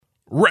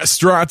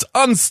Restaurant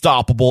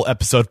Unstoppable,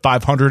 episode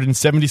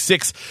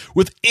 576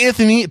 with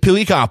Anthony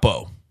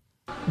Pillicampo.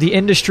 The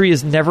industry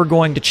is never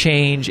going to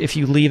change if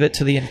you leave it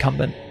to the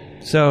incumbent.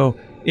 So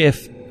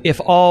if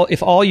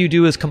all you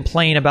do is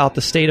complain about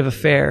the state of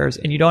affairs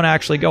and you don't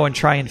actually go and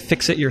try and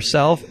fix it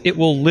yourself, it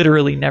will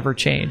literally never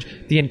change.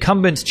 The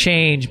incumbents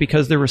change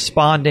because they're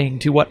responding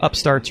to what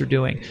upstarts are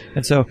doing.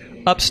 And so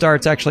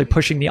upstarts actually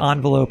pushing the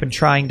envelope and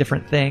trying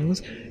different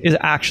things is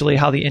actually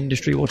how the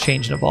industry will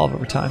change and evolve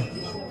over time.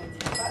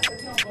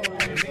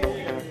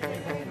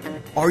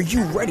 Are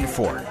you ready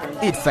for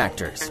it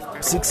factors,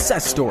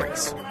 success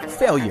stories,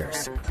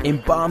 failures,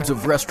 and bombs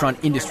of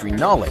restaurant industry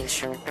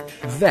knowledge?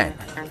 Then,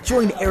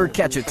 join Eric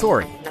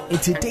Cacciatore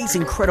and today's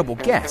incredible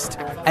guest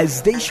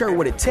as they share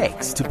what it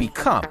takes to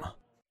become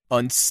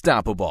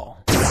unstoppable.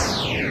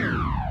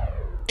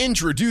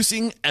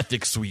 Introducing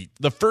Ethics Suite,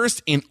 the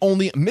first and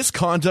only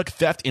misconduct,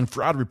 theft, and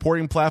fraud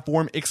reporting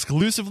platform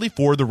exclusively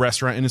for the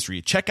restaurant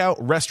industry. Check out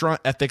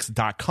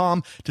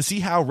restaurantethics.com to see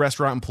how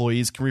restaurant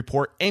employees can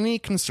report any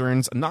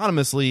concerns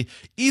anonymously,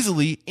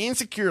 easily, and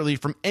securely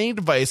from any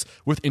device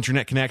with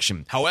internet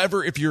connection.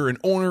 However, if you're an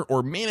owner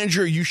or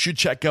manager, you should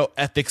check out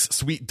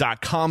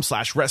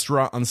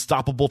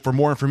ethicssuite.com/restaurantunstoppable for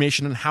more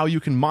information on how you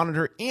can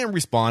monitor and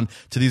respond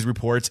to these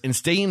reports and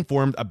stay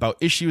informed about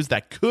issues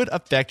that could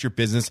affect your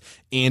business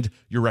and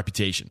your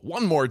reputation.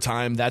 One more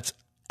time, that's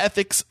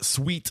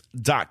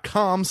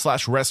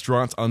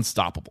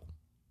ethicssuite.com/restaurantunstoppable.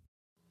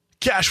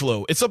 Cash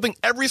flow. It's something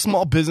every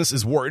small business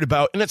is worried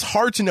about, and it's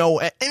hard to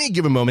know at any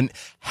given moment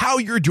how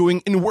you're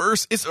doing, and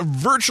worse, it's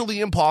virtually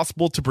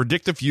impossible to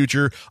predict the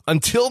future.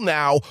 Until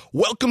now,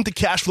 welcome to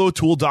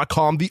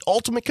cashflowtool.com, the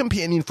ultimate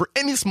companion for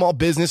any small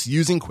business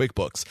using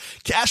QuickBooks.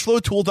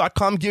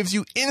 Cashflowtool.com gives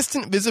you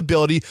instant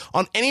visibility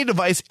on any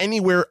device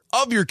anywhere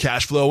of your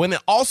cash flow, and it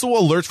also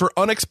alerts for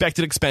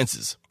unexpected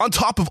expenses. On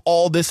top of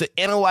all this, it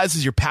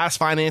analyzes your past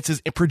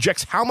finances and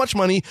projects how much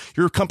money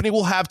your company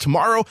will have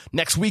tomorrow,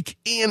 next week,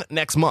 and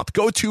next month.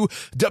 Go to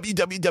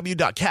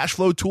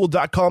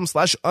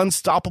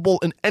www.cashflowtool.com/unstoppable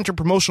and enter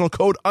promotional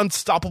code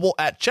unstoppable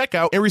at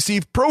checkout and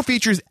receive pro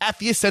features at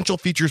the essential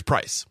features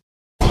price.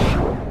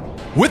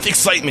 With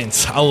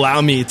excitement,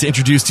 allow me to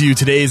introduce to you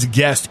today's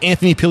guest,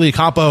 Anthony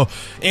Pillicampo.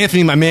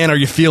 Anthony, my man, are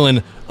you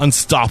feeling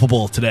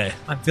unstoppable today?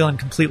 I'm feeling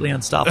completely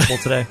unstoppable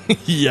today.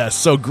 Yes,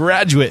 so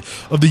graduate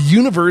of the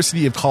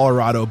University of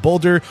Colorado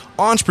Boulder,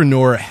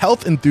 entrepreneur,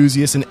 health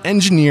enthusiast, and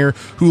engineer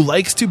who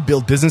likes to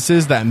build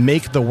businesses that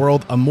make the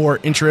world a more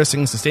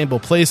interesting,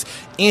 sustainable place.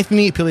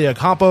 Anthony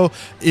Pillicampo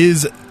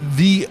is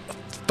the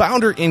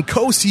founder and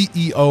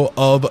co-CEO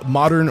of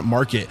Modern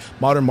Market.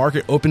 Modern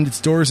Market opened its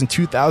doors in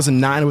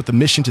 2009 with a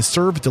mission to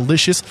serve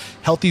delicious,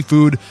 healthy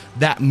food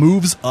that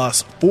moves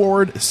us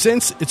forward.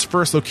 Since its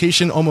first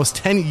location almost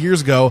 10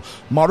 years ago,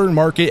 Modern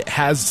Market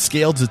has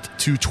scaled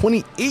to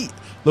 28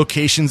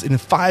 locations in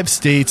 5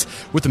 states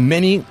with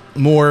many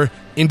more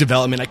in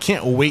development. I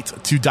can't wait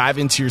to dive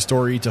into your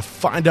story to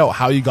find out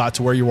how you got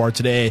to where you are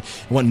today and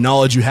what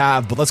knowledge you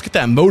have. But let's get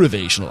that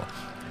motivational,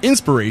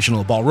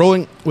 inspirational ball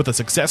rolling with a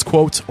success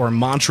quote or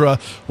mantra.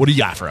 What do you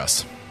got for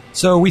us?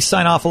 So we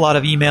sign off a lot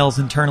of emails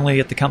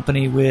internally at the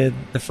company with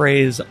the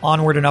phrase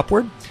onward and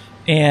upward.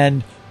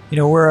 And you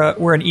know,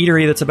 we're an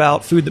eatery that's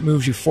about food that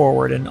moves you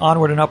forward. And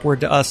onward and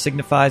upward to us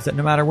signifies that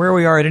no matter where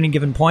we are at any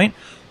given point,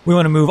 we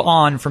want to move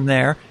on from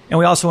there. And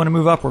we also want to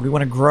move upward. We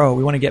want to grow.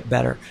 We want to get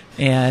better.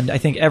 And I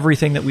think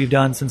everything that we've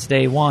done since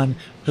day one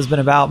has been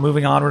about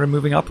moving onward and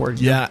moving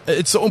upward. Yeah,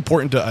 it's so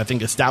important to, I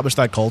think, establish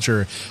that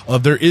culture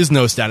of there is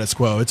no status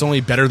quo. It's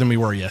only better than we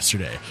were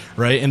yesterday,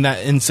 right?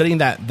 And setting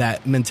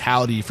that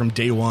mentality from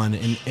day one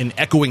and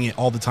echoing it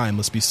all the time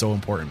must be so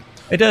important.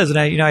 It does, and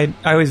I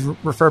always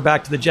refer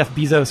back to the Jeff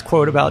Bezos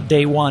quote about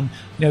day one.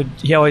 You know,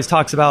 he always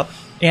talks about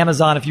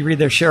Amazon. If you read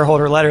their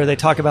shareholder letter, they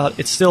talk about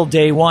it's still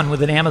day one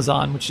within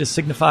Amazon, which just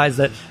signifies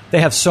that they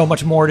have so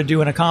much more to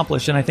do and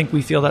accomplish. And I think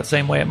we feel that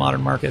same way at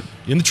Modern Market.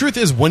 And the truth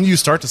is, when you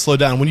start to slow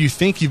down, when you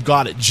think you've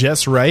got it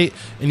just right,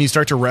 and you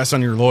start to rest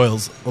on your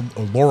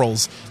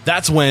laurels,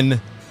 that's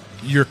when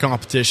your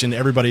competition,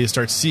 everybody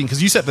starts seeing,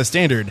 because you set the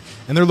standard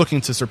and they're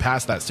looking to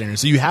surpass that standard.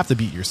 So you have to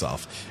beat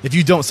yourself. If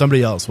you don't,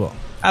 somebody else will.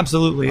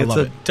 Absolutely. It's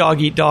a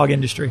dog-eat-dog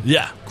industry.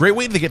 Yeah. Great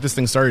way to get this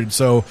thing started.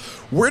 So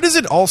where does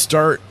it all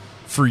start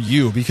for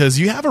you? Because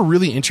you have a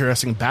really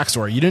interesting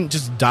backstory. You didn't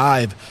just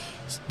dive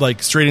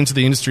like straight into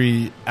the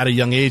industry at a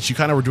young age. You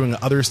kind of were doing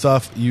other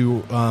stuff.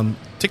 You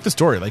take the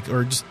story,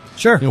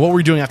 Sure. You know, what were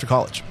you doing after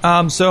college?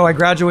 So I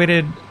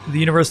graduated the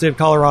University of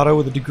Colorado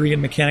with a degree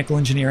in mechanical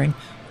engineering,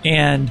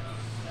 and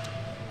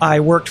I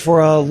worked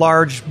for a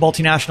large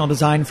multinational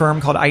design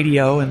firm called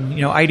IDEO, and you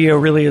know, IDEO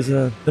really is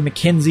the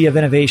McKinsey of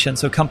innovation.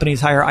 So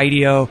companies hire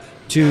IDEO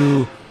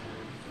to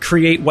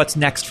create what's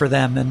next for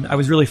them. And I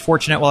was really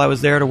fortunate while I was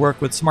there to work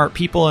with smart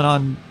people and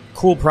on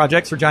cool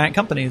projects for giant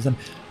companies. And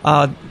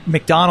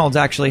McDonald's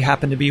actually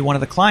happened to be one of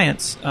the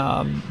clients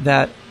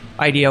that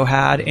IDEO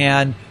had,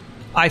 and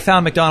I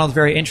found McDonald's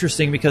very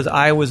interesting because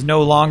I was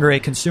no longer a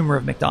consumer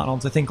of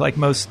McDonald's. I think like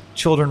most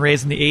children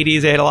raised in the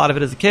 80s, I ate a lot of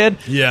it as a kid.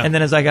 Yeah. And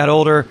then as I got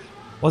older,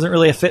 wasn't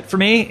really a fit for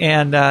me,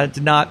 and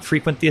did not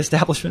frequent the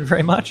establishment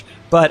very much.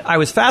 But I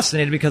was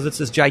fascinated because it's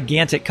this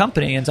gigantic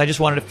company, and so I just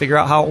wanted to figure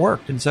out how it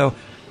worked. And so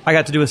I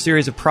got to do a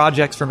series of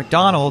projects for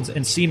McDonald's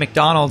and see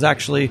McDonald's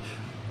actually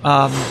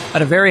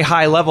at a very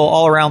high level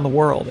all around the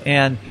world.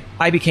 And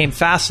I became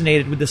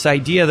fascinated with this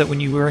idea that when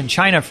you were in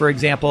China, for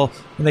example,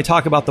 when they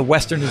talk about the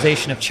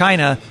westernization of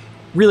China,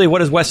 really what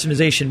does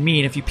westernization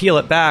mean? If you peel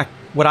it back,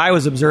 what I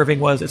was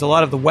observing is a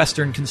lot of the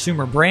Western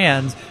consumer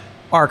brands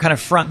are kind of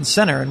front and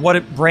center. And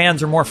what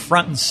brands are more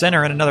front and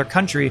center in another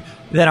country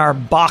than our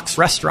box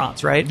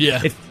restaurants, right?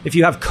 Yeah. If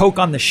you have Coke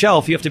on the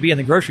shelf, you have to be in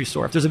the grocery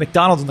store. If there's a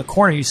McDonald's in the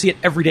corner, you see it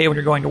every day when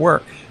you're going to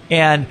work.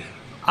 And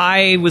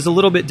I was a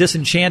little bit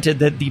disenchanted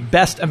that the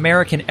best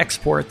American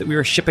export that we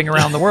were shipping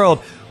around the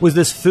world was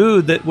this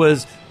food that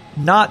was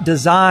not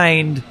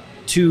designed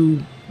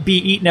to be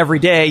eaten every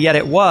day, yet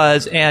it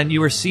was. And you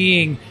were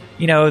seeing,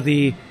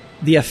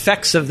 the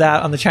effects of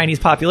that on the Chinese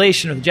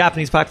population or the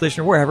Japanese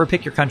population or wherever,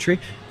 pick your country.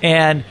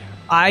 And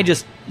I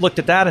just looked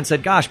at that and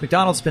said, gosh,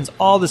 McDonald's spends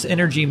all this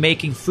energy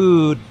making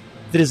food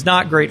that is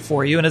not great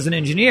for you. And as an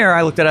engineer,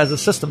 I looked at it as a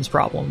systems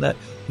problem that,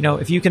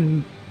 if you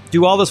can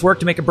do all this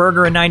work to make a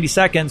burger in 90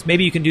 seconds,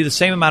 maybe you can do the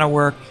same amount of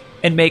work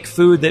and make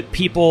food that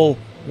people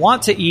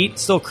want to eat,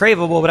 still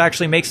craveable, but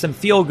actually makes them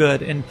feel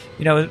good. And,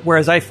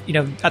 whereas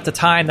at the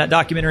time that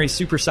documentary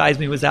Super Size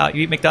Me was out,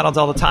 you eat McDonald's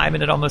all the time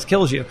and it almost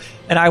kills you.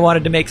 And I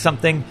wanted to make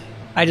something,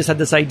 I just had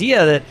this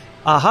idea that,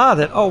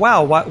 oh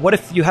wow, what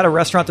if you had a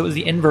restaurant that was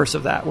the inverse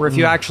of that, where if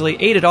you actually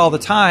ate it all the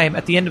time,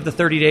 at the end of the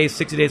 30 days,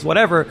 60 days,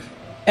 whatever,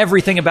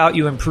 everything about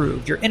you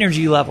improved. Your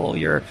energy level,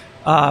 your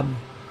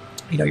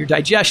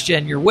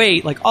digestion, your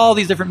weight, like all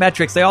these different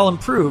metrics, they all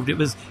improved. It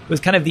was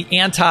kind of the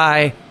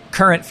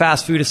anti-current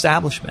fast food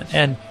establishment.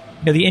 And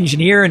the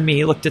engineer in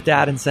me looked at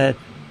that and said,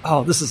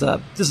 oh, this is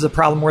a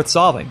problem worth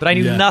solving. But I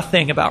knew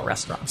nothing about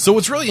restaurants. So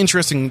what's really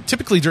interesting,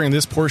 typically during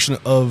this portion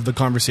of the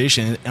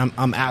conversation,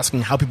 I'm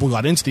asking how people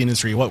got into the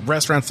industry, what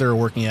restaurants they were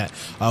working at,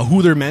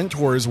 who their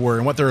mentors were,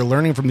 and what they were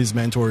learning from these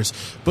mentors.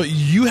 But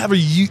you have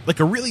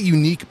a really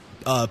unique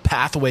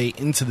pathway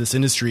into this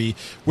industry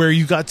where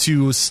you got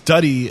to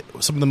study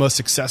some of the most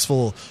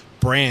successful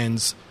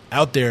brands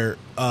out there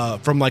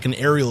from like an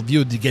aerial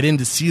view to get in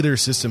to see their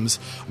systems.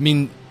 I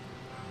mean,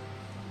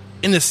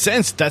 in a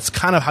sense, that's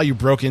kind of how you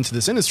broke into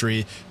this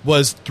industry,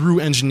 was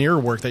through engineer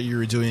work that you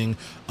were doing,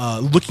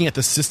 looking at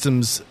the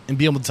systems and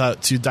being able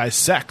to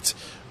dissect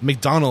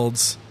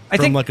McDonald's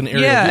from like an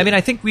aerial view. I mean,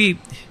 I think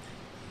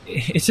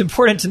it's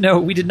important to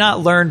know we did not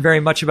learn very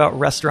much about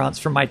restaurants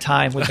from my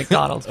time with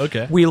McDonald's.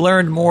 Okay. We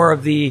learned more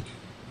of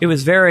it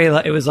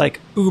was like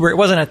Uber. It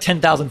wasn't a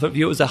 10,000 foot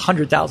view. It was a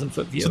 100,000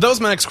 foot view. So that was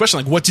my next question.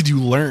 Like, what did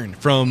you learn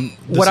from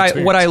this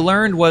experience? What I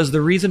learned was the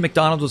reason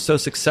McDonald's was so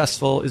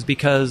successful is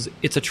because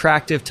it's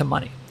attractive to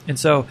money. And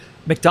so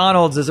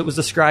McDonald's, as it was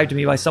described to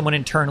me by someone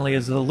internally,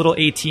 is a little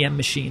ATM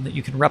machine that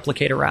you can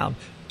replicate around.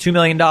 $2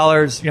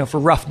 million,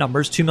 for rough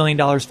numbers, $2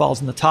 million falls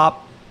in the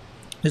top.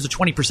 There's a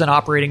 20%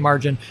 operating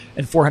margin,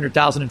 and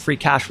 $400,000 in free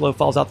cash flow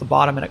falls out the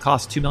bottom, and it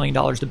costs $2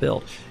 million to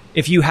build.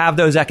 If you have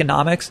those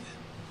economics,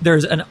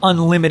 there's an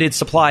unlimited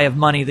supply of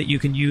money that you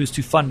can use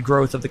to fund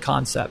growth of the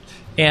concept.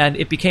 And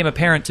it became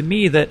apparent to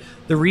me that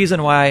the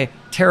reason why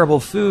Terrible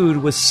Food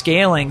was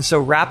scaling so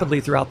rapidly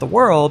throughout the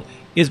world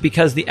is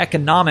because the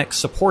economics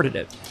supported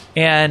it.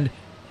 And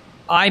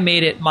I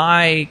made it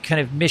my kind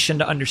of mission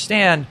to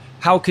understand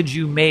how could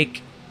you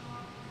make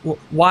an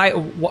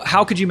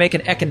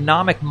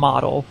economic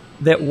model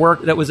that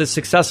worked, that was as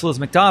successful as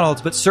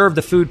McDonald's, but served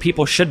the food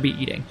people should be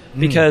eating.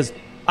 Because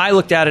I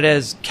looked at it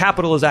as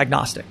capital is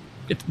agnostic.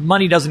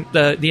 Money doesn't,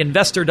 the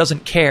investor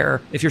doesn't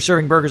care if you're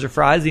serving burgers or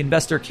fries. The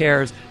investor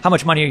cares, how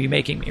much money are you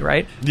making me,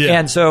 right? Yeah.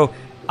 And so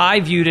I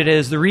viewed it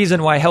as the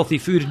reason why healthy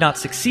food had not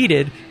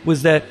succeeded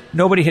was that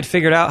nobody had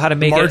figured out how to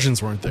make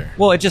margins weren't there.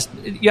 Well,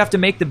 you have to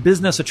make the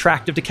business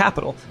attractive to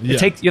capital. Yeah.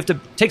 It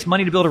takes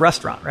money to build a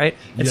restaurant, right?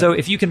 And so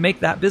if you can make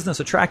that business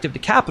attractive to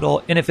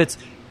capital, and if it's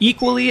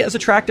equally as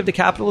attractive to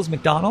capital as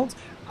McDonald's,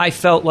 I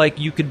felt like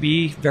you could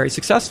be very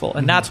successful.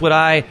 And that's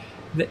what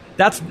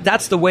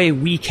that's the way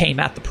we came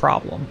at the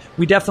problem.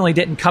 We definitely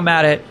didn't come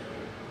at it,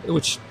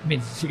 which, I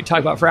mean, we could talk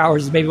about for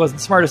hours, maybe wasn't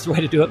the smartest way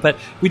to do it, but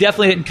we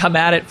definitely didn't come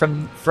at it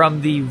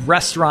from the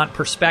restaurant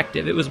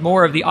perspective. It was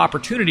more of the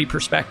opportunity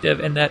perspective,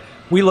 and that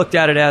we looked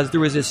at it as there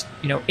was this,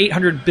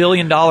 $800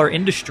 billion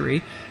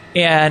industry,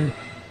 and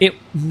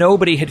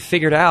nobody had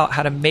figured out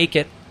how to make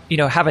it,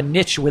 have a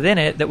niche within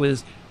it that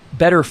was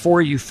better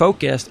for you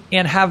focused,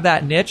 and have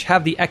that niche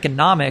have the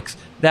economics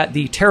that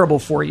the terrible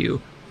for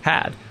you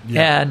had.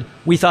 Yeah. And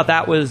we thought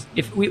that was,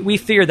 if we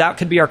figured that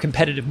could be our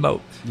competitive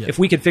moat. Yeah. If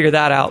we could figure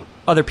that out,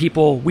 other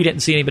people, we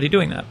didn't see anybody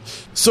doing that.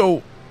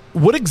 So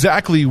what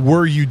exactly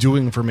were you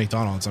doing for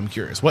McDonald's? I'm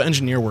curious. What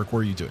engineer work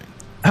were you doing?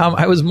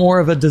 I was more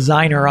of a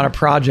designer on a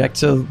project.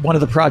 So one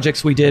of the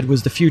projects we did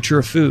was the future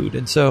of food.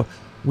 And so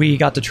we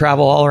got to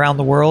travel all around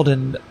the world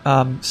and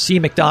see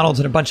McDonald's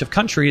in a bunch of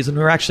countries. And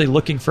we were actually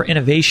looking for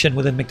innovation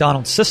within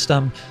McDonald's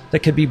system that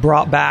could be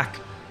brought back,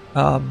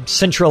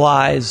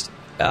 centralized,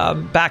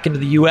 back into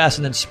the U.S.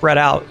 and then spread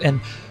out.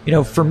 And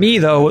for me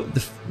though,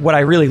 what I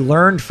really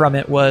learned from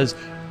it was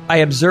I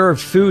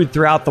observed food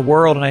throughout the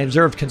world and I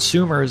observed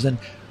consumers, and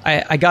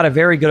I got a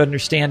very good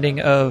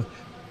understanding of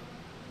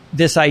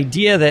this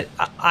idea that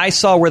I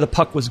saw where the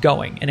puck was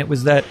going, and it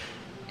was that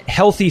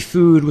healthy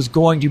food was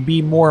going to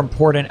be more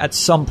important at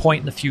some point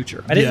in the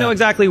future. I didn't know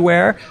exactly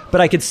where,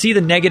 but I could see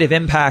the negative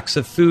impacts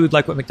of food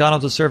like what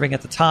McDonald's was serving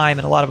at the time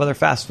and a lot of other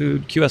fast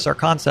food QSR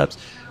concepts.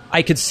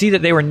 I could see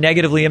that they were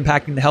negatively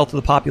impacting the health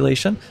of the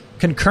population.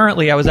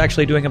 Concurrently, I was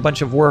actually doing a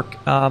bunch of work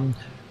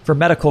for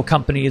medical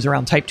companies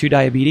around type 2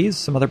 diabetes,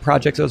 some other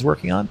projects I was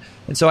working on.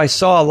 And so I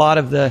saw a lot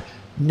of the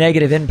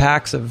negative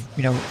impacts of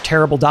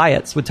terrible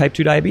diets with type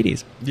 2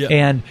 diabetes. Yeah.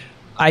 And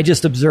I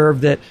just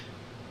observed that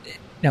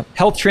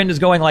health trend is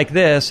going like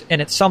this, and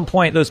at some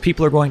point those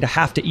people are going to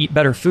have to eat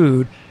better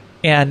food.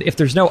 And if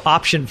there's no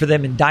option for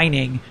them in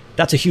dining,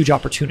 that's a huge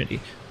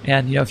opportunity.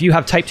 And if you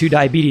have type 2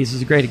 diabetes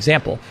is a great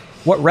example.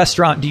 What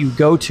restaurant do you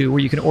go to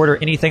where you can order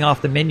anything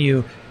off the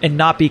menu and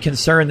not be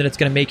concerned that it's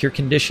going to make your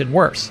condition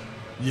worse?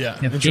 Yeah.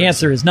 The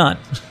answer is none.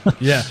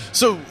 Yeah.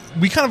 So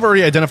we kind of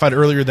already identified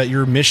earlier that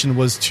your mission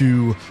was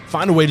to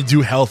find a way to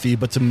do healthy,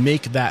 but to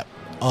make that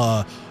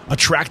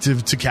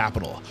attractive to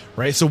capital,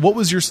 right? So what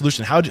was your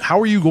solution? How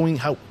are you going?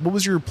 What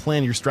was your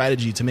plan, your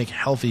strategy to make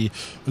healthy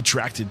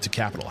attracted to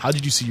capital? How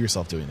did you see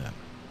yourself doing that?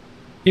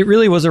 It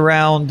really was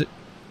around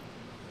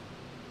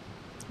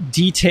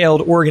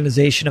detailed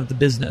organization of the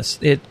business.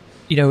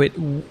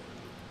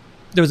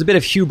 There was a bit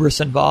of hubris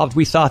involved.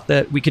 We thought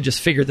that we could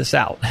just figure this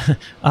out.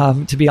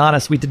 To be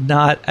honest, we did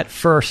not at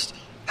first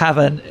have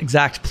an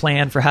exact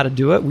plan for how to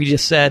do it. We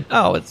just said,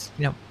 it's,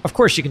 of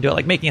course you can do it.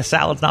 Like making a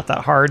salad's not that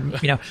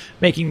hard.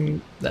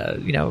 Making,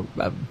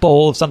 a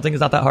bowl of something is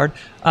not that hard.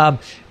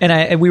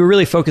 And we were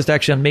really focused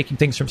actually on making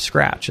things from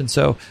scratch. And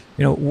so,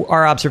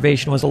 our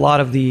observation was a lot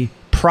of the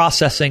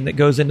processing that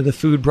goes into the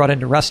food brought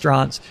into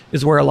restaurants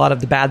is where a lot of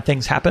the bad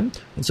things happen.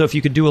 And so if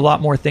you could do a lot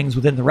more things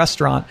within the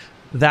restaurant,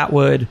 that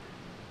would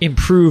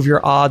improve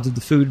your odds of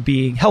the food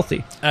being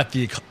healthy. At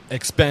the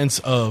expense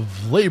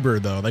of labor,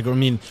 though.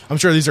 I'm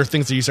sure these are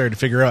things that you started to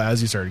figure out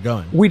as you started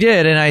going. We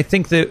did, and I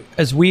think that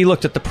as we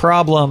looked at the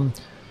problem,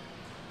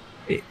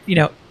 you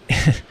don't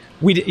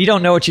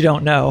know what you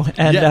don't know.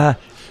 And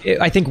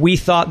I think we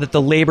thought that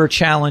the labor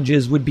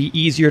challenges would be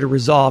easier to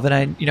resolve.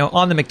 And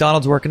on the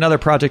McDonald's work, another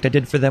project I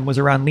did for them was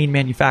around lean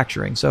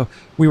manufacturing. So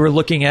we were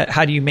looking at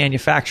how do you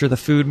manufacture the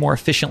food more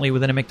efficiently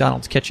within a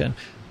McDonald's kitchen.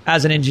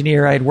 As an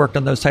engineer, I had worked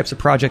on those types of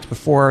projects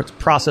before. It's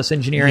process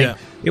engineering. Yeah.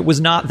 It was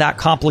not that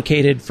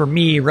complicated for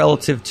me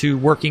relative to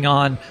working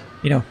on,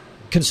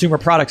 consumer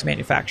products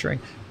manufacturing.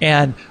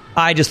 And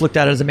I just looked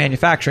at it as a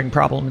manufacturing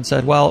problem and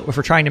said, well, if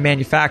we're trying to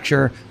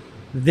manufacture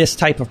this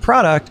type of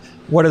product,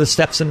 what are the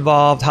steps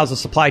involved? How's the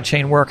supply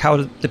chain work? How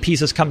do the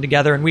pieces come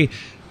together? And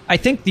I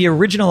think the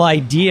original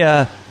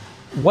idea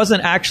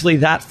wasn't actually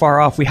that far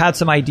off. We had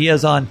some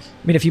ideas on,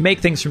 if you make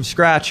things from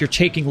scratch, you're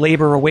taking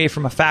labor away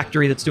from a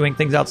factory that's doing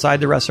things outside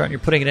the restaurant, and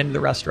you're putting it into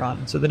the restaurant.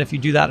 And so then if you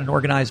do that in an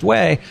organized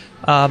way,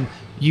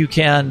 you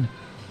can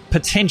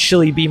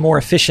potentially be more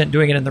efficient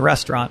doing it in the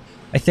restaurant.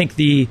 I think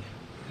the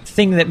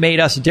thing that made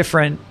us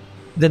different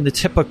than the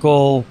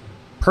typical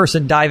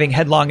person diving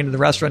headlong into the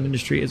restaurant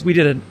industry is we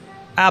did an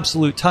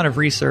absolute ton of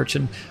research,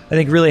 and I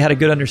think really had a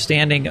good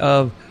understanding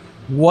of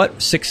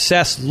what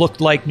success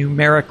looked like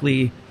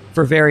numerically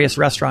for various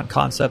restaurant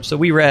concepts. So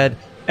we read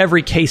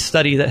every case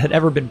study that had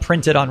ever been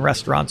printed on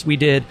restaurants. We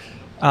did,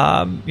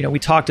 we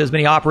talked to as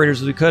many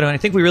operators as we could, and I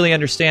think we really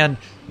understand,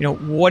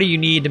 what do you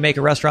need to make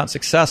a restaurant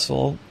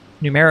successful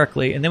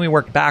numerically, and then we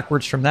worked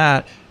backwards from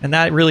that, and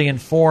that really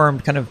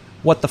informed kind of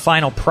what the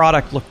final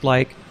product looked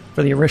like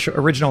for the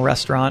original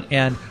restaurant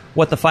and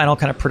what the final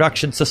kind of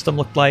production system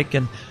looked like.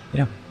 And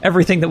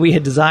everything that we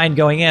had designed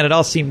going in, it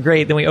all seemed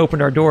great. Then we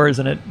opened our doors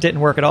and it didn't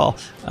work at all.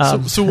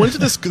 So when did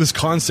this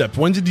concept,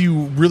 when did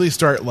you really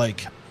start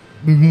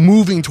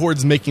moving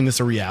towards making this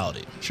a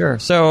reality? Sure.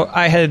 So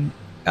I had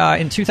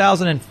in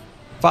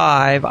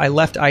 2005 I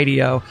left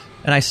IDEO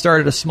and I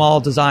started a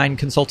small design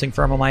consulting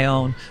firm on my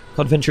own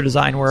called Venture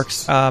Design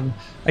Works.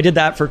 I did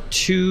that for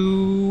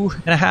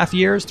 2.5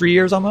 years, 3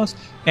 years almost.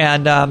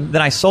 And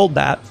then I sold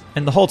that.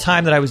 And the whole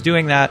time that I was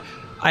doing that,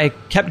 I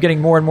kept getting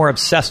more and more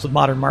obsessed with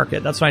Modern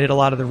Market. That's when I did a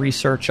lot of the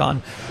research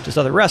on just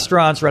other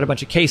restaurants, read a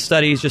bunch of case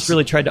studies, just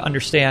really tried to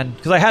understand.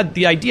 Because I had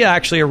the idea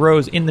actually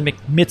arose in the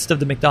midst of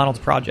the McDonald's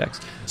projects.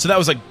 So that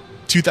was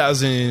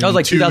 2000. That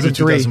was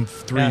 2003,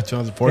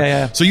 2004.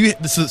 Yeah. So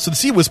so the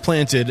seed was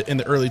planted in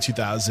the early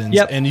 2000s,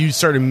 yep. And you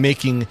started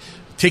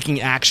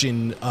taking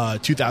action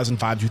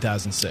 2005,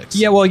 2006.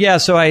 Yeah, well, yeah.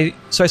 So I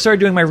started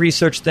doing my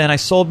research then. I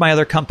sold my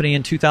other company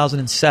in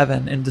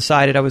 2007 and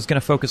decided I was going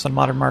to focus on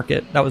Modern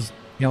Market. That was,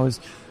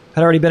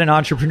 had already been an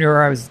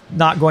entrepreneur. I was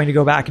not going to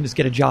go back and just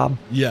get a job.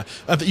 Yeah.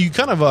 You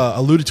kind of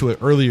alluded to it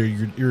earlier.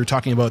 You were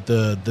talking about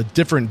the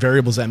different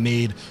variables that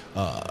made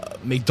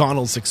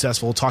McDonald's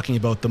successful, talking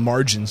about the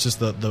margins,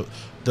 just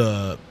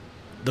the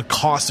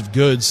cost of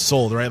goods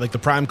sold, right? Like the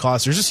prime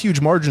cost, there's just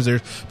huge margins there.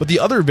 But the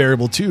other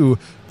variable too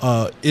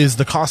is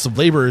the cost of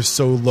labor is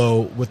so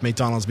low with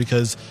McDonald's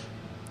because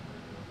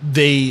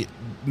they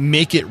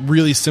make it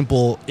really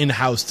simple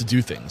in-house to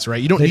do things,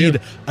 right? You don't need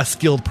a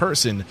skilled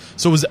person.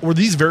 So were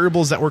these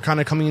variables that were kind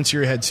of coming into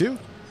your head too?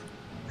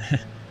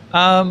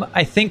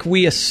 I think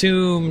we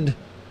assumed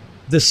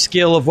the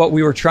skill of what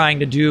we were trying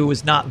to do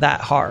was not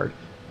that hard.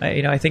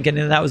 I think, and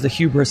that was the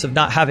hubris of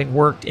not having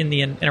worked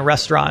in a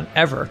restaurant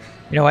ever.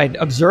 I'd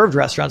observed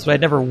restaurants, but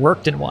I'd never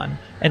worked in one.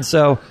 And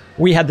so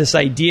we had this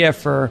idea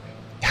for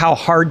how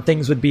hard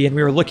things would be, and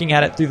we were looking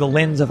at it through the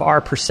lens of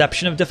our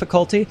perception of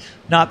difficulty,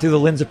 not through the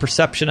lens of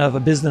perception of a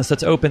business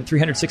that's open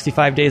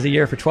 365 days a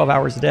year for 12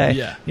 hours a day.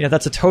 Yeah.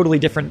 That's a totally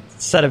different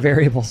set of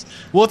variables.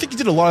 Well, I think you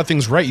did a lot of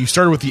things right. You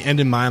started with the end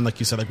in mind, like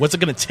you said, like what's it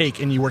going to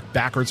take, and you worked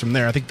backwards from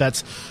there. I think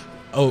that's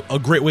a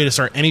great way to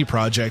start any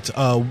project.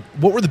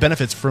 What were the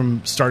benefits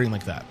from starting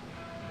like that?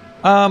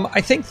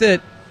 I think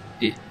that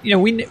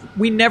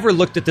we never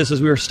looked at this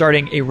as we were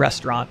starting a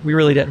restaurant. We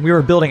really didn't. We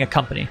were building a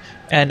company,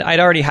 and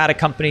I'd already had a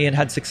company and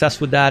had success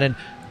with that. And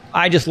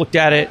I just looked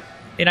at it,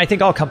 and I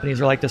think all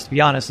companies are like this, to be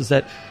honest, is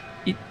that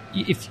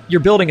if you're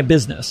building a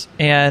business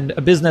and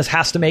a business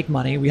has to make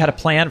money, we had a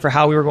plan for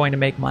how we were going to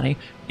make money,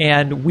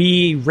 and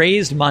we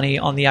raised money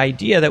on the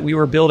idea that we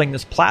were building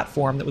this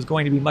platform that was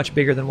going to be much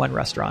bigger than one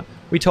restaurant.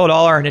 We told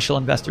all our initial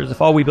investors,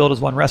 if all we build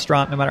is one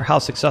restaurant, no matter how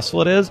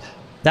successful it is,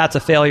 that's a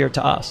failure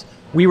to us.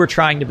 We were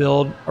trying to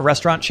build a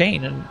restaurant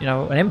chain and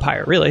an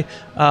empire, really,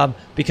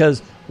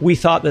 because we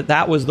thought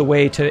that was the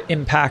way to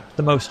impact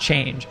the most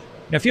change.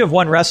 If you have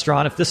one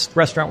restaurant, if this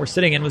restaurant we're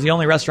sitting in was the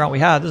only restaurant we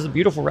had, this is a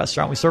beautiful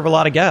restaurant. We serve a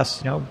lot of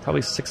guests,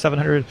 probably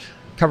 600-700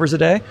 covers a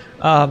day.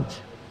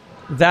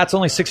 That's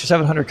only 600 or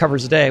 700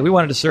 covers a day. We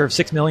wanted to serve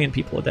 6 million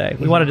people a day.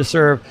 We wanted to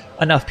serve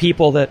enough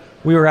people that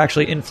we were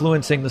actually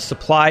influencing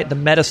the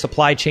meta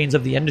supply chains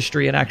of the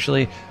industry and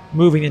actually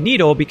moving the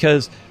needle,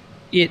 because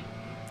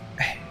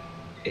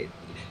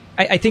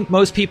I think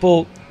most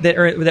people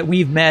that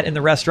we've met in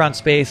the restaurant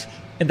space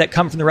and that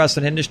come from the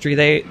restaurant industry,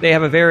 they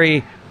have a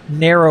very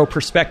narrow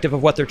perspective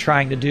of what they're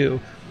trying to do.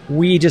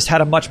 We just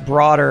had a much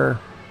broader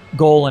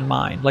goal in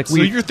mind. So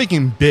you're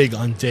thinking big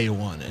on day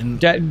one, and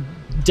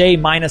day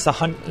minus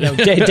 100,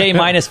 day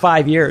minus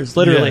 5 years,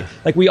 literally. Yeah.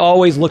 Like, we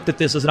always looked at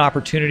this as an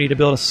opportunity to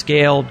build a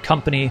scaled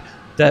company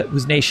that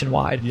was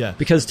nationwide. Yeah.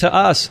 Because to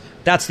us,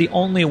 that's the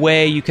only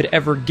way you could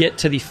ever get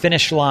to the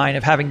finish line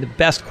of having the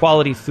best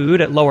quality food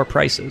at lower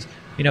prices.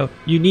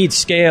 You need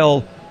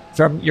scale.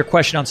 From your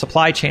question on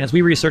supply chain, as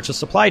we researched the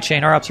supply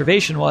chain, our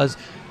observation was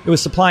it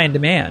was supply and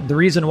demand. The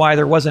reason why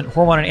there wasn't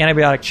hormone and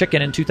antibiotic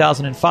chicken in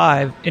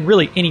 2005 in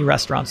really any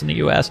restaurants in the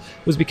U.S.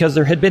 was because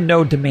there had been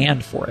no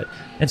demand for it.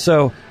 And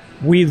so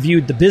we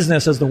viewed the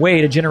business as the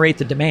way to generate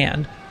the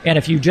demand. And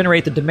if you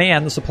generate the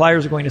demand, the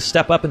suppliers are going to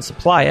step up and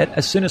supply it.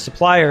 As soon as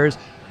suppliers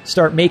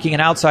start making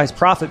an outsized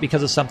profit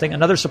because of something,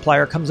 another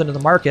supplier comes into the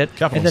market,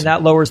 and then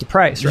that lowers the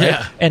price, right?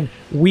 Yeah. And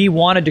we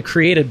wanted to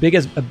create a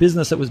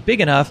business that was big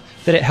enough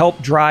that it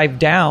helped drive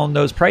down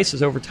those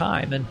prices over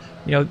time.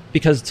 And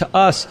because to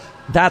us,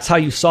 that's how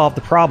you solve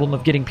the problem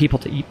of getting people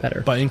to eat better.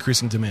 By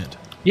increasing demand.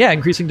 Yeah,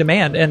 increasing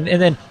demand. And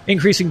then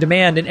increasing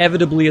demand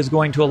inevitably is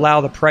going to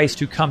allow the price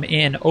to come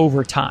in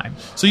over time.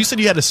 So you said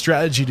you had a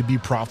strategy to be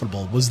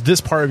profitable. Was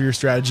this part of your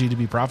strategy to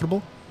be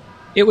profitable?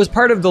 It was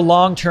part of the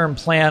long-term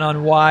plan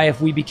on why,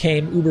 if we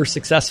became uber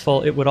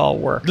successful, it would all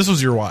work. This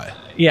was your why.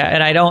 Yeah,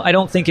 and I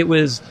don't think it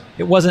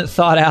wasn't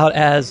thought out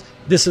as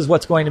this is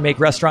what's going to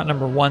make restaurant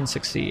number one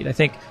succeed. I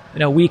think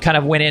we kind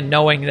of went in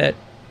knowing that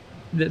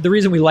the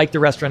reason we liked the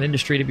restaurant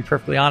industry, to be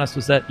perfectly honest,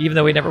 was that even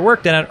though we never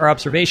worked in it, our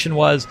observation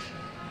was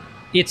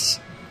its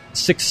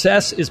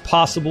success is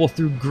possible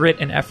through grit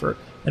and effort.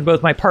 And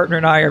both my partner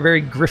and I are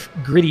very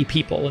gritty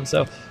people, and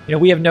so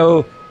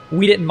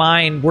we didn't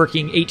mind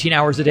working 18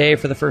 hours a day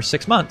for the first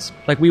 6 months.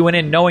 Like, we went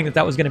in knowing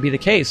that was going to be the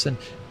case. And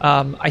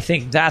I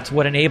think that's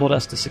what enabled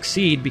us to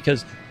succeed,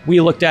 because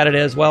we looked at it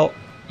as, well,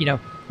 you don't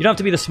have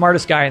to be the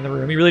smartest guy in the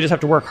room. You really just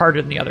have to work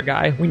harder than the other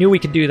guy. We knew we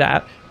could do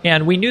that.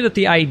 And we knew that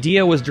the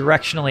idea was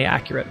directionally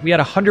accurate. We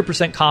had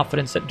 100%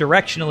 confidence that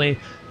directionally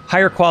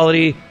higher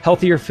quality,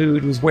 healthier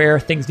food was where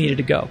things needed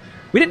to go.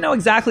 We didn't know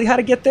exactly how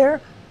to get there.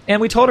 And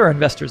we told our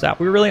investors that.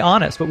 We were really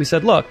honest, but we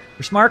said, look,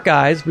 we're smart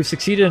guys. We've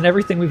succeeded in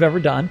everything we've ever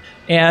done.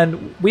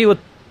 And we would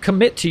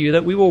commit to you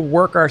that we will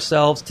work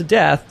ourselves to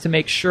death to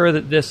make sure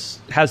that this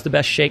has the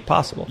best shape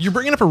possible. You're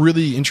bringing up a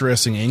really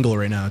interesting angle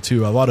right now,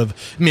 too.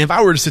 If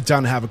I were to sit down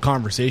and have a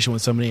conversation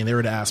with somebody and they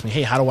were to ask me,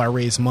 hey, how do I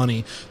raise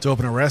money to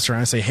open a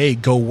restaurant? I say, hey,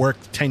 go work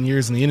 10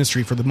 years in the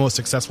industry for the most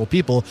successful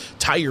people,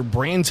 tie your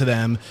brand to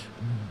them,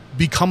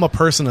 become a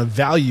person of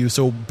value,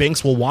 so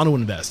banks will want to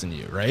invest in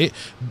you, right?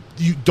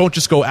 You don't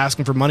just go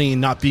asking for money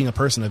and not being a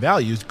person of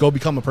value. Go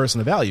become a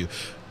person of value.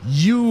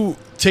 You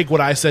take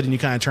what I said and you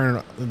kind of turn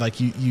it like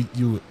we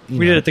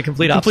did it the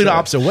complete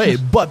opposite way.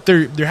 But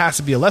there has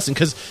to be a lesson,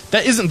 because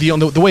that isn't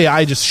the way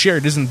I just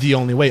shared isn't the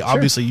only way. Sure.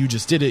 Obviously, you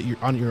just did it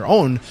on your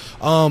own.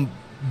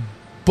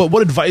 But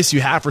what advice do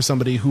you have for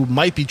somebody who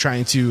might be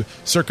trying to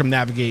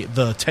circumnavigate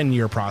the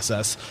 10-year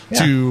process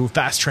to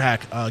fast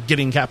track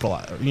getting capital,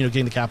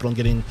 getting the capital and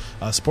getting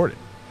supported?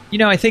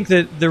 I think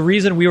that the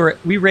reason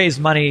we raised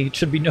money,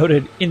 should be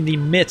noted, in the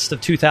midst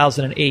of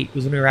 2008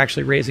 was when we were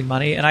actually raising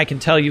money. And I can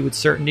tell you with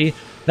certainty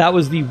that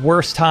was the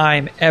worst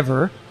time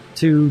ever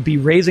to be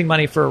raising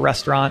money for a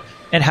restaurant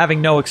and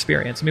having no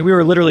experience. I mean, we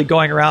were literally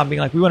going around being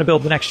like, we want to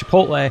build the next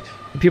Chipotle.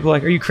 And people are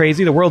like, are you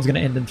crazy? The world's going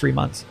to end in 3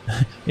 months.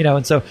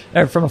 And so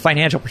from a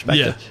financial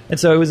perspective. Yeah. And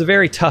so it was a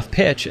very tough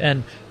pitch.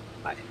 And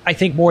I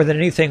think more than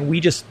anything,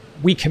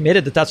 we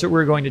committed that that's what we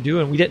were going to do,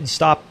 and we didn't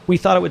stop. We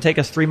thought it would take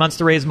us 3 months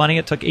to raise money.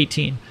 It took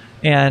 18,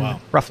 and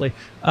wow. Roughly.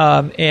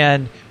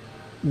 And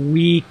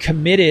we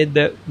committed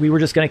that we were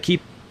just going to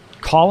keep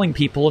calling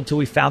people until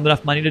we found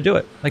enough money to do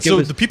it.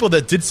 So the people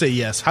that did say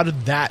yes, how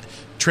did that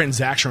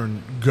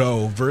transaction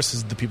go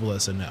versus the people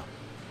that said no?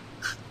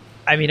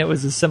 I mean, it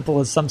was as simple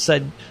as some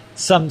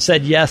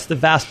said yes. The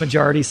vast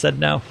majority said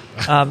no.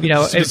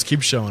 Just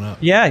keep showing up.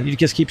 Yeah, you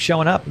just keep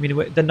showing up. I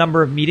mean, the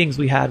number of meetings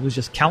we had was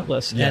just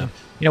countless. Yeah.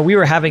 And, we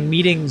were having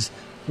meetings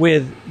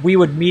we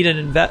would meet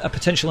a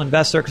potential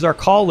investor, because our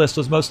call list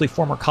was mostly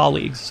former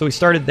colleagues. So we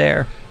started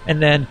there,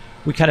 and then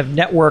we kind of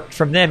networked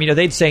from them.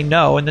 They'd say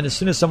no, and then as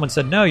soon as someone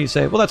said no, you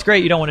say, well, that's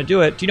great, you don't want to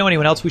do it. Do you know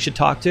anyone else we should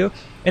talk to?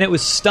 And it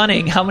was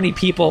stunning how many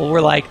people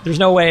were like, there's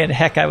no way in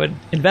heck I would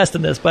invest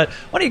in this, but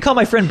why don't you call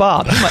my friend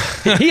Bob?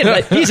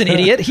 He's an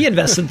idiot. He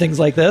invests in things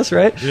like this,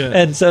 right? Yeah.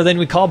 And so then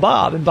we call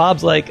Bob, and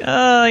Bob's like,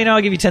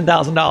 I'll give you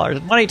 $10,000. Why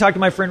don't you talk to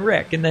my friend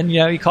Rick? And then,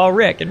 you call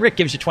Rick, and Rick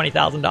gives you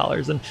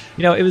 $20,000. And,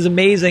 it was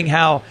amazing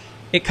how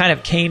it kind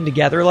of came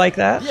together like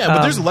that. Yeah,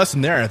 but there's a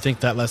lesson there. I think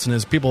that lesson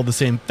is people of the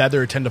same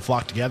feather tend to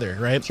flock together,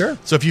 right? Sure.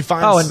 So if you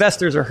find...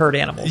 investors are herd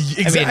animals.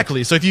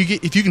 Exactly. So if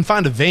you can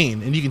find a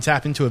vein, and you can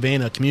tap into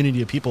a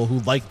community of people who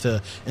like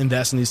to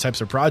invest in these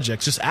types of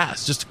projects, just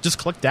ask. Just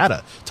collect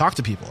data. Talk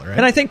to people, right?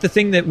 And I think the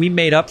thing that we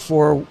made up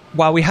for,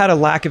 while we had a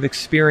lack of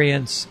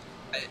experience,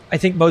 I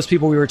think most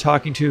people we were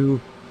talking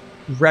to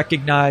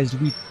recognized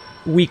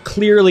we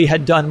clearly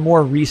had done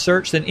more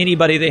research than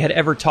anybody they had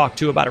ever talked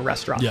to about a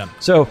restaurant. Yeah.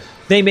 So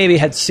they maybe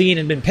had seen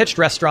and been pitched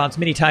restaurants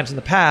many times in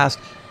the past,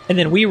 and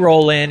then we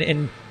roll in,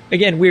 and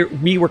again,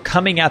 we were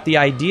coming at the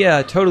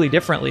idea totally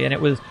differently, and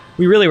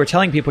we really were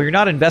telling people, you're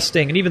not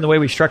investing, and even the way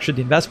we structured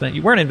the investment,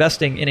 you weren't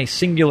investing in a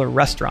singular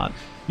restaurant.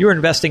 You were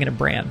investing in a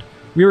brand.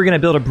 We were going to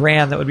build a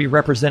brand that would be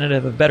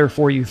representative of better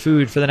for you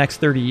food for the next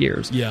 30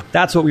 years. Yeah.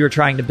 That's what we were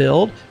trying to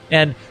build,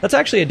 and that's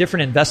actually a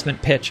different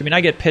investment pitch. I mean,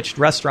 I get pitched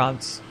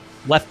restaurants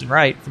left and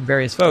right from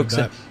various folks,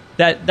 and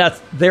that's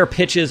their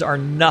pitches are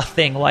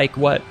nothing like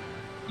what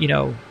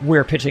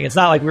we're pitching. It's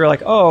not like we were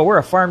like, oh, we're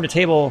a farm to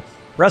table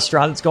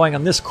restaurant that's going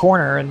on this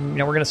corner, and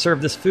we're going to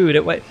serve this food.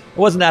 It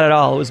wasn't that at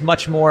all. It was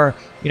much more,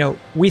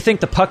 we think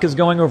the puck is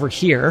going over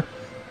here.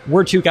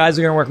 We're two guys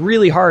who are going to work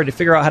really hard to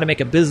figure out how to make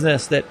a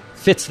business that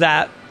fits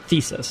that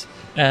thesis.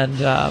 And,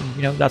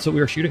 that's what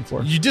we were shooting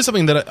for. You did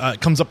something that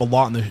comes up a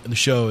lot in the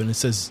show, and it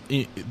says,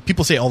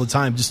 people say all the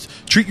time, just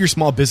treat your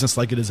small business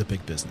like it is a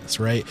big business,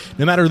 right?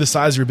 No matter the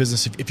size of your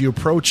business, if you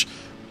approach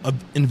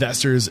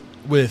investors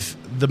with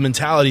the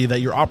mentality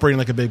that you're operating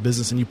like a big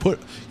business, and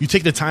you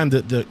take the time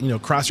to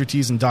cross your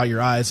T's and dot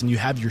your I's, and you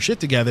have your shit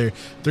together,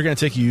 they're going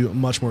to take you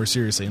much more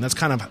seriously. And that's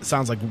kind of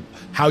sounds like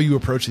how you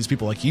approach these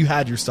people. Like, you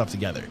had your stuff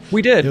together.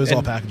 We did. It was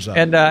all packaged up.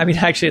 And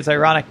actually, it's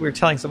ironic. We were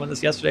telling someone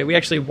this yesterday. We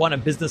actually won a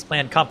business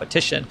plan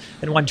competition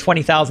and won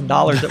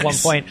 $20,000 at one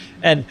point.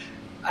 And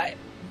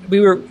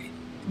we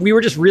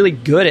were just really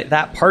good at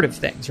that part of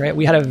things, right?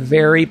 We had a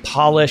very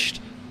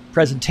polished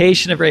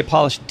presentation, a very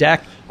polished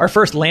deck. Our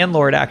first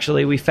landlord,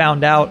 actually, we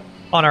found out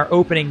on our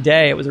opening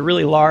day. It was a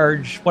really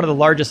one of the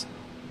largest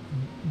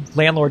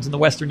landlords in the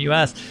Western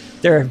U.S.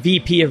 Their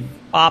VP of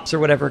ops or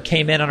whatever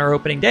came in on our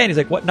opening day, and he's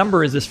like, what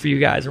number is this for you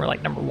guys? And we're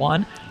like, number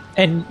 1.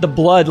 And the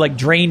blood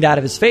drained out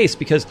of his face,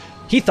 because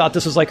he thought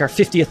this was like our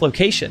 50th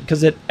location,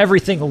 because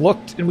everything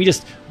looked, and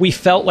we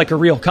felt like a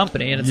real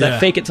company, and it's that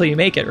fake it till you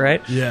make it,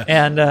 right? Yeah.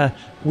 And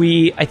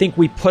I think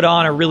we put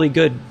on a really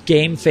good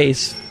game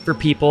face for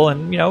people,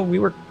 and we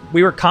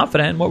were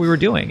confident in what we were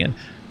doing. And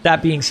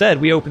that being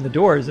said, we opened the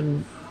doors,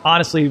 and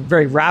honestly,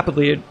 very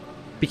rapidly, it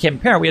became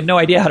apparent we had no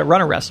idea how to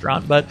run a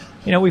restaurant, but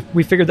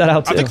we figured that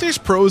out too. I think there's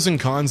pros and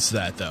cons to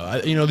that,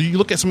 though. You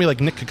look at somebody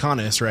like Nick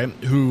Kokonis, right,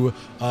 who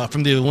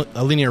from the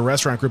Alinea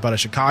Restaurant Group out of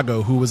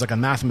Chicago, who was like a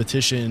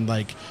mathematician.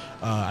 I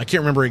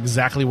can't remember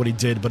exactly what he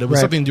did, but it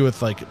was something to do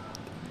with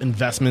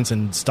investments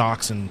and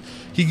stocks, and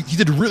he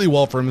did really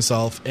well for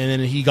himself, and then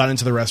he got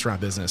into the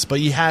restaurant business. But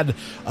he had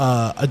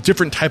a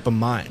different type of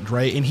mind,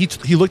 right? And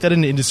he looked at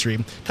an industry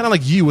kind of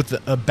like you, with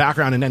a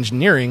background in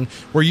engineering,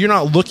 where you're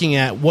not looking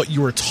at what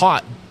you were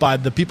taught by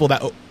the people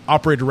that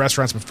operated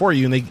restaurants before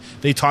you, and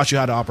they taught you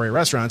how to operate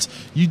restaurants.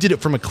 You did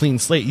it from a clean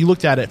slate. You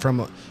looked at it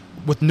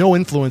with no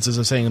influences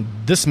of saying,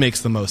 this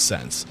makes the most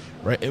sense,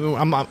 right?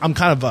 I'm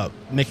kind of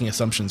making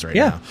assumptions right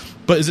now.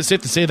 But is it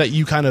safe to say that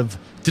you kind of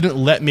didn't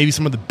let maybe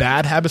some of the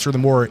bad habits or the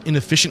more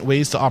inefficient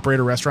ways to operate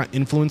a restaurant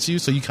influence you?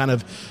 So you kind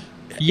of...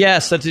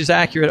 Yes, that is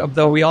accurate,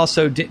 though we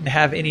also didn't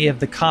have any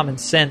of the common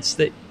sense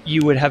that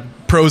you would have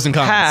pros and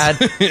cons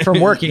had from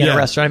working in a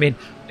restaurant.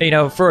 I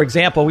mean, for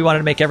example, we wanted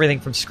to make everything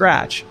from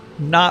scratch.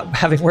 not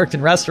having worked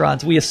in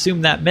restaurants, we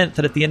assumed that meant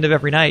that at the end of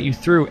every night, you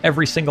threw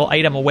every single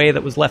item away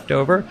that was left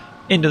over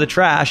into the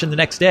trash, and the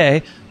next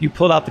day you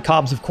pulled out the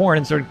cobs of corn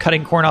and started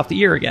cutting corn off the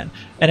ear again.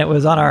 And it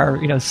was on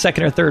our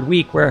second or third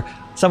week where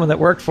someone that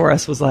worked for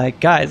us was like,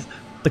 guys,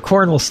 the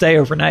corn will stay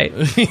overnight,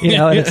 and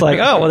it's like,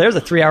 oh, well, there's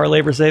a 3-hour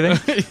labor saving.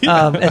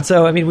 And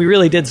so, I mean, we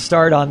really did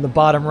start on the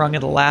bottom rung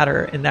of the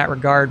ladder in that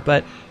regard.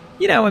 But,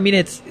 I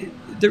mean,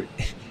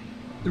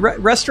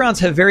 restaurants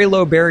have very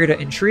low barrier to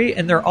entry,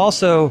 and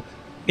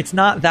it's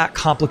not that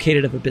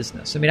complicated of a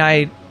business. I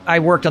mean, I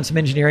worked on some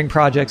engineering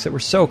projects that were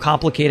so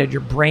complicated,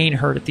 your brain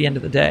hurt at the end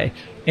of the day.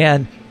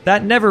 And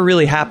that never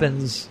really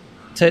happens,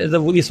 to at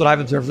least what I've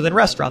observed within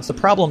restaurants. The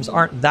problems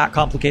aren't that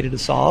complicated to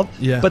solve.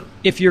 Yeah. But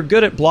if you're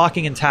good at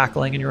blocking and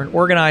tackling, and you're an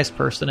organized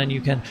person, and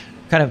you can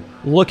kind of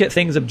look at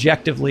things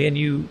objectively, and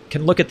you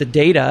can look at the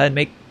data and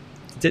make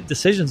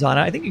decisions on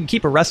it, I think you can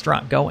keep a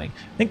restaurant going.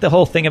 I think the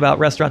whole thing about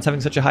restaurants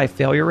having such a high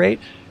failure rate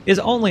is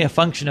only a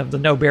function of the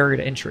no barrier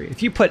to entry.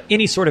 If you put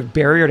any sort of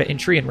barrier to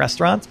entry in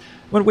restaurants,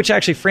 which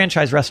actually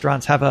franchise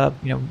restaurants have a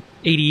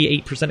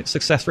 88%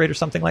 success rate or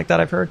something like that,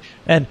 I've heard,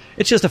 and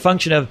it's just a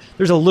function of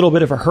there's a little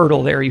bit of a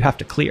hurdle there you have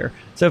to clear.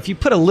 So if you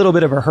put a little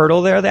bit of a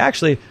hurdle there,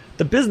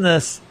 the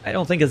business, I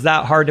don't think is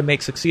that hard to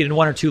make succeed in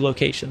 1 or 2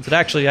 locations. It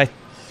actually,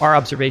 our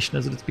observation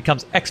is that it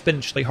becomes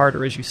exponentially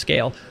harder as you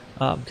scale,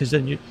 because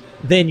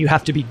then you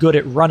have to be good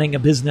at running a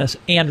business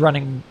and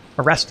running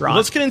a restaurant.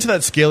 Let's get into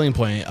that scaling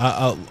point.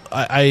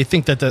 I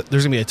think that there's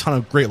going to be a ton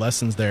of great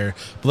lessons there,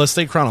 but let's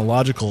stay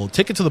chronological.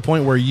 Take it to the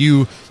point where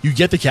you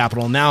get the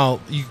capital.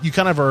 Now you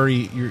kind of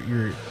already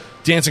you're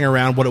dancing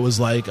around what it was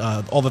like,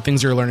 all the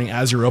things you're learning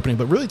as you're opening,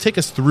 but really take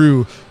us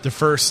through the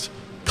first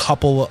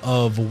couple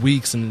of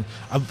weeks. And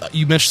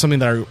you mentioned something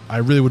that I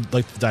really would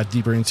like to dive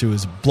deeper into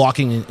is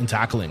blocking and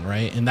tackling,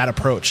 right? And that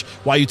approach,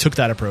 why you took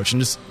that approach,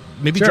 and just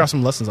maybe drop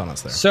some lessons on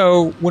us there.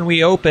 So when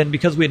we opened,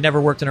 because we had never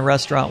worked in a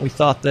restaurant, we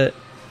thought that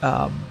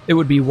it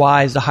would be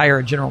wise to hire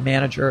a general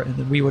manager, and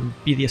then we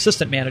would be the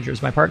assistant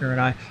managers, my partner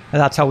and I,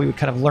 and that's how we would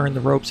kind of learn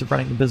the ropes of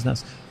running the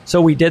business.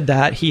 So we did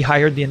that. He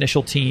hired the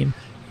initial team,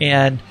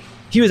 and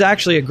he was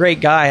actually a great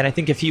guy, and I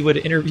think if he would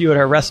interview at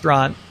our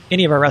restaurant,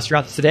 any of our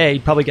restaurants today,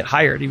 he'd probably get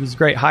hired. He was a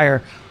great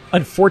hire.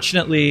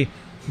 Unfortunately,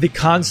 the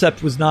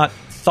concept was not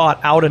thought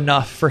out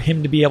enough for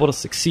him to be able to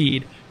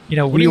succeed.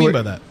 What do you mean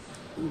by that?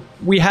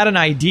 We had an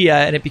idea,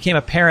 and it became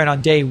apparent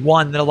on day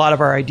one that a lot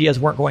of our ideas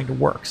weren't going to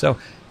work. So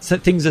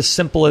things as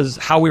simple as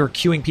how we were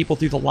queuing people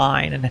through the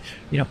line, and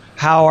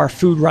how our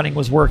food running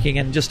was working,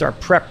 and just our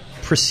prep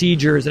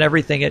procedures and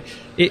everything.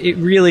 It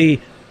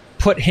really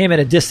put him at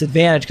a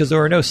disadvantage because there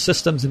were no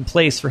systems in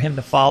place for him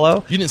to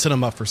follow. You didn't set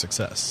him up for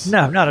success.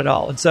 No, not at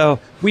all. And so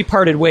we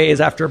parted ways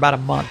after about a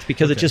month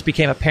because it just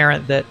became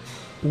apparent that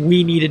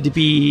we needed to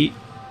be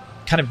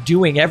kind of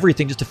doing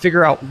everything just to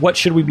figure out what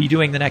should we be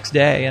doing the next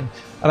day. And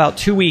about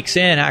 2 weeks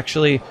in,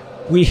 actually,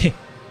 we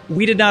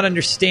did not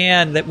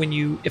understand that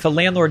if a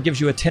landlord gives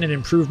you a tenant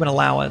improvement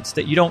allowance,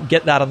 that you don't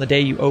get that on the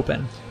day you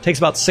open. It takes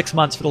about 6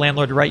 months for the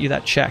landlord to write you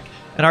that check.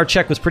 And our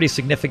check was pretty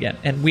significant.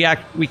 And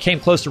we came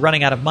close to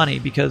running out of money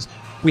because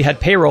we had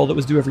payroll that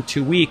was due every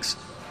 2 weeks.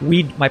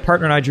 My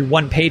partner and I drew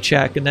one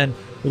paycheck, and then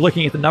we're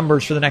looking at the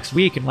numbers for the next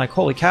week and like,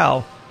 holy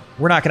cow,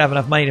 we're not going to have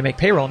enough money to make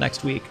payroll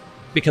next week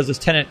because this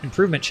tenant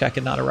improvement check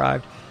had not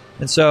arrived.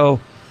 And so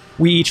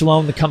we each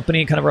loaned the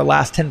company kind of our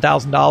last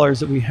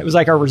 $10,000 it was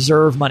like our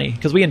reserve money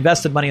because we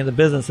invested money in the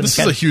business. And this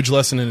is a huge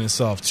lesson in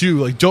itself too.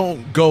 Like,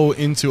 don't go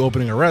into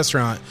opening a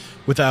restaurant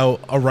without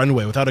a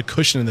runway, without a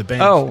cushion in the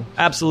bank. Oh,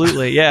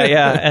 absolutely.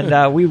 Yeah.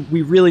 And we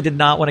really did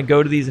not want to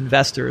go to these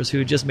investors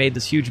who just made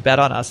this huge bet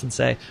on us and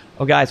say,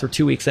 oh guys, we're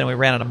 2 weeks in and we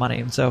ran out of money.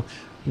 And so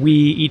we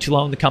each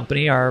loaned the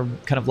company our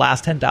kind of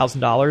last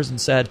 $10,000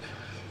 and said,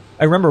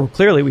 I remember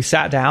clearly we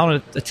sat down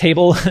at a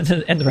table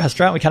in the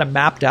restaurant. We kind of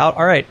mapped out,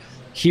 all right,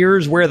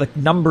 here's where the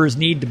numbers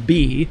need to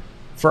be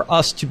for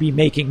us to be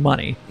making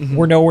money. Mm-hmm.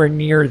 We're nowhere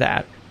near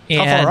that.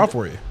 And how far off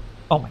were you?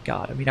 Oh my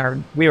God. I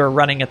mean, we were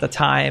running at the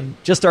time,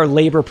 just our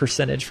labor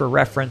percentage for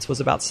reference was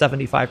about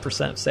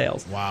 75% of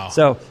sales. Wow.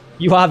 So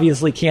you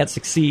obviously can't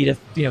succeed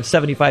if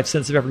 75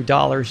 cents of every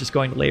dollar is just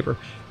going to labor.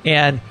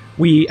 And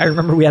I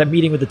remember we had a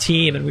meeting with the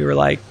team and we were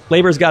like,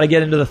 labor's got to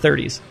get into the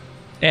 30s.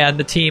 And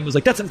the team was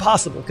like, that's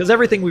impossible because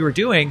everything we were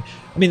doing,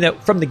 I mean,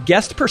 from the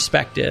guest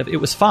perspective, it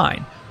was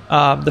fine.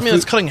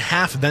 It's cutting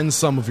half then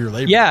some of your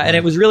labor. Yeah, right? And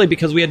it was really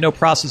because we had no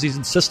processes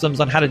and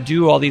systems on how to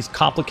do all these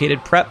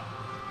complicated prep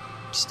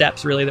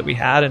steps really that we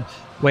had and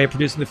way of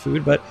producing the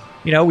food. But,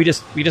 we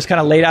just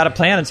kind of laid out a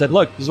plan and said,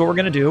 look, this is what we're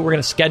going to do. We're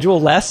going to schedule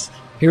less.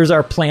 Here's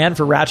our plan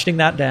for ratcheting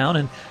that down.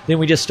 And then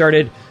we just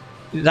started,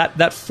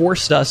 that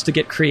forced us to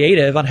get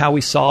creative on how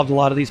we solved a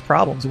lot of these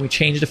problems. And we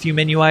changed a few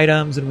menu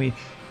items and we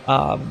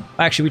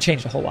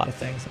changed a whole lot of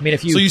things. I mean,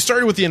 so you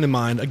started with the end in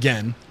mind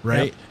again,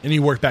 right? Yep. And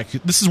you worked back.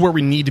 This is where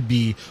we need to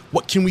be.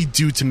 What can we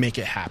do to make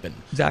it happen?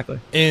 Exactly.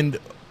 And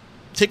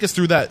take us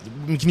through that.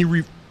 I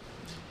mean,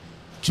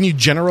 can you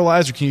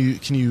generalize or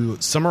can you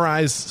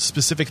summarize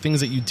specific things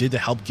that you did to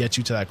help get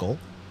you to that goal?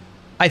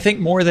 I think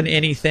more than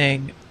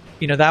anything,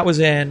 that was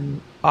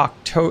in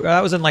October.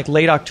 That was in like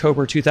late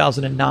October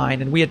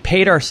 2009, and we had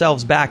paid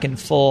ourselves back in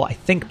full, I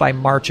think, by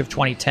March of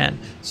 2010.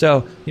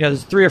 So,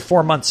 there's a 3 or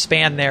 4 month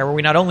span there where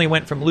we not only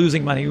went from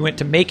losing money, we went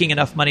to making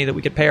enough money that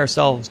we could pay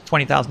ourselves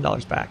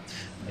 $20,000 back.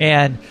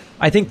 And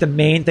I think the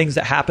main things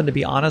that happened, to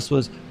be honest,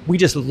 was we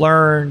just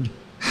learned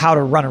how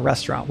to run a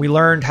restaurant. We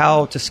learned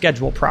how to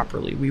schedule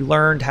properly. We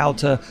learned how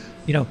to,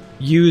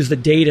 use the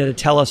data to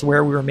tell us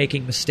where we were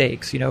making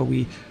mistakes.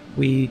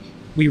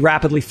 We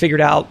rapidly figured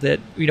out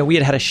that, we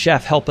had a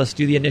chef help us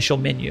do the initial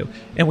menu,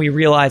 and we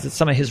realized that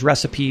some of his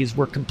recipes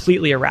were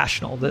completely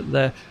irrational.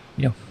 That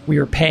we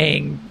were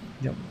paying,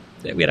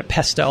 we had a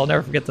pesto. I'll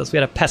never forget this. We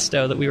had a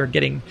pesto that we were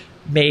getting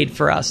made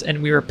for us,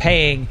 and we were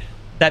paying,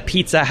 that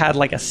pizza had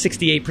like a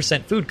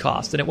 68% food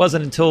cost. And it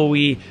wasn't until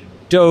we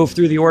dove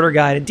through the order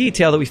guide in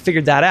detail that we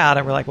figured that out,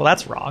 and we're like, well,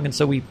 that's wrong. And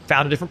so we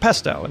found a different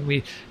pesto, and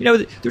there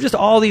were just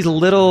all these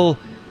little.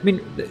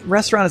 The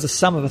restaurant is a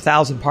sum of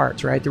 1,000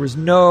 parts, right? There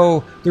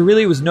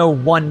really was no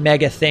one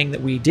mega thing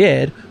that we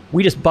did.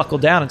 We just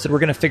buckled down and said, we're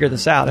going to figure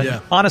this out. And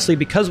honestly,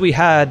 because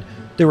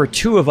there were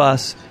 2 of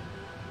us,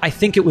 I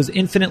think it was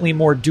infinitely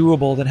more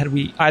doable than had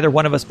we either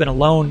one of us been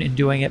alone in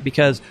doing it,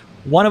 because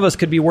one of us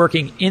could be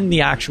working in the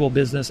actual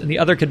business and the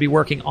other could be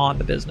working on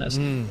the business.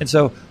 And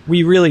so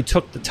we really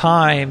took the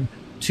time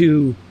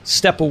to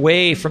step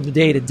away from the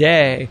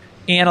day-to-day,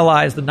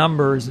 analyze the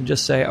numbers, and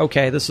just say,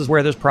 okay, this is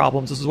where there's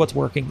problems, this is what's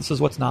working, this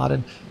is what's not.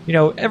 And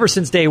ever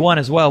since day one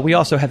as well, we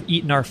also have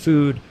eaten our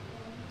food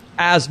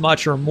as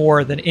much or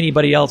more than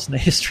anybody else in the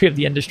history of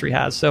the industry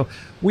has. So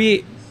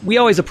we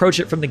always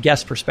approach it from the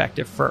guest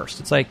perspective first.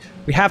 It's like,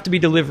 we have to be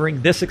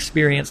delivering this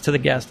experience to the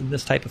guest and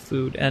this type of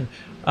food. And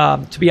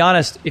to be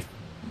honest, if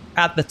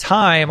at the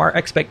time our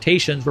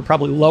expectations were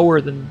probably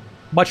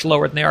much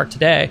lower than they are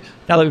today.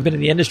 Now that we've been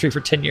in the industry for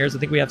 10 years, I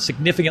think we have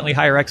significantly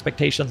higher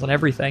expectations on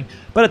everything.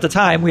 But at the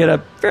time, we had a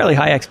fairly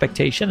high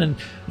expectation.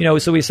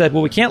 And, so we said,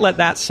 well, we can't let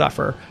that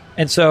suffer.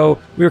 And so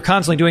we were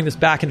constantly doing this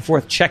back and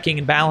forth checking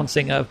and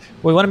balancing of,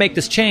 well, we want to make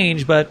this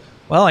change, but,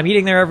 well, I'm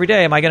eating there every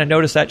day. Am I going to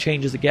notice that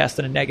change as a guest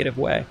in a negative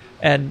way?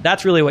 And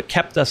that's really what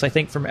kept us, I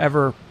think, from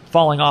ever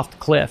falling off the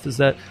cliff, is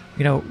that,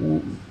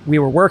 we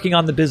were working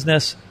on the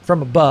business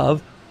from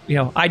above.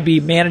 I'd be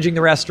managing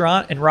the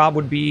restaurant, and Rob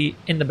would be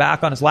in the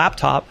back on his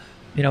laptop,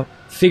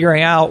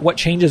 figuring out what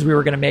changes we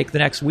were going to make the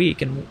next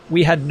week. And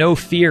we had no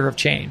fear of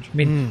change.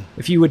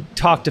 If you would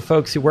talk to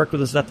folks who worked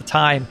with us at the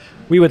time,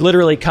 we would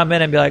literally come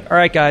in and be like, all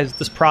right, guys,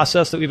 this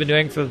process that we've been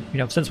doing for,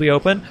 since we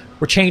opened,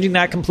 we're changing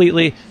that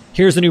completely.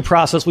 Here's the new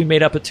process we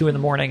made up at 2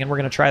 a.m, and we're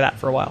going to try that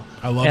for a while.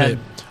 I love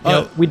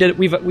it.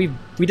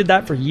 We did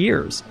that for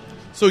years.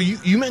 So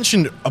you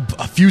mentioned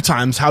a few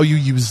times how you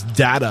use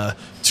data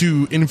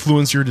to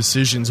influence your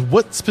decisions.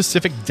 What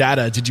specific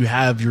data did you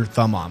have your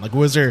thumb on? Like,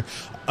 was there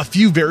a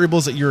few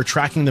variables that you're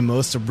tracking the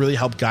most to really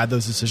help guide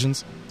those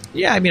decisions?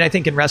 Yeah, I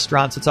think in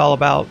restaurants, it's all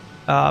about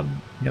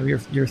your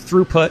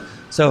throughput.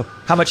 So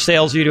how much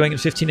sales are you doing in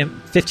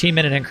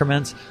 15-minute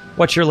increments?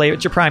 What's your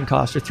prime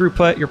cost, your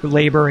throughput, your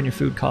labor, and your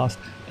food cost?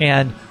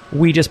 And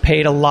we just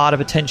paid a lot of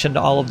attention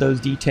to all of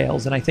those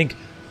details. And I think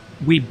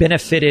we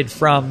benefited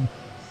from.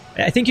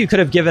 I think you could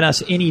have given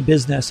us any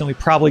business and we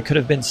probably could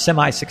have been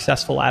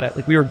semi-successful at it.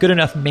 Like, we were good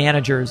enough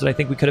managers that I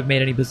think we could have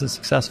made any business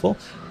successful.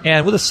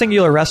 And with a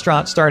singular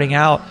restaurant starting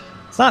out,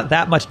 it's not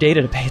that much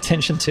data to pay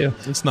attention to.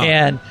 It's not.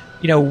 And,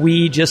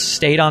 we just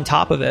stayed on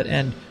top of it.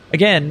 And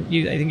again,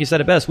 I think you said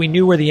it best. We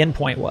knew where the end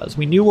point was.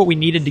 We knew what we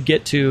needed to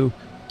get to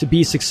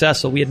be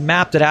successful. We had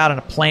mapped it out on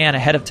a plan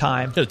ahead of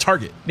time. A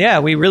target. Yeah,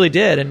 we really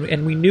did.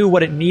 And we knew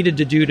what it needed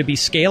to do to be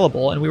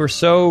scalable. And we were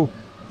so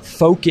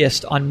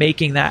focused on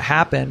making that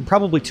happen,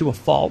 probably to a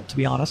fault, to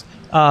be honest,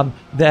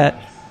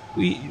 that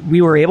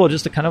we were able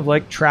just to kind of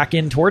like track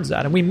in towards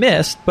that. And we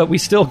missed, but we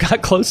still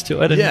got close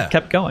to it and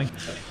kept going.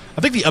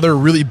 I think the other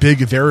really big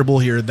variable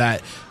here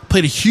that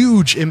played a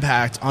huge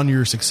impact on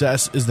your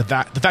success is the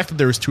fact that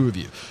there was 2 of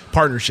you,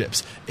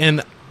 partnerships.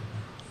 And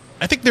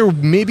I think there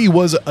maybe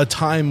was a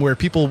time where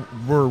people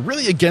were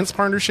really against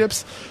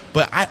partnerships,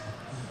 but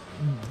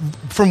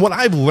from what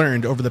I've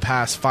learned over the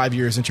past 5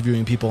 years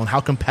interviewing people and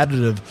how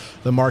competitive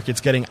the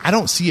market's getting, I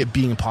don't see it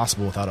being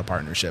possible without a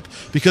partnership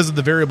because of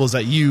the variables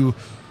that you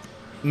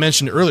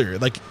mentioned earlier.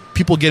 Like,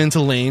 people get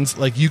into lanes,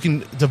 like you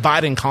can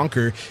divide and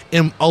conquer,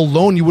 and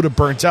alone you would have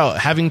burnt out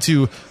having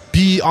to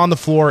be on the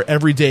floor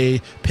every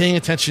day, paying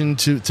attention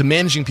to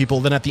managing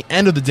people. Then at the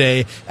end of the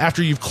day,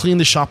 after you've cleaned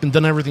the shop and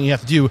done everything you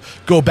have to do,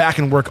 go back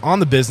and work on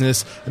the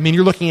business.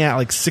 You're looking at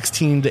like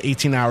 16 to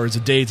 18 hours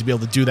a day to be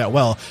able to do that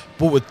well.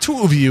 But with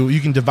 2 of you, you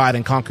can divide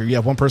and conquer. You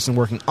have one person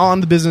working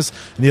on the business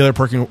and the other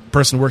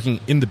person working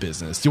in the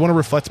business. Do you want to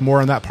reflect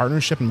more on that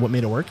partnership and what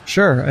made it work?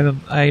 Sure.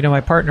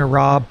 My partner,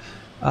 Rob,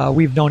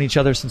 we've known each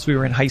other since we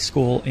were in high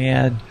school.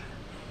 And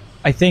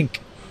I think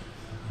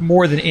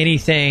more than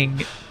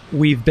anything,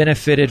 we've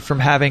benefited from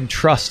having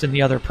trust in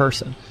the other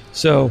person.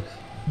 So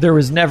there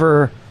was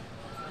never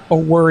a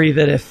worry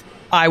that if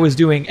I was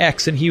doing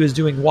X and he was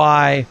doing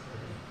Y,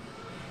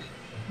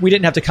 we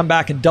didn't have to come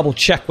back and double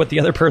check what the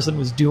other person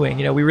was doing.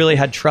 We really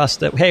had trust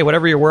that, hey,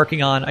 whatever you're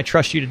working on, I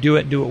trust you to do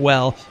it and do it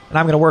well. And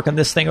I'm going to work on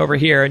this thing over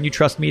here, and you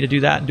trust me to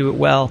do that and do it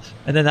well.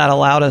 And then that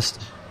allowed us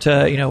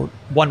to,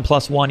 1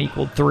 +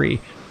 1 =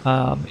 3.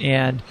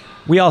 And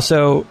we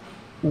also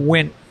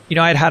went,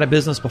 I had a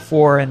business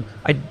before, and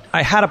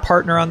I had a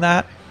partner on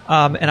that.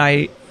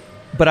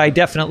 But I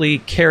definitely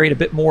carried a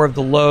bit more of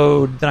the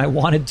load than I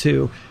wanted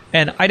to.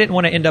 And I didn't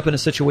want to end up in a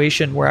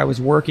situation where I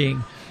was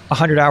working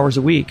 100 hours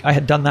a week. I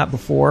had done that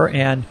before,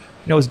 and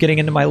was getting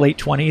into my late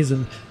 20s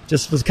and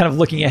just was kind of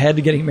looking ahead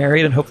to getting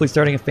married and hopefully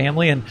starting a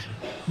family. And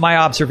my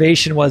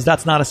observation was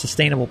that's not a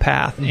sustainable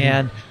path. Mm-hmm.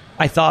 And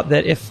I thought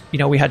that if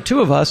we had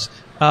two of us,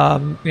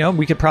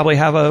 we could probably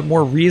have a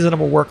more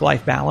reasonable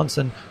work-life balance.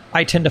 And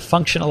I tend to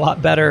function a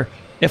lot better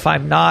if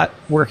I'm not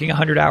working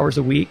 100 hours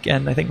a week,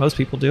 and I think most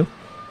people do.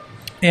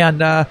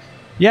 And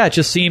it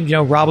just seemed,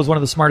 Rob was one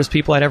of the smartest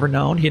people I'd ever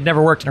known. He had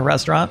never worked in a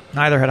restaurant,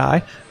 neither had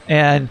I.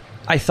 And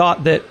I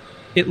thought that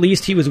at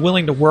least he was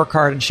willing to work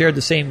hard and shared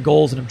the same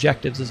goals and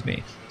objectives as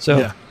me.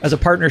 So as a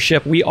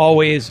partnership, we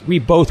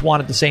both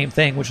wanted the same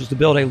thing, which was to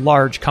build a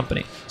large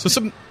company. So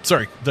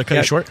sorry, did I cut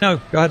you short?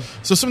 No, go ahead.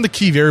 So some of the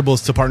key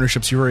variables to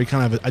partnerships, you already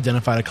kind of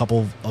identified a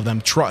couple of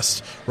them.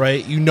 Trust,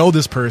 right?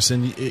 This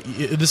person.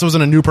 This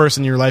wasn't a new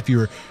person in your life. You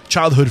were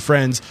childhood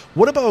friends.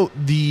 What about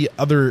the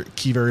other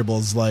key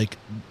variables like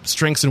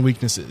strengths and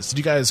weaknesses? Did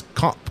you guys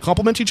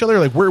complement each other?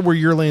 Like where were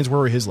your lanes? Where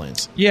were his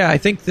lanes? Yeah, I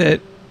think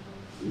that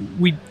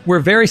we're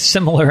very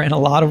similar in a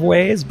lot of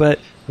ways, but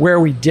where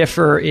we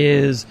differ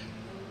is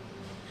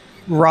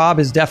Rob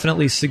is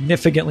definitely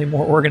significantly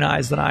more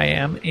organized than I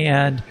am,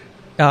 and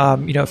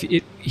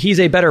he's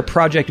a better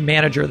project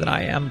manager than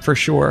I am for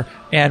sure,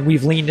 and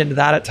we've leaned into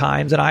that at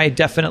times. And I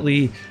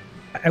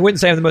wouldn't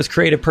say I'm the most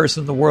creative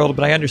person in the world,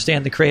 but I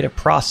understand the creative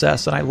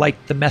process and I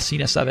like the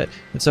messiness of it,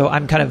 and so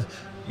I'm kind of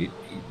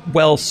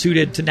well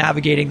suited to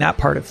navigating that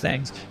part of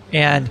things.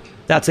 And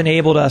that's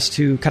enabled us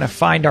to kind of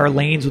find our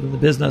lanes within the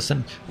business.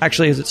 And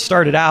actually, as it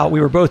started out,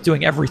 we were both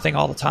doing everything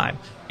all the time.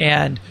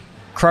 And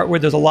where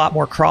there's a lot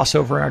more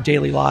crossover in our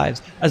daily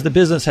lives. As the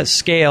business has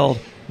scaled,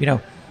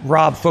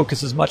 Rob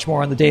focuses much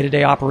more on the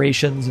day-to-day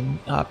operations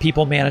and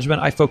people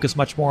management. I focus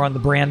much more on the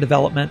brand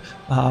development,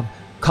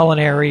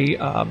 culinary,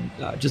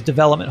 just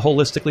development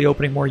holistically,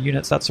 opening more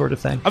units, that sort of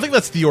thing. I think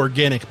that's the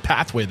organic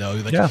pathway, though.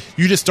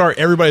 You just start,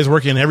 everybody's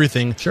working on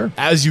everything. Sure.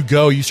 As you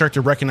go, you start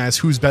to recognize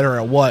who's better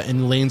at what,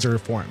 and lanes are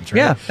formed. Right?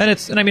 Yeah,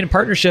 and in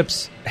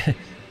partnerships,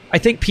 I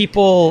think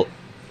people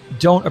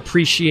don't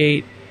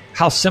appreciate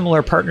how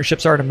similar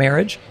partnerships are to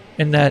marriage,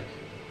 in that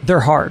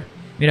they're hard.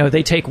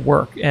 They take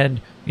work,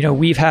 and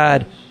we've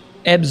had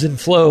ebbs and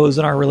flows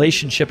in our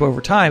relationship over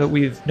time, but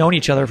we've known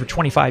each other for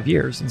 25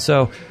 years, and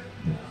so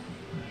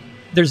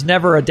there's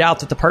never a doubt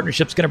that the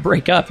partnership's going to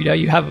break up.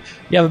 You have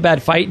a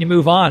bad fight and you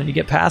move on and you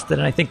get past it.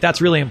 And I think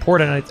that's really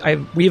important.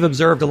 And we've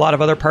observed a lot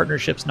of other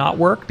partnerships not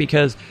work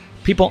because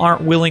people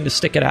aren't willing to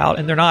stick it out,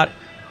 and they're not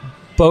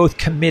both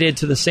committed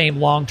to the same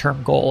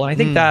long-term goal. And I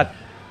think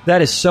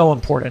that is so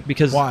important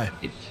because why?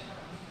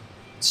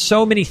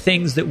 So many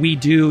things that we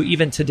do,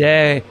 even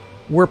today,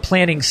 we're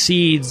planting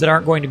seeds that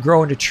aren't going to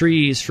grow into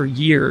trees for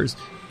years.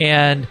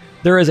 And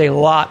there is a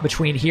lot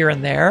between here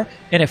and there.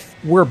 And if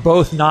we're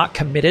both not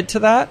committed to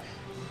that,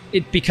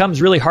 it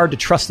becomes really hard to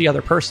trust the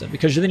other person,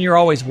 because then you're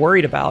always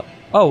worried about,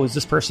 is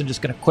this person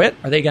just going to quit?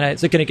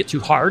 Is it going to get too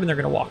hard and they're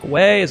going to walk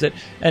away?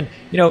 And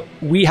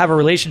we have a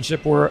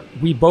relationship where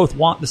we both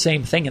want the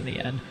same thing in the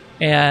end.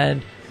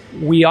 And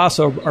we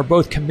also are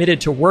both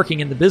committed to working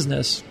in the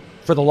business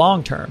for the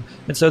long term.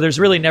 And so there's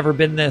really never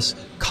been this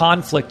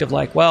conflict of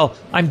like, well,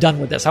 I'm done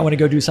with this, I want to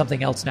go do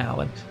something else now.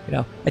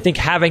 And, I think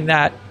having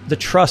the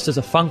trust is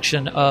a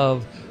function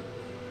of,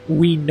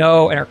 we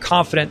know and are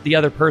confident the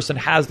other person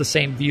has the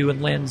same view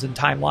and lens and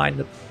timeline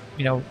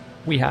that,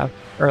 we have,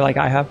 or like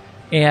I have.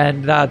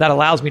 And that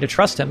allows me to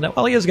trust him that,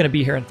 he is going to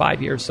be here in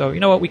 5 years. So,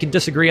 we can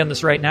disagree on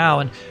this right now.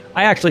 And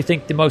I actually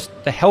think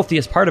the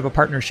healthiest part of a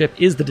partnership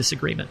is the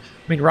disagreement.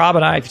 I mean, Rob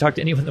and I, if you talk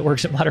to anyone that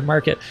works at Modern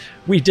Market,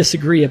 we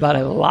disagree about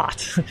a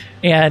lot.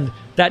 And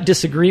that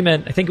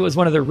disagreement, I think it was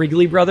one of the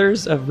Wrigley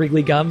brothers of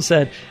Wrigley Gum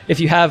said,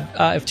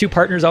 if two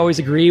partners always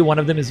agree, one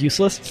of them is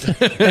useless.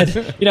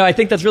 And, I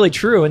think that's really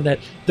true, and that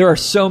there are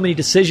so many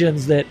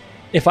decisions that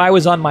if I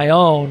was on my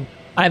own,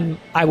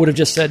 I would have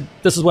just said,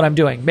 this is what I'm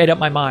doing, made up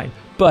my mind.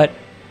 But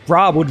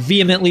Rob would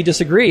vehemently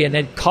disagree, and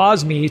it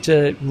caused me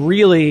to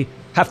really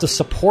have to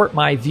support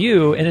my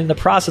view. And in the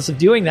process of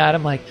doing that,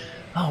 I'm like,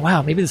 oh,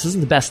 wow, maybe this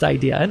isn't the best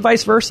idea, and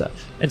vice versa.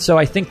 And so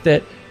I think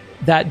that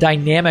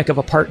dynamic of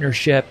a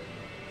partnership,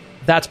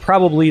 that's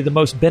probably the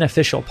most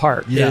beneficial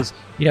part is,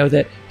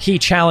 that he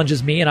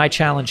challenges me and I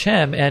challenge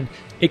him, and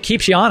it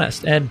keeps you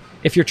honest. And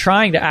if you're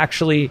trying to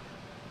actually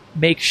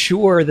make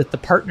sure that the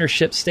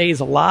partnership stays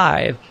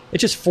alive, it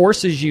just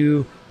forces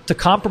you to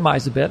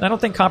compromise a bit. And I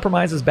don't think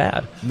compromise is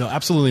bad. No,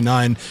 absolutely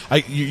not. And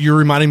you're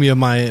reminding me of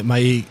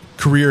my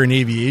career in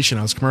aviation.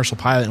 I was a commercial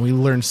pilot, and we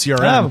learned CRM.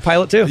 I'm a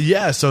pilot too.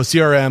 Yeah, so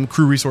CRM,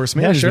 crew resource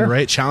management, sure.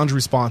 right? Challenge,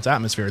 response,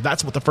 atmosphere.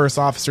 That's what the first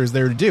officer is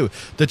there to do,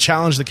 to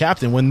challenge the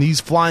captain. When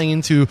he's flying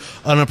into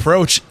an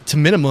approach to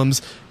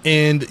minimums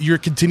and you're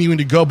continuing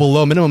to go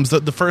below minimums,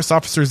 the first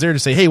officer is there to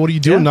say, hey, what are you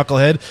doing,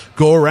 knucklehead?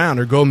 Go around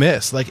or go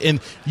miss. Like, and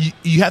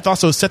you have to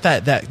also set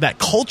that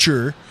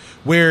culture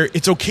where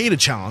it's okay to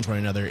challenge one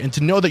another and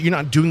to know that you're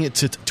not doing it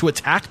to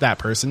attack that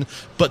person,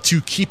 but to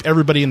keep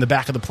everybody in the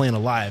back of the plane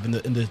alive and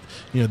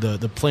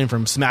the plane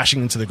from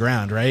smashing into the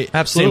ground, right?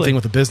 Absolutely. Same thing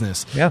with the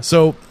business. Yeah.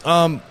 So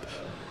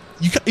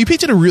you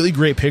painted a really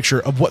great picture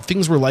of what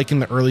things were like in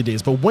the early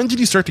days, but when did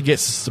you start to get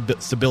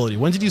stability?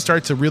 When did you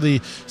start to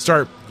really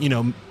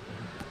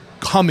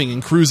humming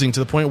and cruising to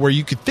the point where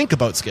you could think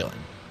about scaling?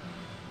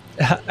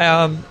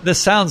 This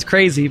sounds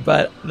crazy,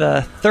 but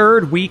the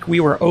third week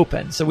we were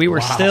open, so we were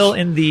still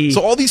in the.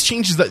 So all these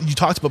changes that you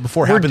talked about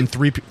before happened in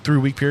 3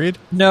 week period.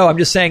 No, I'm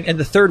just saying. In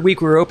the third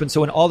week we were open, so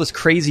when all this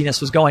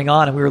craziness was going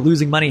on and we were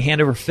losing money hand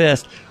over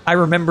fist, I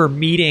remember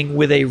meeting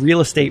with a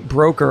real estate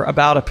broker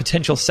about a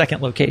potential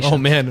second location. Oh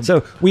man!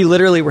 So we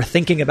literally were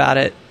thinking about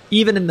it,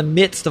 even in the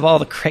midst of all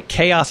the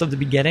chaos of the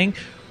beginning.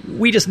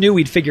 We just knew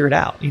we'd figure it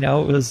out. It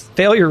was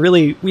failure.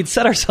 Really, we'd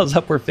set ourselves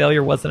up where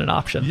failure wasn't an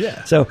option.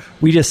 Yeah. So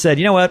we just said,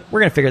 you know what,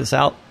 we're going to figure this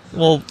out.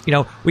 Well,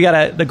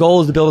 the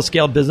goal is to build a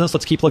scaled business.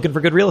 Let's keep looking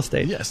for good real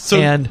estate. Yes. So,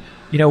 and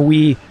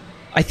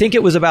I think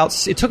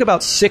it took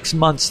about 6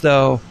 months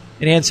though.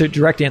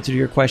 Direct answer to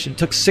your question, it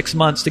took 6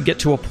 months to get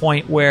to a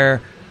point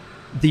where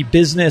the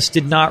business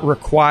did not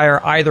require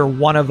either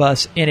one of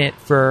us in it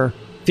for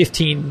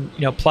 15,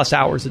 plus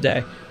hours a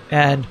day.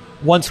 And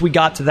once we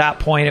got to that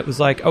point, it was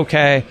like,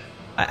 okay,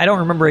 I don't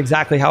remember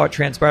exactly how it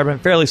transpired, but I'm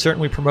fairly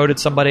certain we promoted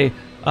somebody,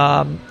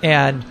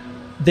 and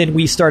then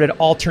we started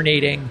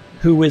alternating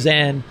who was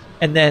in,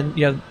 and then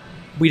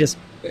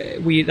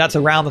that's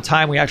around the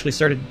time we actually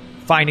started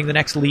finding the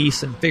next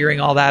lease and figuring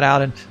all that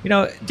out. And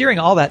during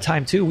all that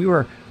time too, we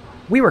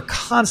were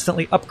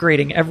constantly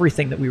upgrading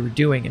everything that we were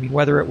doing. I mean,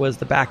 whether it was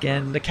the back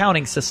end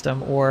accounting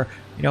system, or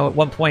at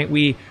one point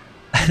we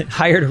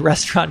hired a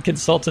restaurant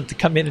consultant to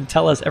come in and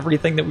tell us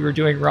everything that we were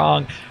doing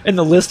wrong, and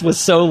the list was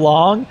so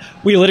long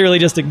we literally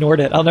just ignored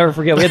it. I'll never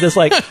forget, we had this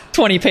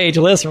 20-page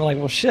list, and we're like,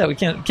 well shit, we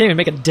can't even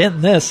make a dent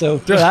in this, so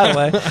throw that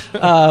away.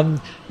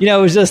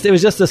 It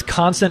was just this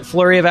constant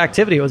flurry of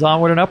activity. It was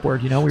onward and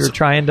upward. We were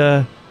trying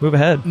to move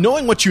ahead.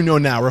 Knowing what you know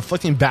now,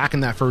 reflecting back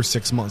in that first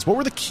 6 months, what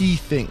were the key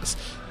things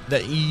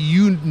that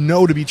you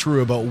know to be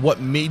true about what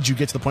made you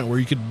get to the point where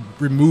you could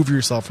remove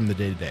yourself from the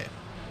day-to-day?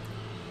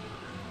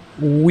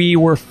 We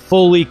were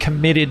fully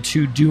committed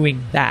to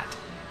doing that,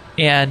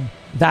 and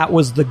that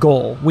was the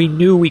goal. We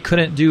knew we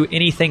couldn't do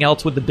anything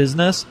else with the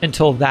business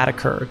until that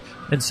occurred,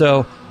 and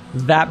so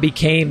that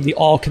became the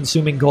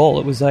all-consuming goal.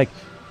 It was like,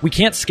 we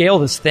can't scale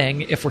this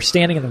thing if we're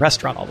standing in the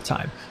restaurant all the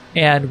time,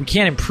 and we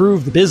can't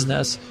improve the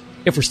business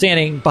if we're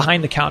standing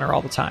behind the counter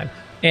all the time.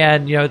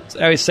 And I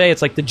always say,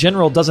 it's like the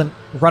general doesn't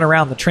run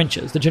around the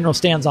trenches. The general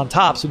stands on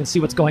top so we can see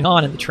what's going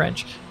on in the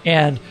trench.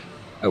 And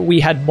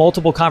we had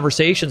multiple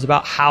conversations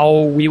about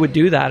how we would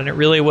do that. And it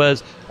really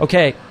was,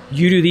 okay,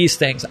 you do these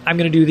things, I'm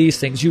going to do these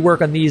things. You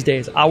work on these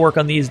days, I'll work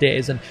on these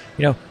days. And,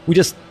 we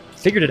just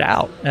figured it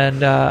out.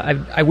 And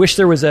I wish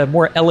there was a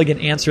more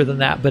elegant answer than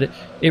that, but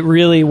it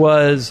really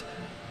was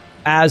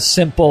as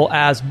simple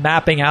as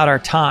mapping out our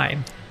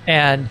time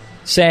and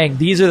saying,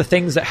 these are the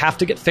things that have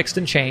to get fixed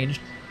and changed.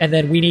 And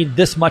then we need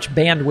this much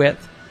bandwidth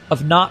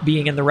of not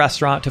being in the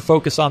restaurant to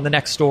focus on the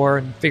next store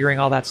and figuring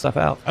all that stuff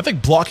out. I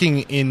think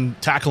blocking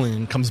and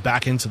tackling comes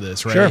back into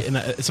this, right? Sure. And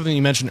it's something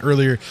you mentioned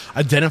earlier,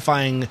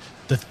 identifying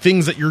the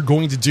things that you're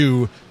going to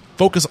do,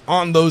 focus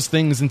on those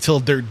things until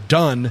they're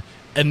done,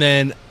 and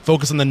then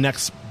focus on the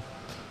next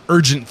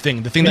urgent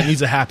thing, the thing that needs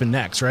to happen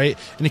next, right?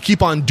 And to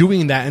keep on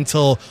doing that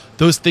until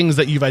those things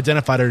that you've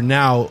identified are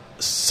now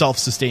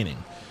self-sustaining.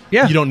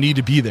 Yeah. You don't need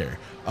to be there.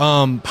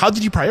 How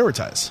did you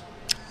prioritize?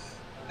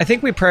 I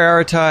think we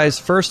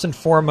prioritize first and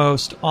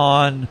foremost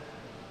on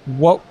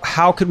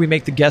how could we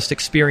make the guest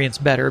experience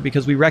better,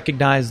 because we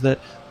recognize that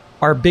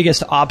our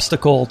biggest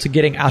obstacle to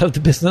getting out of the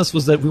business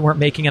was that we weren't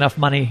making enough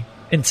money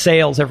in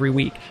sales every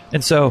week.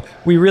 And so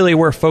we really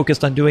were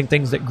focused on doing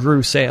things that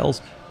grew sales.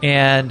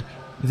 And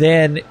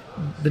then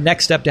the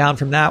next step down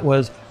from that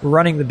was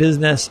running the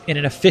business in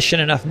an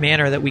efficient enough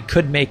manner that we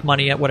could make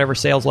money at whatever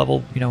sales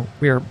level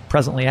we are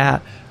presently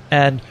at.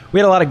 And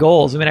we had a lot of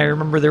goals. I mean, I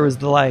remember there was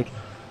the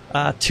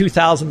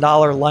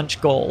 $2,000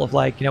 lunch goal of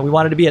we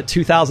wanted to be at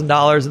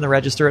 $2,000 in the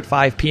register at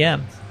 5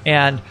 p.m.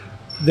 And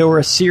there were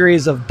a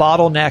series of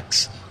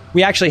bottlenecks.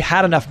 We actually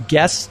had enough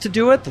guests to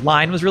do it. The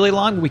line was really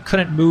long, but we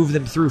couldn't move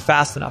them through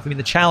fast enough. I mean,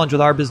 the challenge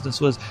with our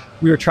business was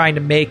we were trying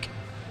to make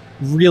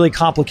really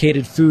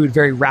complicated food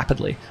very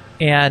rapidly.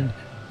 And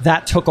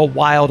that took a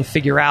while to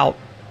figure out,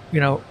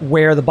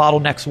 where the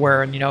bottlenecks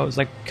were. And, it was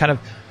kind of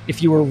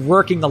if you were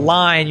working the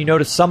line, you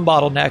noticed some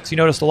bottlenecks. You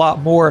noticed a lot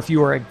more if you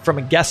were from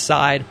a guest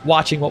side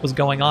watching what was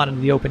going on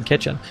in the open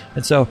kitchen.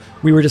 And so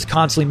we were just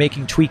constantly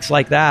making tweaks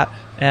like that.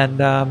 And,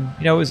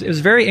 it was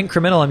very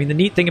incremental. I mean, the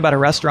neat thing about a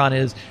restaurant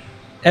is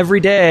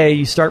every day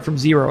you start from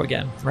zero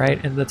again,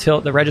 right? And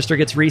the register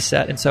gets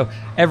reset. And so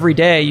every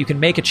day you can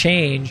make a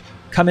change,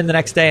 come in the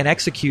next day and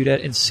execute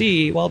it and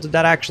see, well, did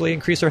that actually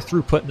increase our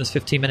throughput in this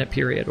 15-minute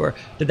period? Or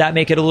did that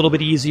make it a little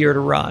bit easier to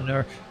run?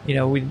 Or,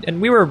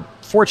 we were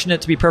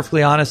fortunate, to be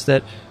perfectly honest,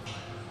 that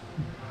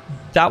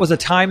was a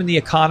time in the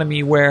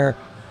economy where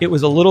it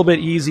was a little bit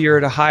easier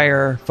to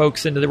hire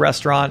folks into the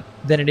restaurant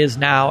than it is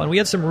now. And we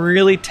had some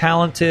really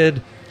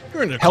talented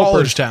You're in a helpers.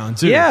 college town,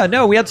 too. Yeah,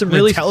 no, we had some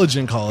really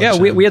intelligent college Yeah,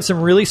 town. we had some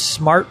really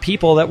smart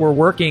people that were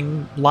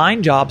working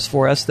line jobs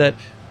for us that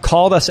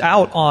called us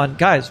out on,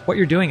 guys, what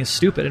you're doing is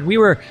stupid. And we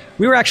were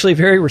actually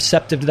very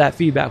receptive to that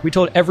feedback. We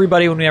told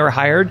everybody when we ever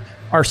hired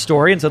our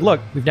story and said, look,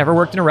 we've never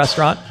worked in a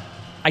restaurant.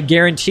 I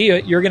guarantee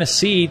you're going to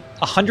see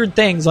 100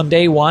 things on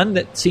day one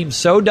that seem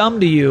so dumb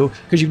to you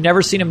because you've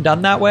never seen them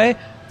done that way.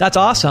 That's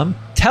awesome.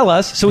 Tell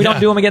us so we don't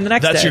do them again the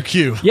next day. That's your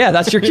cue. Yeah,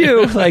 that's your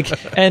cue.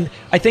 And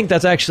I think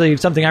that's actually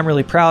something I'm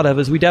really proud of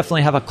is we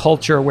definitely have a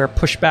culture where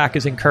pushback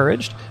is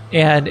encouraged,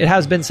 and it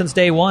has been since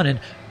day one. And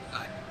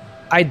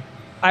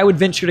I would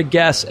venture to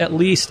guess at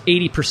least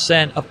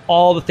 80% of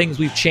all the things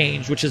we've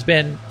changed, which has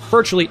been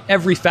virtually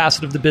every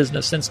facet of the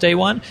business since day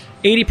one,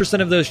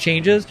 80% of those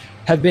changes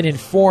have been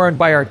informed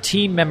by our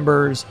team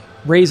members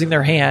raising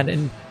their hand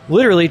and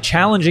literally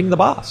challenging the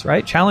boss,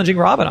 right? Challenging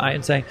Rob and I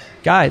and saying,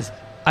 guys,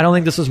 I don't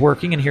think this is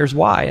working and here's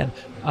why.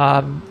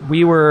 And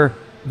we were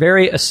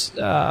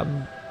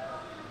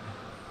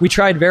we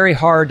tried very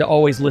hard to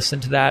always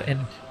listen to that.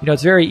 And,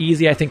 it's very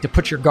easy, I think, to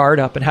put your guard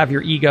up and have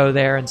your ego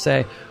there and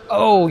say,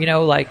 oh,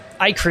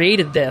 I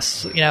created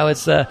this.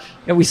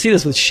 We see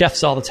this with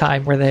chefs all the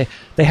time where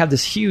they have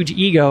this huge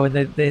ego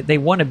and they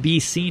want to be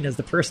seen as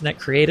the person that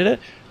created it.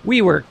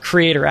 We were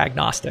creator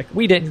agnostic.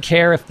 We didn't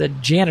care if the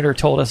janitor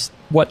told us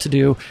what to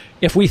do.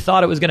 If we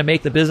thought it was going to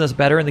make the business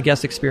better and the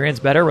guest experience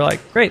better, we're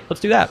like, great,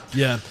 let's do that.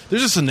 Yeah.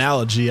 There's this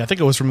analogy, I think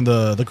it was from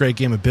the Great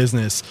Game of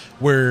Business,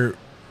 where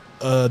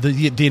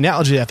the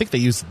analogy, I think they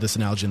used this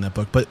analogy in that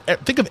book, but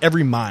think of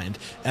every mind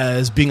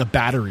as being a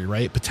battery,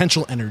 right?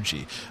 Potential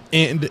energy.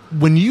 And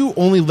when you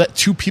only let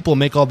two people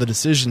make all the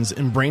decisions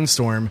and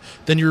brainstorm,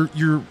 then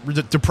you're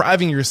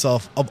depriving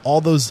yourself of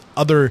all those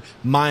other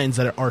minds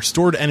that are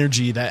stored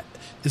energy that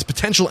is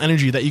potential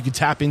energy that you could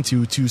tap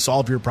into to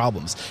solve your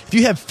problems. If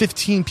you have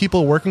 15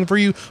 people working for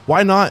you,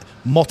 why not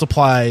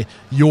multiply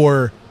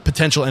your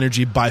potential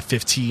energy by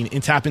 15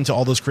 and tap into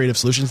all those creative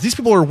solutions? These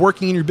people are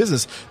working in your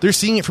business. They're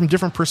seeing it from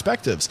different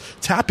perspectives.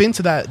 Tap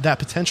into that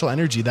potential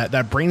energy, that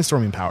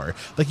brainstorming power.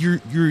 Like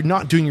you're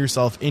not doing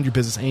yourself and your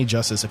business any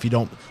justice if you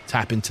don't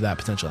tap into that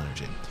potential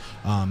energy.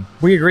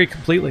 We agree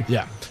completely.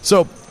 Yeah.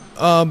 So,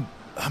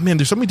 man,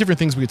 there's so many different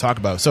things we could talk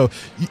about. So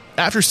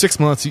after 6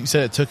 months, you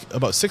said it took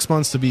about 6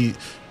 months to be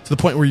to the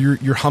point where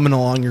you're humming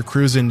along, you're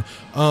cruising.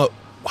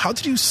 How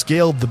did you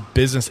scale the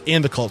business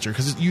and the culture?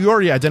 Because you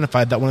already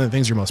identified that one of the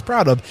things you're most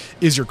proud of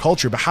is your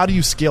culture, but how do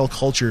you scale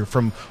culture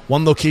from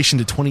one location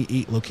to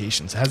 28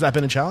 locations? Has that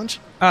been a challenge?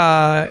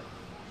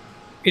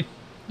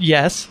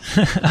 Yes.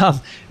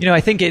 I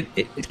think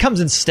it comes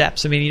in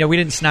steps. I mean, we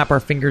didn't snap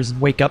our fingers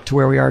and wake up to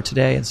where we are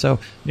today. And so,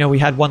 we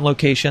had one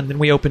location, then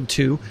we opened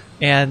two,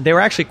 and they were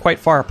actually quite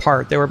far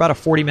apart. They were about a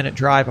 40-minute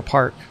drive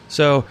apart.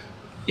 So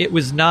it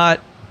was not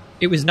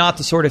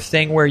the sort of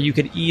thing where you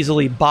could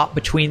easily bop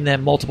between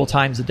them multiple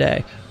times a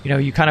day.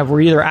 You kind of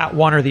were either at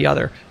one or the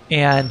other.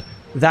 And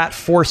that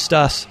forced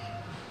us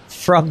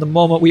from the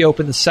moment we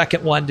opened the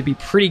second one to be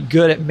pretty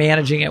good at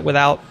managing it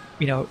without,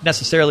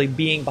 necessarily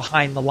being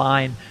behind the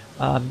line,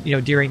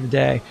 during the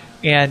day.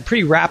 And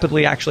pretty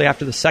rapidly, actually,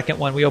 after the second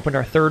one, we opened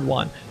our third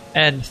one.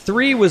 And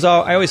three was,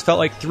 I always felt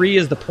like three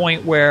is the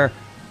point where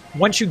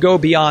once you go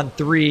beyond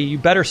three, you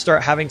better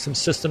start having some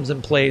systems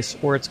in place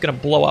or it's going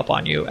to blow up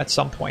on you at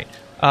some point.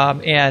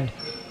 And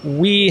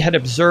we had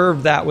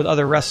observed that with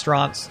other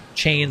restaurants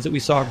chains that we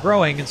saw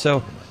growing. And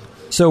so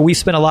we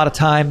spent a lot of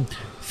time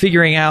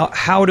figuring out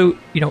how to,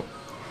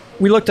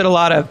 we looked at a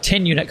lot of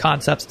 10-unit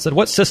concepts and said,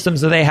 what systems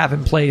do they have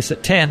in place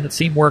at 10 that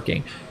seem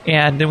working?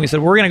 And then we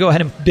said, we're going to go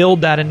ahead and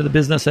build that into the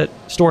business at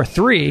store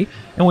 3.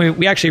 And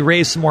we actually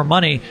raised some more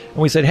money. And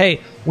we said,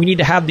 hey, we need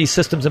to have these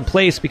systems in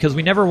place because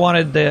we never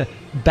wanted the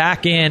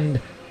back end.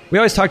 We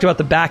always talked about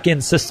the back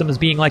end system as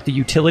being like the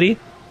utility.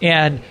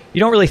 And you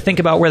don't really think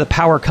about where the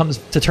power comes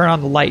to turn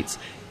on the lights.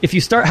 If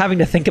you start having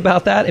to think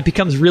about that, it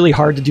becomes really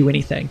hard to do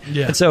anything.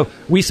 Yeah. And so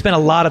we spent a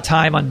lot of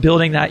time on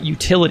building that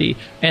utility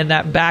and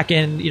that back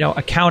end,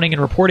 accounting and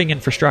reporting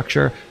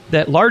infrastructure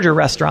that larger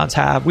restaurants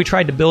have. We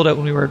tried to build it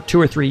when we were 2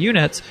 or 3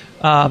 units.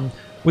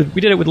 We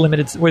did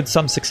it with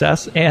some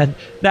success, and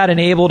that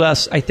enabled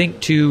us, I think,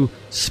 to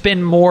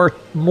spend more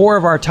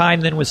of our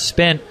time than was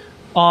spent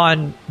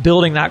on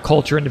building that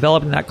culture and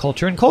developing that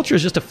culture. And culture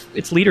is just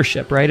it's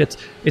leadership, right?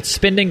 It's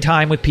spending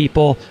time with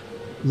people,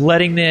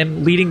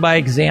 leading by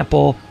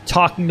example,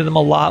 talking to them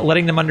a lot,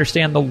 letting them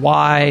understand the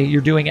why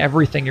you're doing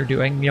everything you're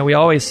doing. We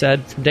always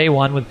said from day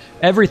one, with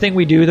everything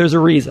we do, there's a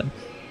reason.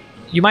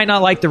 You might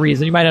not like the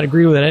reason, you might not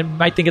agree with it, you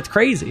might think it's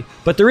crazy,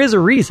 but there is a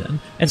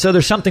reason. And so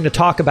there's something to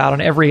talk about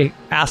on every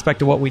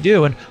aspect of what we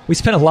do. And we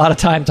spent a lot of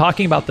time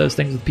talking about those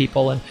things with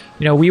people. And,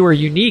 we were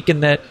unique in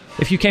that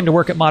if you came to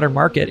work at Modern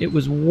Market, it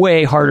was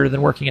way harder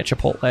than working at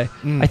Chipotle.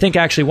 I think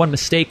actually one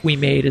mistake we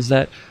made is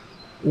that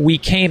we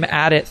came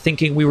at it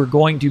thinking we were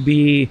going to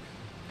be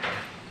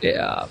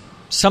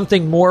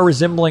something more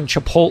resembling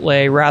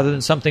Chipotle rather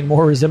than something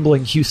more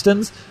resembling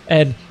Houston's.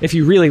 And if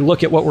you really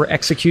look at what we're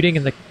executing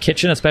in the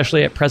kitchen,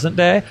 especially at present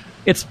day,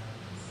 it's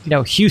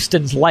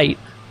Houston's light,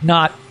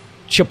 not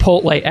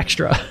Chipotle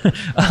extra.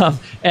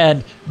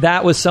 And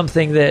that was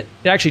something that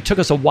it actually took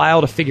us a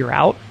while to figure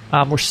out.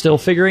 We're still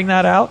figuring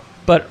that out.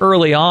 But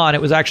early on,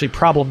 it was actually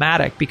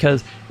problematic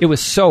because it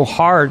was so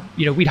hard.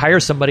 We'd hire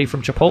somebody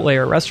from Chipotle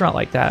or a restaurant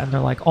like that, and they're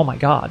like, oh my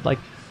God, like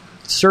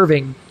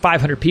serving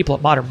 500 people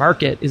at Modern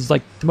Market is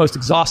like the most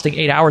exhausting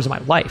 8 hours of my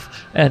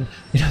life. And,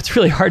 it's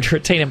really hard to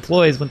retain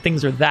employees when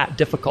things are that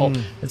difficult.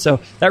 And so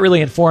that really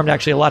informed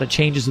actually a lot of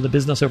changes in the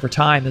business over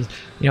time. Is,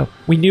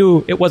 we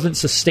knew it wasn't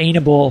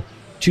sustainable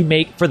to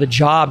make for the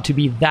job to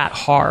be that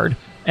hard.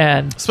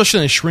 And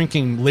especially in a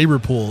shrinking labor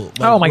pool.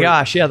 Oh my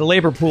gosh. Yeah. The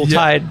labor pool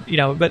tide,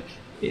 but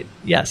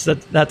yes,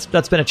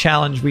 that's been a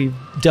challenge we've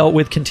dealt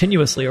with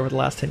continuously over the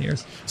last 10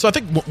 years. So I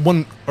think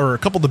one or a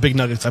couple of the big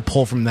nuggets I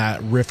pull from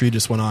that riff you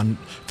just went on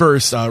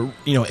first,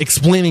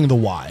 explaining the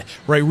why,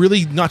 right?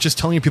 Really not just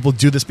telling people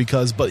do this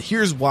because, but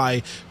here's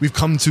why we've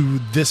come to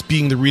this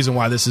being the reason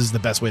why this is the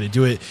best way to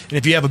do it. And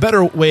if you have a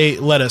better way,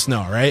 let us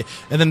know, right?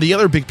 And then the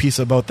other big piece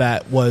about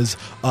that was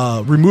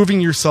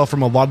removing yourself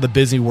from a lot of the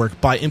busy work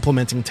by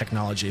implementing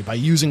technology, by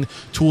using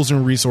tools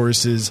and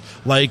resources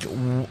like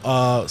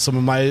some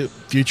of my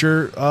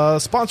future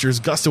sponsors.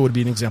 Gusto would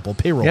be an example.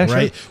 Payroll,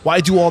 right? Sure. Why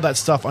do all that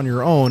stuff on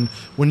your own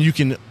when you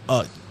can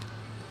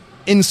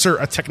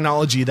insert a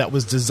technology that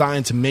was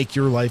designed to make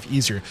your life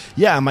easier?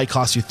 Yeah, it might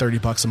cost you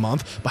 $30 a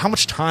month, but how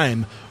much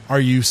time are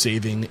you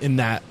saving in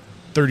that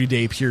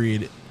 30-day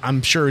period?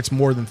 I'm sure it's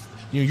more than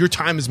your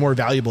time is more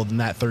valuable than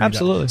that 30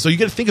 Absolutely. So you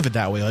got to think of it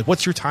that way. Like,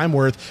 what's your time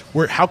worth?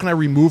 How can I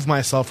remove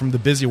myself from the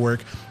busy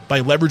work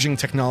by leveraging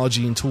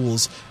technology and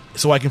tools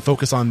so I can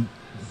focus on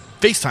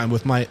FaceTime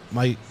with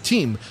my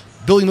team?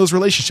 Building those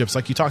relationships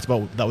like you talked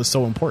about, that was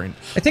so important.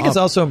 I think it's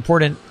also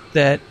important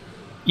that,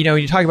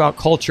 you talk about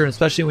culture, and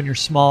especially when you're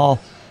small,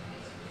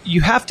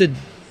 you have to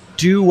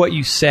do what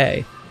you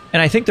say.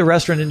 And I think the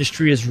restaurant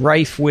industry is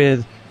rife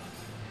with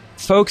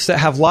folks that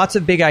have lots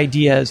of big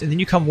ideas, and then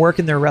you come work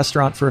in their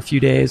restaurant for a few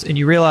days and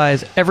you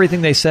realize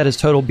everything they said is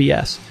total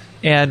BS.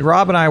 And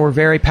Rob and I were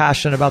very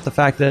passionate about the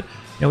fact that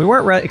we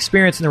weren't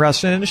experienced in the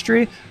restaurant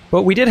industry,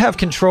 but we did have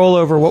control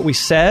over what we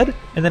said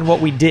and then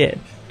what we did.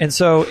 And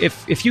so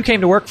if you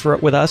came to work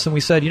with us and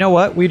we said, you know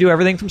what, we do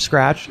everything from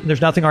scratch, and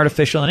there's nothing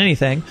artificial in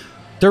anything,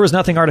 there was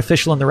nothing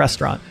artificial in the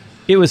restaurant.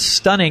 It was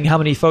stunning how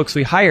many folks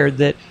we hired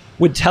that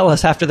would tell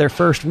us after their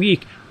first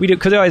week,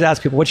 because I always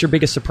ask people, what's your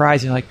biggest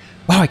surprise? And you're like,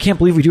 wow, I can't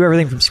believe we do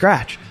everything from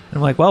scratch. And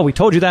I'm like, well, we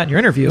told you that in your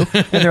interview.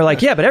 And they're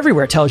like, yeah, but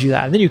everywhere tells you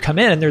that. And then you come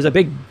in and there's a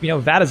big,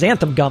 vat of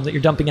xanthan gum that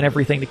you're dumping in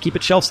everything to keep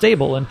it shelf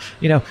stable. And,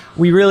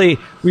 we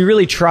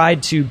really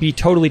tried to be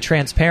totally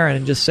transparent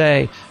and just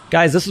say,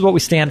 guys, this is what we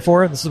stand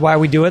for. This is why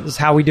we do it. This is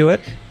how we do it.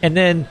 And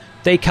then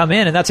they come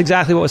in, and that's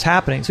exactly what was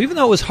happening. So even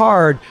though it was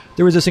hard,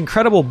 there was this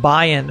incredible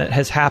buy-in that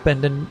has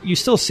happened, and you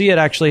still see it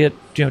actually at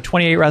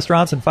 28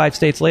 restaurants and 5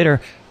 states later.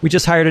 We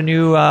just hired a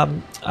new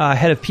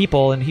head of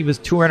people, and he was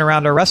touring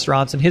around our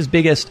restaurants, and his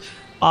biggest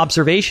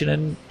observation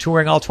in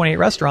touring all 28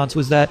 restaurants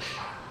was that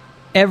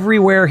every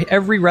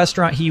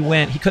restaurant he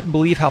went, he couldn't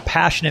believe how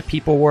passionate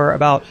people were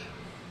about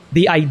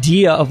the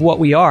idea of what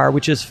we are,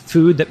 which is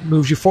food that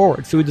moves you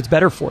forward, food that's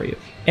better for you.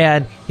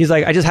 And he's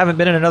like, I just haven't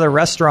been in another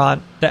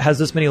restaurant that has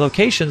this many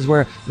locations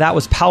where that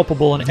was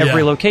palpable in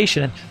every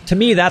location. And to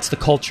me, that's the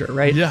culture,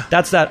 right? Yeah.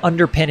 That's that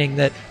underpinning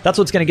that's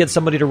what's going to get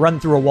somebody to run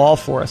through a wall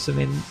for us. I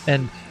mean,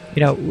 and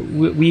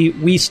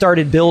we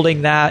started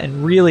building that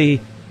and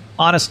really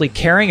honestly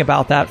caring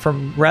about that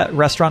from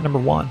restaurant number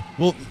one.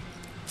 Well,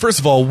 first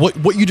of all,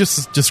 what you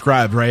just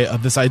described, right,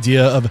 of this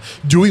idea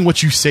of doing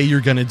what you say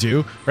you're going to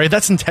do, right?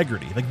 That's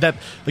integrity.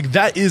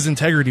 That is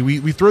integrity.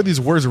 We throw these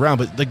words around,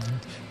 but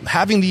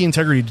having the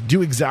integrity to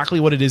do exactly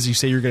what it is you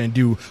say you're going to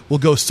do will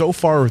go so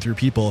far with your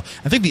people.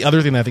 I think the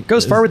other thing that I think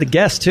goes far with the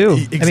guests too.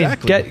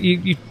 Exactly. I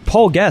mean, you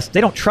poll guests;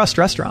 they don't trust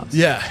restaurants.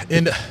 Yeah,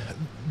 and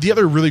the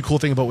other really cool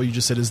thing about what you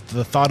just said is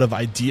the thought of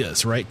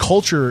ideas, right?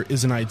 Culture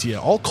is an idea.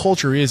 All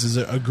culture is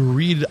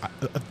agreed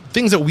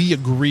things that we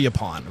agree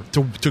upon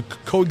to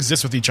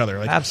coexist with each other.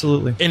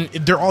 Absolutely. And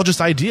they're all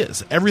just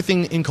ideas.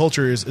 Everything in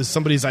culture is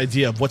somebody's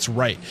idea of what's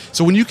right.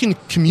 So when you can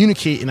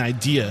communicate an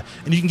idea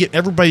and you can get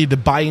everybody to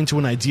buy into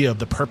an idea of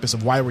the purpose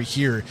of why we're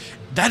here,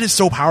 that is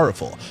so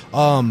powerful.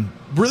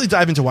 Really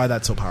dive into why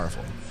that's so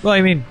powerful. Well,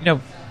 I mean,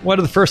 what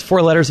are the first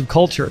 4 letters of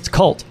culture? It's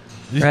cult.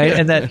 Right.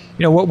 And that,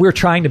 what we're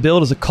trying to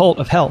build is a cult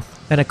of health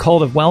and a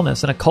cult of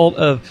wellness and a cult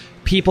of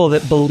people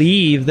that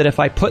believe that if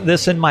I put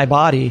this in my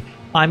body,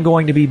 I'm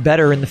going to be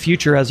better in the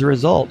future as a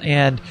result.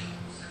 And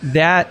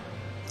that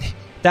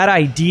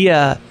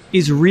idea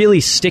is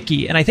really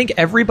sticky. And I think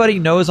everybody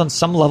knows on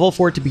some level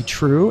for it to be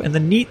true. And the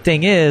neat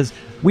thing is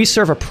we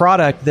serve a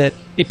product that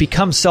it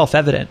becomes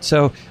self-evident.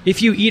 So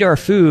if you eat our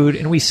food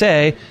and we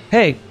say,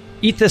 hey,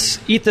 eat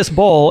this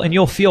bowl and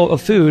you'll feel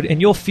of food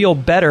and you'll feel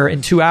better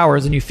in 2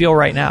 hours than you feel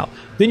right now.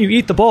 Then you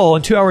eat the bowl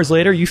and 2 hours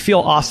later you feel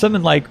awesome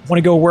and like want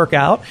to go work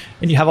out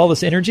and you have all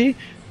this energy.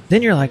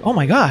 Then you're like, oh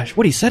my gosh,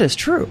 what he said is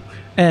true.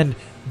 And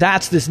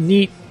that's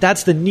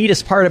the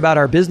neatest part about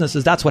our business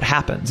is that's what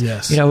happens.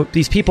 Yes.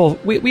 These people,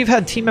 we've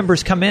had team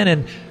members come in,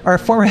 and our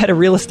former head of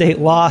real estate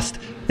lost,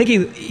 I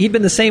think he'd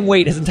been the same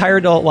weight his entire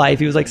adult life.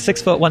 He was like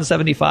 6 foot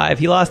 175.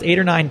 He lost 8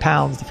 or 9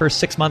 pounds the first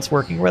 6 months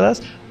working with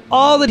us.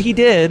 All that he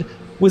did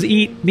was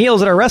eat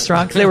meals at our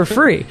restaurant because they were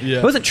free. Yeah.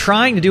 He wasn't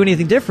trying to do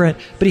anything different,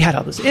 but he had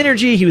all this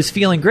energy. He was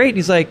feeling great. And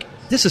he's like,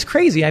 this is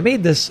crazy. I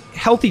made this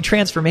healthy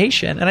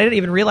transformation and I didn't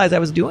even realize I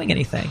was doing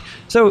anything.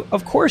 So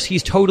of course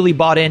he's totally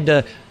bought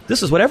into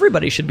this is what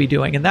everybody should be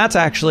doing. And that's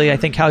actually, I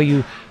think, how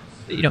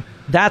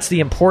that's the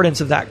importance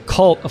of that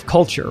cult of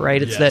culture,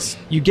 right? It's that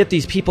you get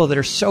these people that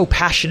are so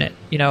passionate,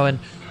 and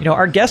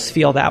our guests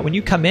feel that when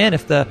you come in,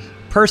 if the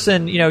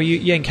person,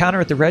 you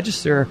encounter at the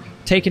register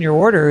taking your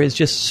order is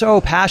just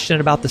so passionate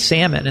about the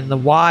salmon and the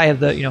why of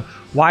the,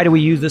 why do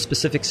we use this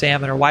specific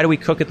salmon, or why do we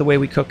cook it the way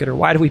we cook it, or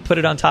why do we put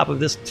it on top of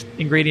this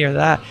ingredient or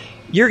that,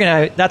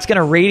 that's going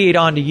to radiate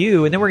onto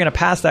you, and then we're going to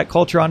pass that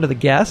culture onto the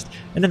guest,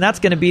 and then that's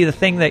going to be the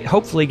thing that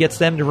hopefully gets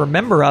them to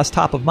remember us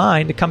top of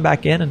mind to come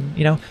back in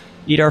and,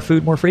 eat our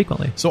food more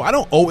frequently. So I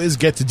don't always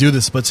get to do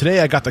this, but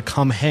today I got to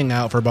come hang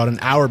out for about an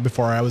hour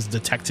before I was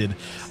detected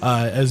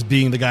as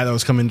being the guy that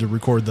was coming to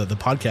record the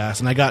podcast.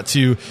 And I got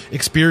to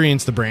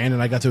experience the brand,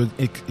 and I got to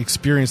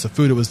experience the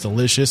food. It was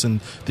delicious,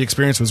 and the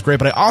experience was great.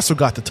 But I also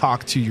got to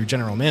talk to your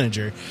general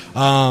manager.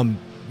 Was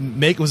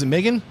it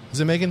Megan?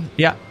 Is it Megan?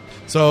 Yeah.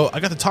 So I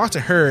got to talk to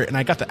her, and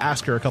I got to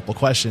ask her a couple of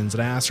questions,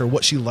 and I asked her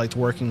what she liked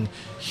working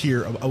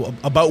here,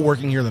 about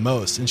working here the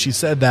most. And she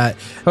said that...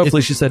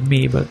 Hopefully she said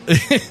me, but...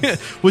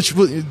 which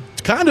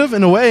kind of,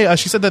 in a way,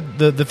 she said that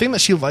the thing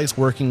that she likes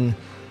working,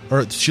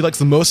 or she likes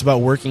the most about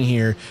working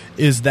here,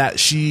 is that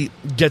she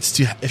gets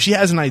to... If she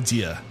has an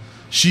idea,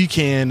 she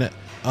can...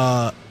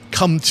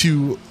 come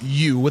to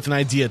you with an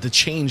idea to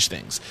change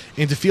things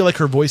and to feel like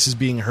her voice is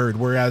being heard,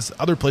 whereas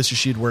other places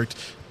she'd worked...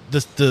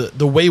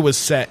 The way was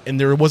set, and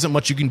there wasn't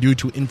much you can do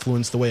to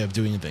influence the way of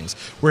doing things.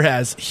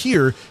 Whereas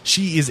here,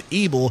 she is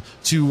able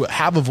to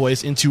have a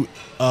voice and to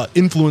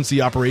influence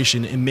the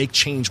operation and make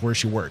change where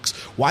she works.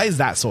 Why is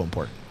that so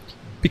important?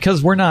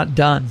 Because we're not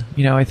done.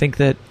 I think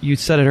that you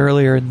said it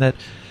earlier, and that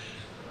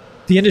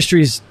the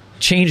industry's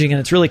changing and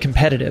it's really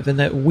competitive, and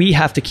that we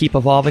have to keep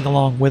evolving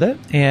along with it.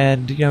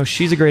 And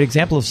she's a great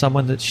example of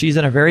someone that she's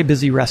in a very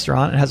busy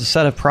restaurant and has a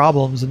set of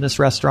problems in this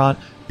restaurant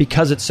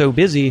because it's so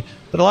busy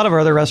that a lot of our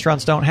other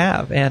restaurants don't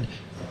have. And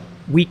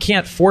we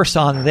can't force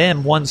on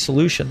them one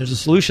solution. There's a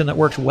solution that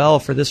works well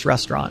for this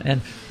restaurant,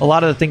 and a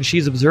lot of the things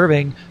she's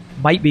observing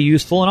might be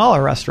useful in all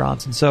our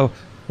restaurants. And so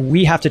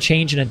we have to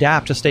change and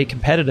adapt to stay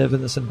competitive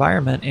in this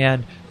environment.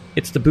 And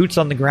it's the boots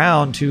on the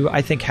ground to,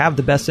 I think, have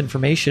the best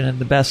information and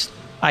the best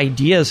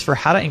ideas for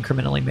how to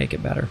incrementally make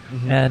it better.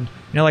 Mm-hmm. And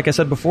like I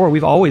said before,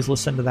 we've always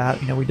listened to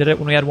that. We did it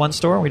when we had one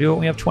store, and we do it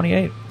when we have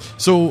 28.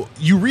 So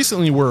you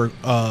recently were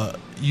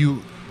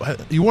you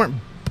weren't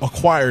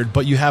acquired,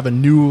 but you have a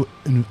new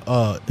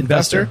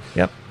investor.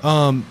 Yep.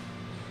 I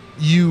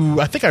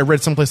think I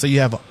read someplace that you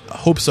have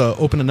hopes to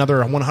open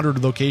another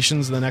 100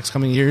 locations in the next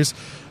coming years.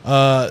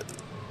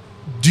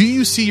 Do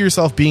you see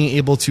yourself being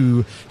able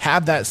to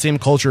have that same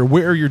culture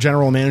where your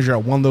general manager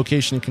at one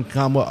location can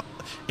come up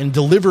and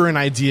deliver an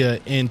idea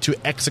and to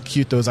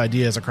execute those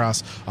ideas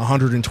across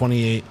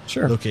 128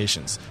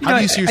 locations? How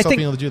do you see yourself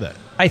being able to do that?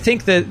 I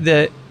think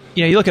that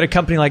you look at a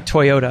company like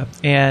Toyota,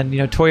 and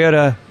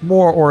Toyota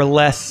more or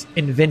less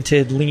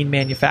invented lean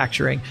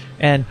manufacturing.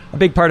 And a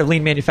big part of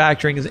lean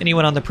manufacturing is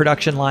anyone on the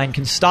production line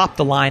can stop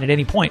the line at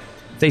any point.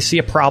 If they see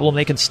a problem,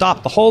 they can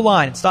stop the whole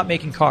line and stop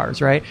making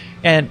cars, right?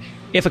 And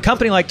if a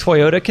company like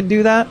Toyota can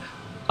do that,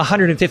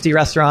 150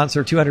 restaurants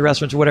or 200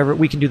 restaurants or whatever,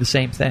 we can do the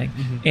same thing.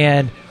 Mm-hmm.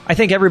 And I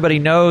think everybody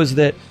knows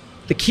that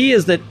the key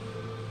is that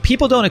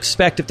people don't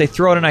expect if they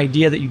throw out an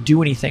idea that you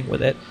do anything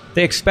with it.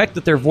 They expect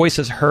that their voice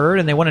is heard,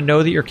 and they want to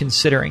know that you're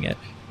considering it.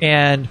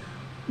 And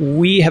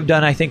we have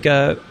done, I think,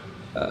 a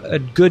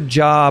good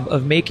job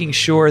of making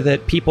sure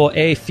that people,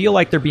 feel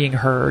like they're being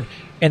heard,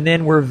 and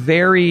then we're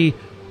very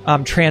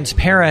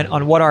transparent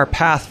on what our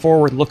path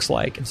forward looks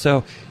like. And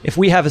so if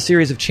we have a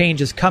series of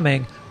changes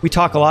coming, we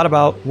talk a lot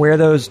about where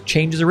those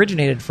changes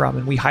originated from,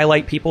 and we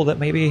highlight people that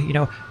maybe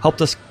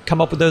helped us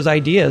come up with those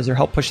ideas or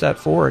help push that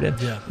forward.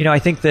 And I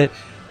think that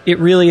it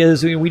really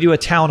is. We do a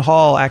town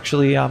hall,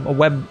 actually, a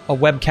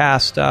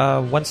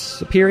webcast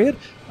once a period,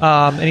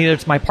 and either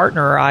it's my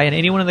partner or I, and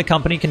anyone in the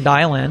company can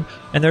dial in,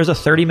 and there's a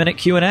 30-minute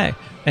Q&A,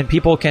 and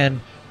people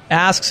can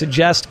ask,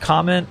 suggest,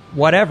 comment,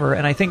 whatever.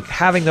 And I think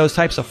having those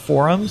types of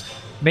forums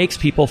makes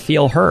people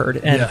feel heard.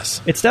 And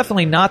it's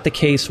definitely not the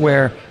case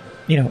where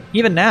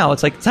even now,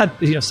 it's like, it's not,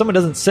 someone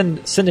doesn't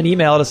send an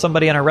email to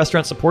somebody on our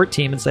restaurant support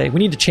team and say, we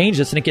need to change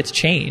this, and it gets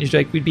changed.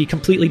 Like, we'd be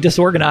completely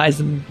disorganized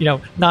and,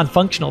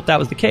 non-functional if that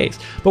was the case.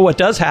 But what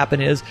does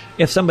happen is,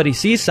 if somebody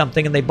sees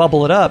something and they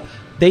bubble it up,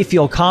 they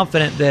feel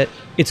confident that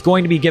it's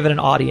going to be given an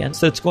audience,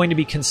 that it's going to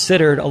be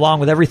considered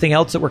along with everything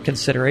else that we're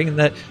considering, and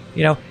that,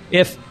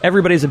 if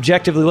everybody's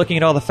objectively looking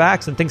at all the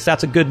facts and thinks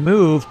that's a good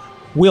move,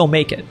 we'll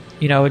make it.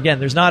 Again,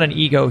 there's not an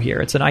ego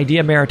here. It's an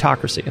idea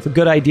meritocracy. If a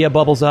good idea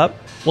bubbles up,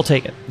 we'll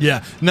take it.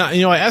 Yeah. Now,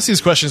 I ask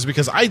these questions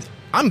because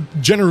I'm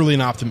generally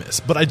an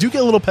optimist, but I do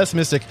get a little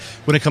pessimistic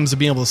when it comes to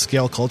being able to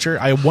scale culture.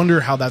 I wonder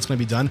how that's going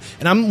to be done.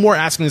 And I'm more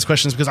asking these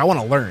questions because I want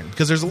to learn,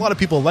 because there's a lot of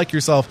people like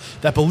yourself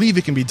that believe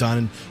it can be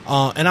done.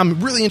 And I'm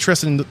really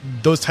interested in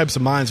those types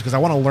of minds, because I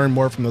want to learn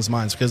more from those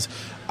minds, because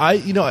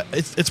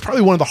it's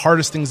probably one of the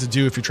hardest things to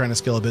do if you're trying to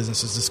scale a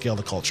business, is to scale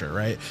the culture,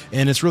 right?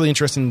 And it's really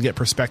interesting to get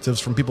perspectives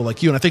from people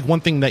like you. And I think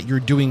one thing that you're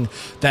doing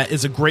that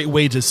is a great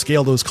way to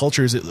scale those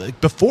cultures,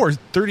 like before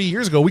 30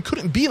 years ago, we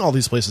couldn't be in all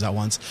these places at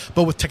once,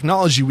 but with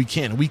technology, we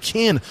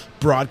can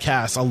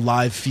broadcast a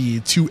live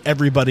feed to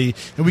everybody,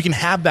 and we can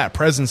have that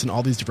presence in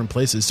all these different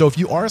places. So if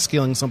you are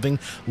scaling something,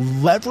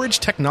 leverage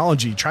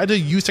technology, try to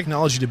use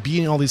technology to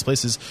be in all these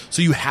places,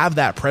 so you have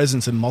that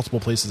presence in multiple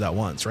places at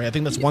once, right? I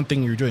think that's one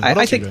thing you're doing.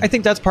 I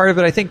think that's part of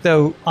it. I think,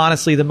 though,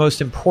 honestly, the most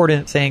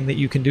important thing that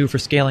you can do for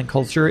scaling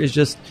culture is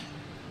just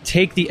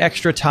take the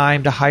extra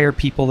time to hire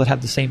people that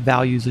have the same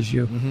values as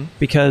you. Mm-hmm.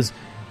 Because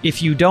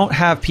if you don't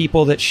have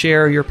people that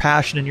share your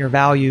passion and your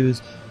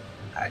values,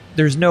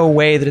 there's no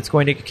way that it's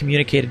going to get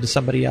communicated to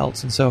somebody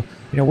else. And so,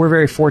 we're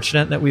very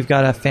fortunate that we've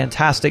got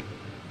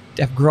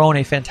have grown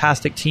a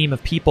fantastic team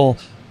of people.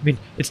 I mean,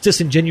 it's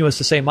disingenuous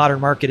to say Modern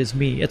Market is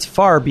me. It's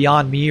far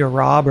beyond me or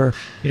Rob or,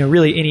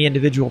 really any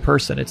individual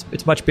person.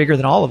 It's much bigger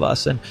than all of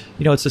us. And,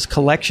 it's this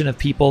collection of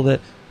people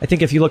that I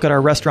think, if you look at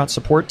our restaurant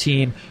support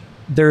team,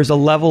 there's a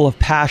level of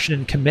passion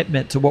and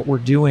commitment to what we're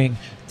doing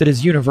that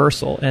is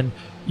universal. And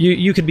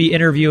you could be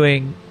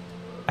interviewing,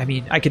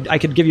 I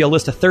could give you a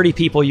list of 30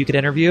 people you could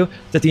interview,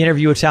 that the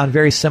interview would sound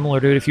very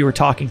similar to it if you were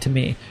talking to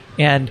me.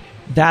 And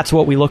that's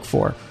what we look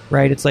for,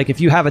 right? It's like,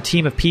 if you have a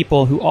team of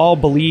people who all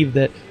believe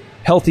that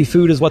healthy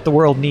food is what the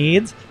world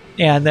needs,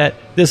 and that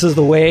this is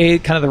the way,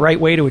 kind of the right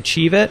way to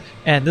achieve it,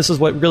 and this is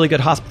what really good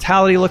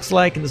hospitality looks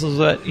like, and this is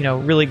what,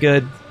 really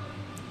good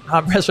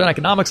restaurant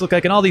economics look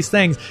like, and all these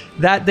things,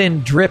 that then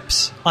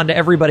drips onto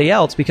everybody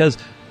else, because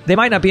they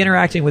might not be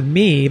interacting with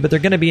me, but they're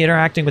going to be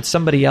interacting with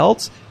somebody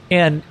else.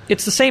 And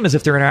it's the same as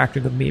if they're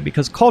interacting with me,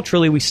 because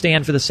culturally we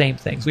stand for the same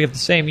things. We have the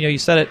same, you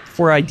said it,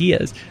 for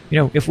ideas.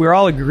 If we're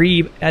all in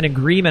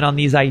agreement on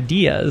these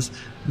ideas,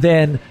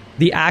 then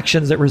the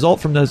actions that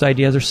result from those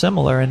ideas are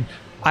similar. And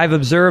I've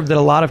observed that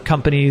a lot of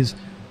companies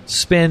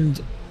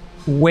spend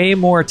way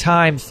more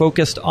time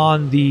focused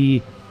on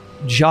the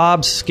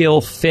job skill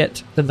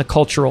fit than the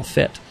cultural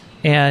fit.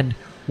 And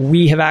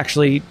we have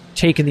actually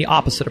taken the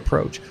opposite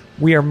approach.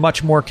 We are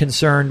much more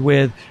concerned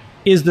with,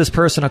 is this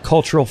person a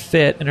cultural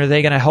fit, and are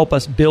they going to help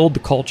us build the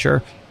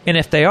culture? And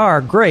if they are,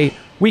 great.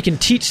 We can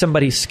teach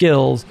somebody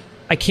skills.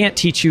 I can't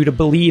teach you to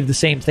believe the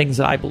same things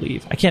that I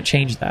believe. I can't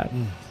change that.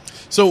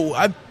 So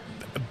I've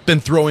been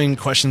throwing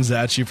questions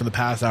at you for the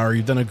past hour.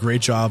 You've done a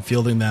great job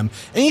fielding them.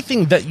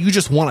 Anything that you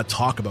just want to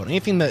talk about,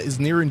 anything that is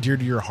near and dear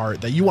to your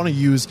heart that you want to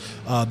use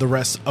the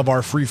rest of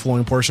our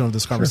free-flowing portion of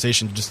this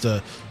conversation just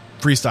to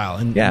freestyle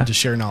and to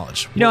share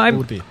knowledge? What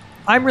would be?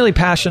 I'm really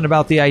passionate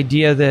about the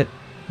idea that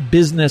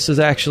business is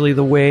actually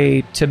the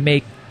way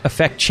to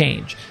affect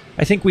change.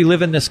 I think we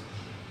live in this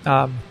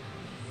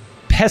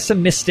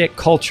pessimistic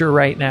culture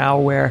right now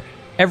where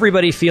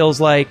everybody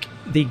feels like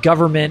the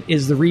government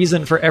is the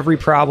reason for every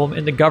problem,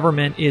 and the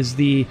government is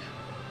the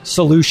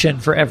solution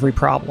for every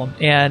problem.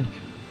 And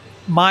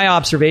my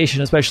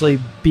observation, especially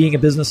being a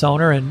business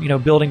owner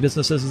and building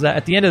businesses, is that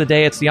at the end of the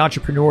day, it's the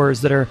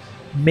entrepreneurs that are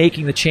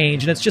making the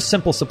change, and it's just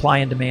simple supply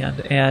and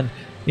demand. And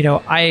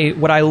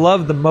what I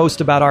love the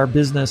most about our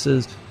business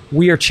is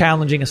we are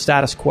challenging a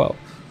status quo.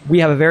 We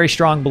have a very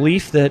strong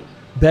belief that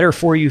better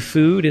for you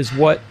food is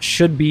what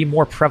should be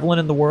more prevalent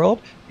in the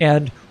world,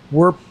 and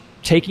we're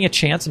taking a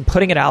chance and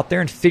putting it out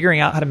there and figuring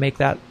out how to make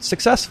that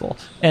successful.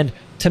 And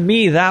to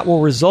me, that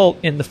will result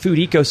in the food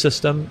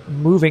ecosystem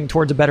moving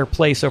towards a better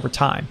place over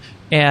time.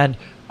 And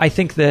I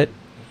think that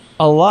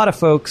a lot of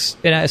folks,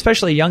 and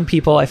especially young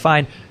people, I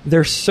find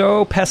they're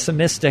so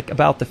pessimistic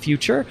about the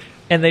future,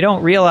 and they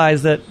don't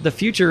realize that the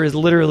future is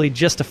literally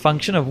just a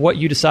function of what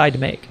you decide to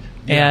make.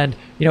 Yeah. And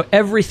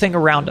everything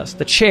around us,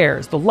 the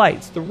chairs, the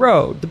lights, the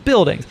road, the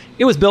buildings,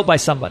 it was built by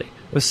somebody.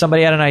 It was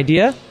somebody had an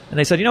idea, and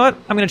they said, you know what,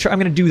 I'm going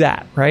to do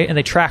that, right? And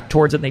they tracked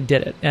towards it, and they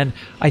did it. And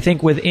I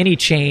think with any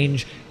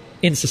change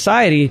in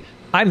society,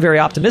 I'm very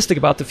optimistic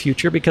about the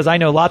future, because I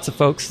know lots of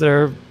folks that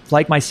are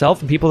like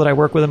myself and people that I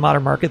work with in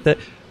Modern Market that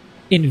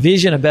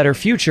envision a better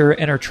future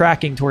and are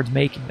tracking towards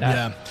making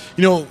that.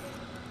 Yeah.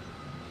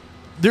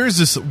 there's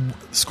this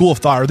school of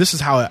thought, or this is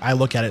how I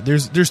look at it.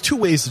 There's two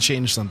ways to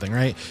change something,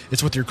 right?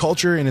 It's with your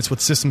culture and it's with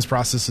systems,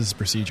 processes,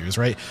 procedures,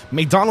 right?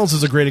 McDonald's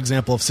is a great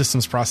example of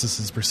systems,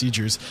 processes,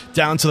 procedures,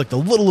 down to like the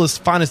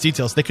littlest, finest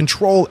details. They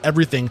control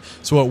everything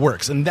so it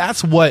works. And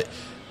that's what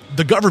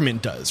the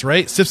government does,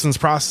 right? Systems,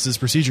 processes,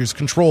 procedures,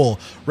 control,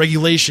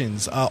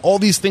 regulations, all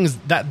these things.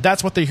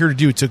 That's what they're here to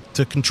do,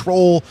 to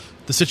control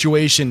the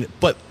situation.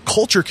 But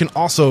culture can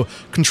also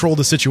control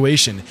the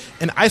situation.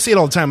 And I say it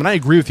all the time, and I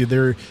agree with you.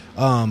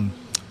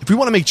 If we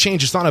want to make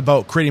change, it's not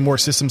about creating more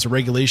systems and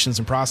regulations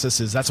and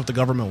processes. That's what the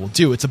government will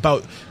do. It's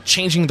about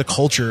changing the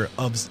culture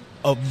of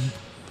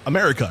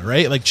America,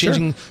 right? Like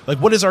changing, like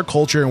what is our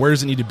culture and where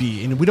does it need to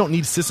be? And we don't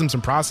need systems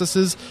and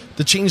processes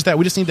to change that.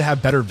 We just need to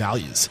have better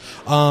values.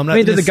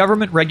 Did the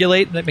government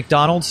regulate that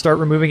McDonald's start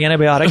removing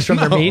antibiotics from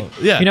their meat?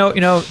 Yeah.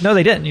 No,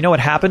 they didn't. You know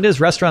what happened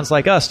is restaurants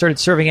like us started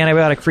serving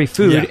antibiotic-free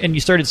food, and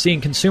you started seeing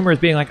consumers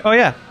being like, "Oh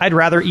yeah, I'd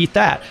rather eat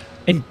that."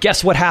 And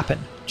guess what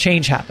happened?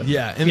 Change happened.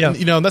 Yeah,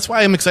 and that's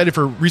why I'm excited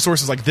for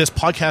resources like this,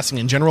 podcasting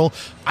in general.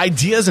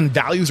 Ideas and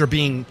values are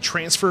being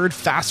transferred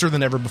faster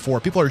than ever before.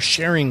 People are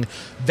sharing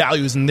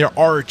values, and there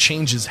are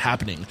changes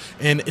happening.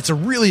 And it's a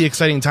really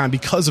exciting time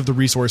because of the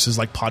resources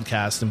like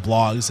podcasts and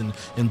blogs and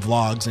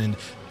vlogs, and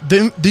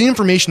the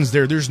information is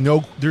there. There's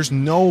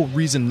no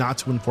reason not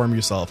to inform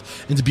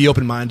yourself and to be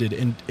open-minded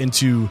and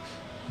to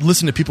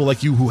listen to people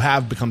like you who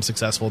have become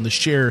successful and to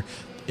share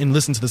and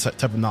listen to this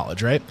type of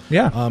knowledge, right?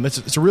 Yeah.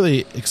 It's a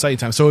really exciting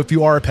time. So if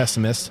you are a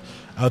pessimist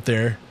out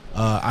there,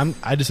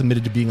 I just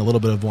admitted to being a little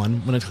bit of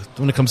one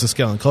when it comes to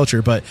scale and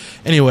culture. But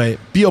anyway,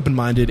 be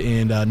open-minded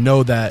and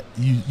know that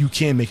you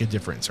can make a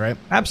difference, right?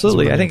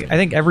 Absolutely. I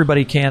think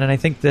everybody can, and I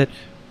think that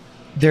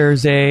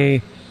there's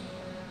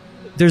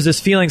this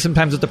feeling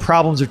sometimes that the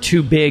problems are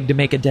too big to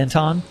make a dent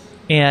on,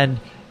 and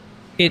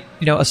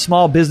a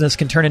small business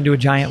can turn into a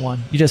giant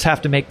one. You just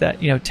have to make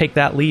that, take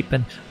that leap.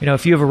 And,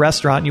 if you have a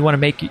restaurant and you want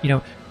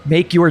to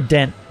make your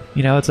dent,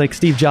 it's like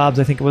Steve Jobs,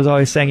 I think, was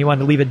always saying he wanted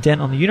to leave a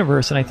dent on the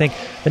universe. And I think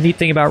the neat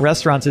thing about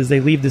restaurants is they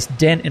leave this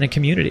dent in a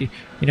community.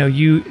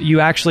 You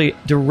actually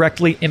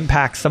directly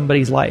impact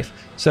somebody's life.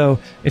 So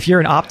if you're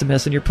an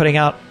optimist and you're putting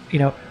out,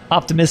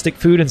 optimistic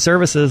food and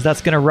services,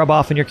 that's going to rub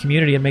off in your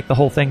community and make the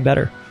whole thing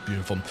better.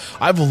 Beautiful.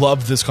 I've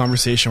loved this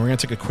conversation. We're going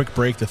to take a quick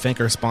break to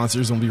thank our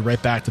sponsors, and we'll be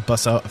right back to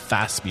bust out a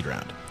fast speed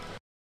round.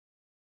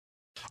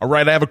 All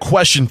right, I have a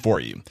question for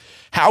you.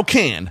 How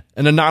can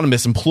an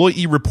anonymous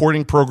employee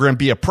reporting program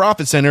be a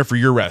profit center for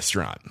your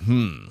restaurant?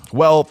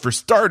 Well, for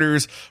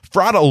starters,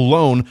 fraud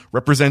alone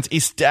represents a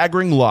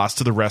staggering loss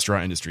to the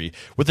restaurant industry,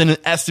 with an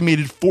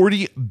estimated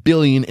 $40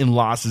 billion in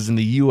losses in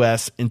the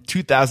U.S. in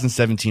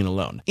 2017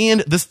 alone.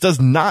 And this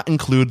does not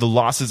include the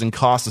losses and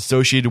costs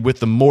associated with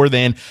the more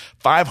than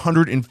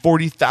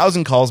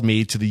 540,000 calls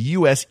made to the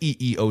U.S.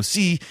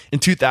 EEOC in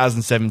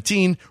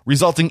 2017,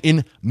 resulting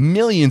in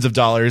millions of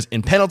dollars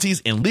in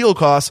penalties and legal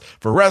costs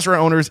for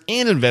restaurant owners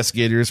and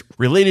investigators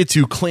related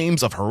to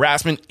claims of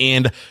harassment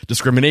and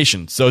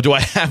discrimination. So do I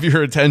have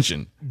your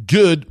attention?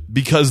 Good,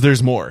 because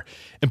there's more.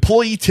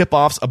 Employee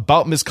tip-offs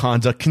about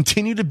misconduct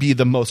continue to be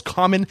the most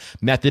common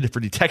method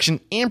for detection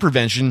and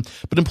prevention,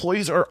 but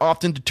employees are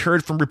often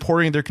deterred from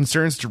reporting their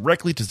concerns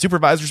directly to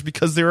supervisors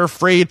because they're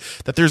afraid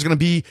that there's going to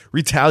be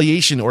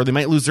retaliation or they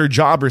might lose their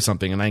job or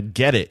something, and I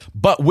get it.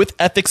 But with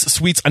Ethics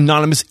Suite's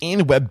anonymous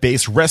and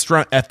web-based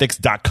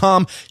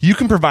restaurantethics.com, you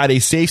can provide a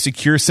safe,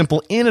 secure,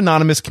 simple, and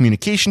anonymous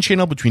communication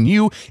channel between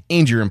you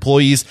and your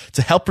employees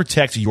to help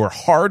protect your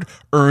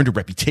hard-earned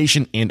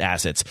reputation and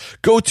assets.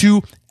 Go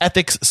to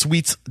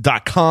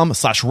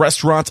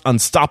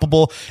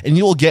ethicssuites.com/restaurantunstoppable and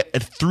you'll get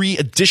 3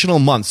 additional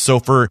months. So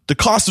for the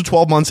cost of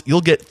 12 months,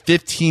 you'll get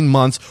 15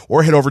 months,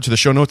 or head over to the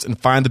show notes and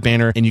find the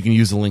banner and you can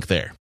use the link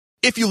there.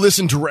 If you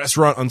listen to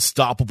Restaurant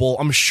Unstoppable,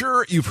 I'm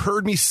sure you've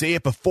heard me say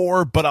it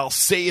before, but I'll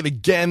say it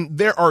again.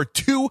 There are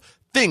 2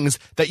 things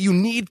that you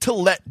need to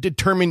let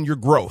determine your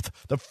growth.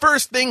 The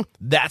first thing,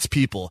 that's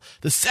people.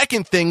 The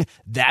second thing,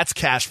 that's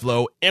cash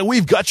flow. And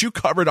we've got you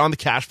covered on the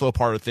cash flow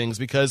part of things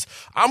because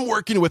I'm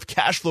working with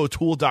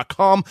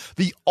cashflowtool.com,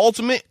 the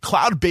ultimate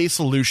cloud-based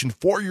solution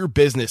for your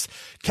business.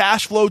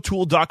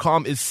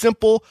 Cashflowtool.com is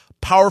simple,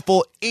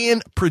 powerful,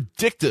 and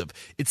predictive.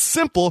 It's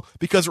simple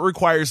because it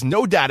requires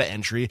no data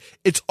entry.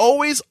 It's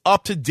always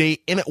up to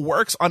date and it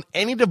works on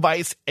any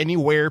device,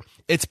 anywhere.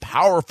 It's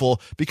powerful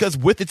because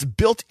with its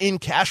built-in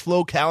cash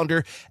flow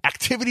calendar,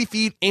 activity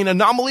feed, and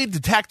anomaly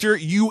detector,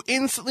 you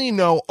instantly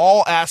know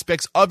all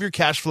aspects of your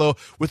cash flow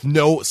with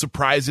no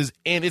surprises.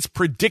 And it's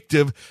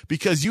predictive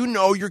because you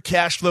know your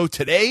cash flow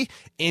today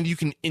and you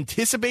can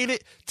anticipate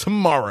it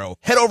tomorrow.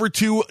 Head over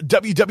to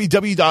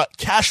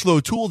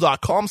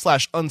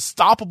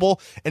www.cashflowtool.com/unstoppable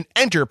and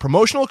enter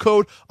promotional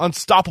code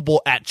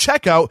unstoppable at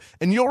checkout,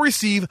 and you'll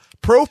receive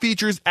pro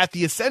features at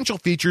the essential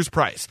features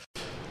price.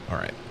 All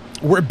right.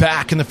 We're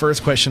back, and the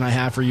first question I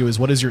have for you is,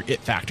 what is your it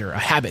factor, a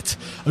habit,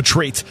 a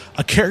trait,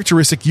 a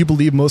characteristic you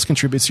believe most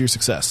contributes to your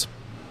success?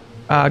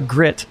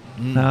 Grit.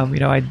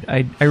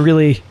 I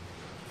really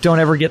don't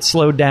ever get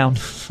slowed down.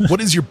 What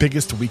is your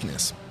biggest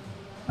weakness?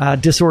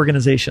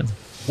 Disorganization.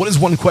 What is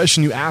one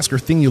question you ask or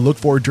thing you look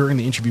for during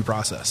the interview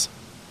process?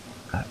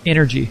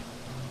 Energy.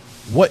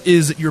 What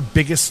is your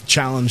biggest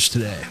challenge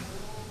today?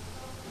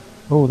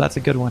 Oh, that's a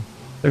good one.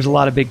 There's a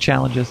lot of big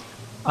challenges.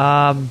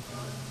 The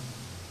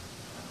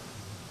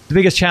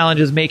biggest challenge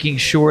is making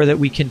sure that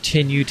we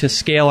continue to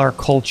scale our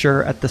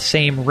culture at the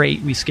same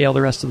rate we scale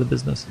the rest of the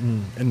business.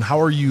 And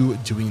how are you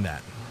doing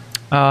that?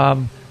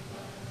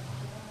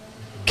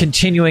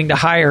 Continuing to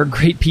hire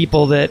great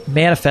people that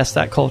manifest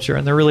that culture,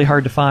 and they're really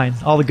hard to find.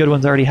 All the good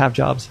ones already have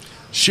jobs.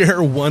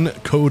 Share one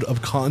code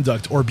of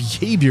conduct or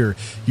behavior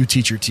you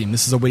teach your team.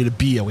 This is a way to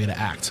be, a way to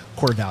act,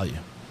 core value.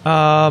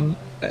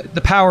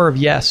 The power of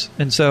yes.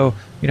 And so,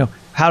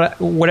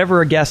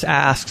 whatever a guest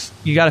asks,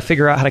 you got to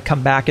figure out how to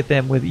come back at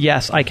them with,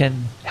 yes, I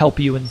can help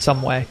you in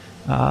some way.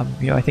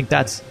 I think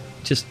that's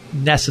just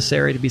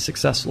necessary to be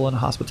successful in a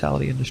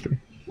hospitality industry.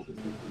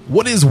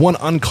 What is one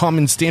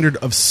uncommon standard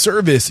of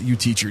service you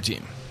teach your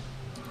team?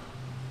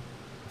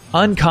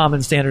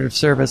 Uncommon standard of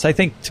service. I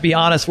think, to be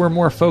honest, we're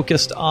more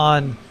focused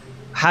on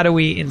how do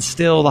we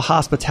instill the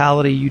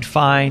hospitality you'd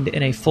find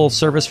in a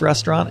full-service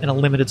restaurant in a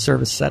limited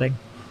service setting.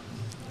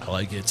 I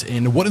like it.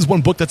 And what is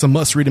one book that's a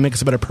must-read to make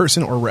us a better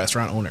person or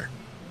restaurant owner?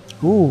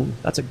 Ooh,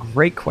 that's a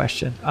great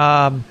question.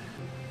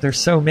 There's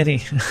so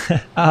many.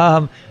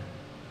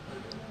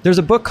 There's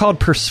a book called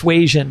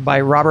Persuasion by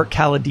Robert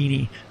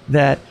Cialdini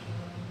that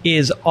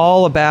is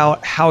all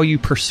about how you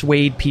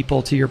persuade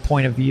people to your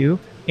point of view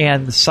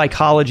and the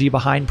psychology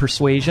behind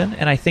persuasion.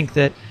 And I think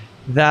that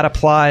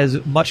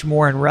applies much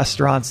more in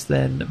restaurants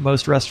than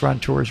most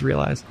restaurateurs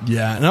realize.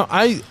 Yeah, no,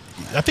 I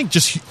think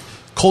just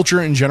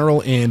culture in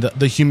general and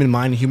the human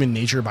mind, human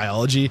nature,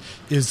 biology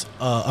is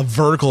a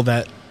vertical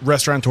that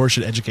restaurateurs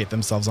should educate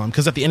themselves on.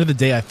 Because at the end of the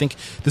day, I think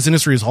this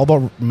industry is all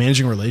about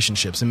managing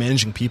relationships and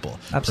managing people.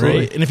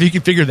 Absolutely. Right? And if you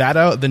can figure that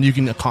out, then you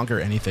can conquer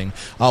anything.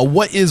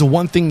 What is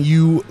one thing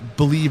you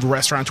believe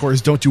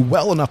restaurateurs don't do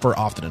well enough or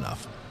often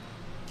enough?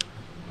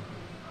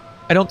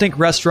 I don't think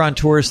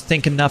restaurateurs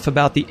think enough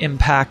about the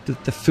impact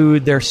that the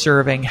food they're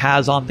serving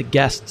has on the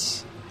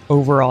guests'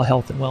 overall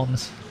health and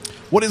wellness.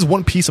 What is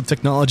one piece of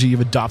technology you've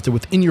adopted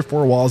within your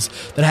four walls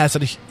that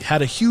has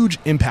had a huge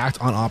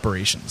impact on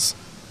operations?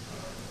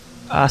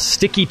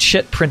 Sticky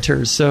chit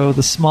printers. So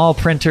the small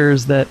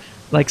printers that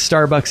like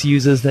Starbucks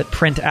uses that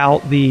print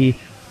out the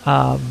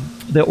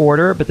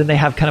order, but then they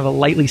have kind of a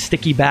lightly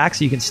sticky back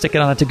so you can stick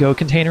it on a to-go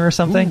container or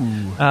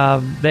something.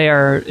 They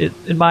are,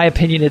 in my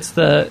opinion, it's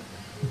the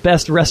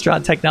best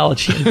restaurant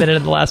technology invented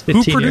in the last 15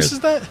 years. Who produces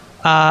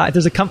that?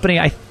 There's a company,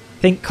 I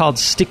think, called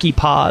Sticky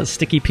Paws,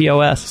 Sticky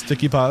POS.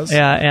 Sticky Paws?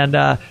 Yeah,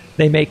 and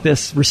they make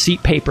this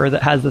receipt paper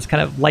that has this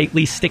kind of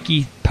lightly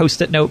sticky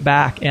Post-it note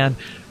back, and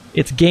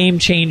it's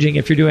game-changing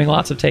if you're doing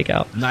lots of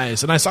takeout.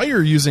 Nice. And I saw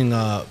you're using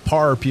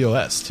PAR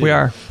POS, too. We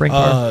are. Bring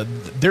PAR.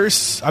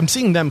 I'm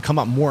seeing them come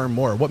up more and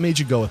more. What made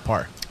you go with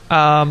PAR?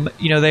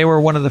 They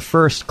were one of the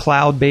first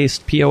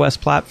cloud-based POS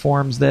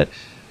platforms that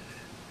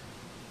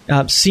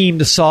seemed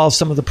to solve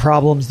some of the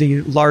problems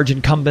the large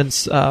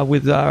incumbents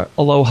with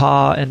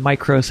Aloha and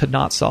Micros had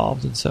not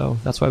solved, and so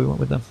that's why we went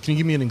with them. Can you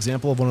give me an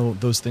example of one of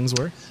those things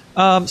were?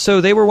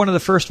 So they were one of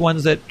the first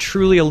ones that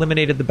truly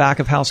eliminated the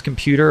back-of-house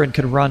computer and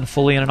could run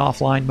fully in an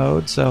offline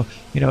mode. So,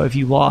 if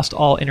you lost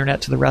all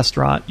internet to the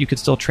restaurant, you could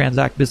still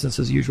transact business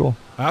as usual.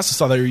 I also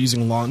saw that you're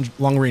using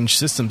long-range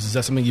systems. Is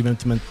that something you've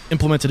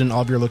implemented in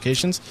all of your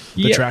locations,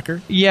 the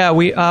tracker? Yeah,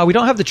 we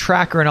don't have the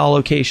tracker in all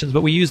locations,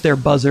 but we use their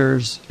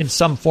buzzers in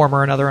some form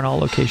or another in all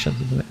locations.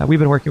 We've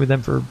been working with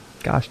them for,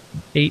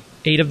 8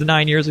 of the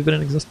 9 years we've been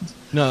in existence.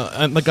 No,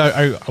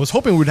 I was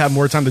hoping we'd have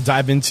more time to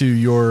dive into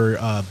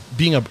your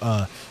being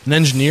an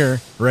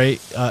engineer,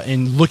 right,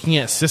 and looking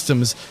at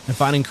systems and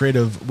finding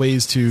creative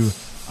ways to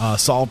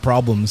solve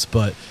problems.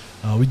 But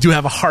we do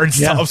have a hard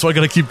stop, so I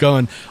got to keep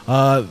going.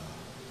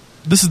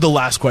 This is the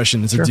last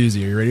question. It's a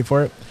doozy. Are you ready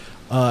for it?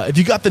 If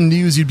you got the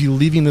news you'd be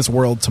leaving this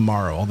world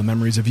tomorrow, all the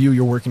memories of you,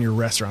 your work, and your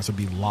restaurants would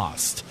be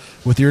lost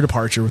with your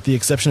departure, with the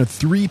exception of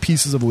 3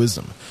 pieces of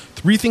wisdom.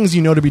 3 things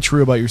you know to be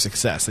true about your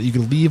success that you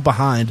could leave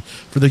behind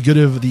for the good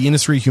of the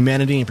industry,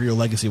 humanity, and for your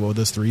legacy. What would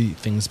those 3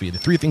 things be? The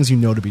 3 things you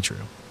know to be true.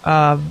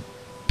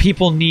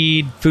 People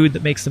need food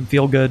that makes them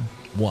feel good.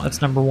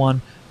 That's number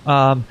 1.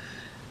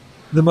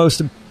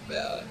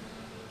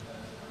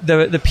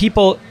 The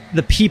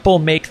people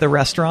make the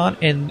restaurant,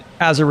 and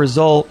as a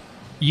result,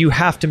 you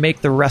have to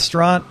make the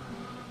restaurant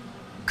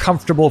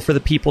comfortable for the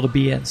people to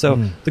be in.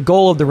 So the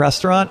goal of the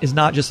restaurant is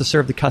not just to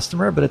serve the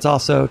customer, but it's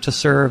also to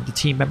serve the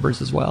team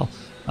members as well.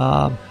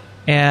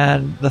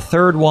 And the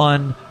third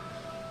one,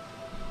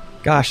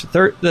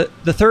 the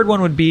third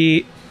one would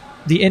be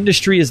the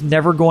industry is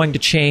never going to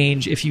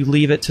change if you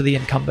leave it to the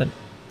incumbent.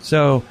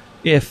 So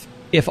if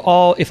if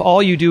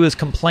all you do is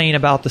complain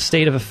about the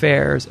state of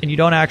affairs and you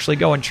don't actually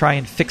go and try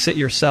and fix it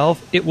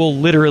yourself, it will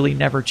literally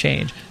never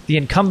change. The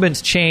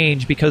incumbents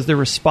change because they're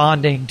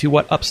responding to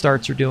what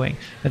upstarts are doing.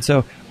 And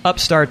so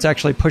upstarts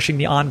actually pushing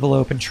the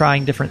envelope and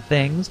trying different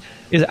things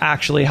is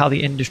actually how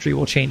the industry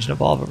will change and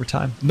evolve over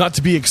time. Not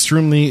to be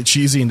extremely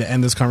cheesy and to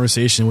end this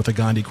conversation with a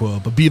Gandhi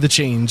quote, but be the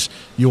change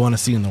you want to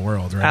see in the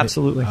world, right?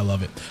 Absolutely. I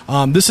love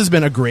it. This has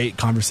been a great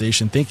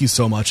conversation. Thank you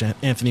so much,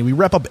 Anthony. We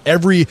wrap up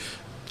every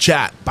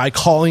chat by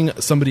calling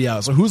somebody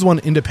out. So who's one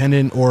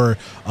independent or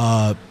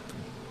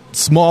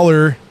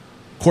smaller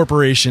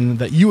corporation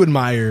that you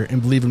admire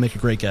and believe would make a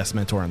great guest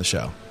mentor on the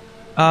show?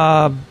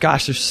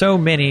 Gosh, there's so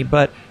many,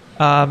 but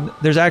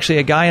there's actually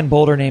a guy in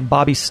Boulder named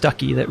Bobby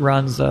Stuckey that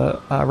runs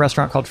a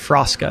restaurant called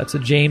Frosca. It's a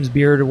James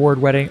Beard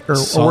award-winning.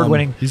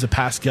 He's a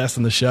past guest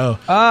on the show.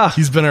 Ah,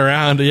 he's been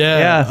around.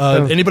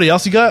 Yeah. Anybody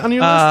else you got on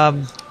your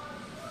list?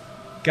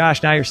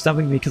 Gosh, now you're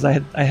stumping me because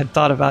I had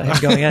thought about him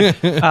going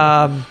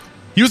in.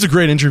 He was a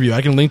great interview.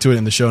 I can link to it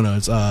in the show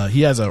notes.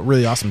 He has a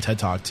really awesome TED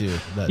Talk, too.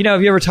 Have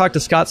you ever talked to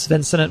Scott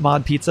Svensson at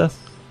Mod Pizza?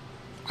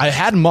 I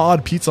had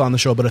Mod Pizza on the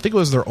show, but I think it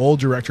was their old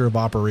director of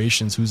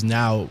operations who's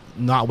now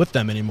not with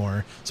them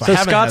anymore. So I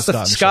haven't had Scott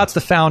on the show. Scott's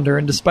the founder,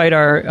 and despite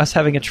us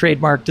having a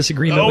trademark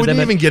disagreement with him, we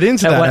didn't even get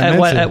into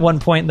that at one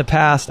point in the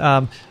past,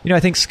 I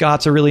think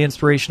Scott's a really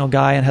inspirational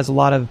guy and has a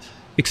lot of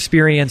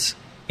experience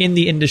in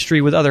the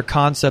industry with other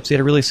concepts. He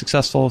had a really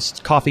successful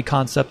coffee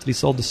concept that he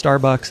sold to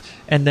Starbucks.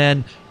 And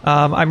then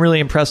I'm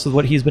really impressed with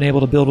what he's been able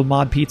to build with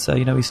Mod Pizza.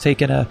 He's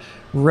taken a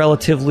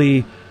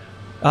relatively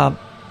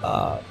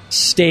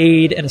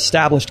staid and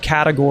established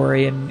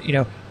category and,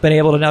 been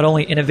able to not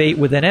only innovate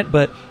within it,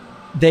 but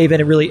they've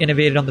been really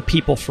innovated on the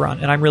people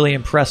front. And I'm really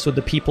impressed with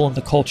the people and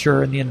the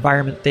culture and the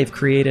environment they've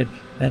created.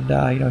 And,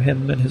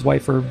 him and his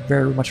wife are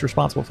very much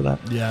responsible for that.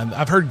 Yeah,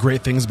 I've heard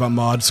great things about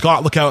Mod.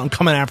 Scott, look out. I'm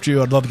coming after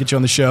you. I'd love to get you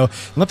on the show.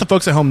 And let the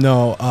folks at home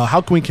know,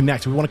 how can we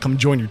connect? If we want to come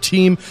join your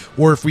team,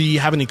 or if we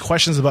have any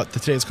questions about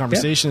today's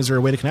conversation, Is there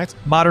a way to connect?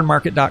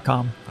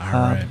 Modernmarket.com. All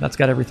right. That's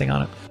got everything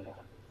on it.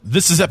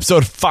 This is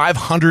episode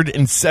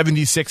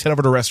 576. Head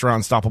over to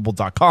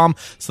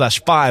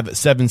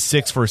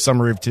restaurantunstoppable.com/576 for a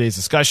summary of today's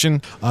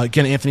discussion.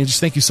 Again, Anthony, just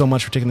thank you so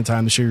much for taking the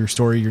time to share your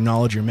story, your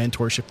knowledge, your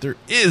mentorship. There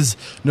is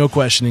no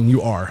questioning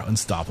you are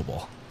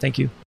unstoppable. Thank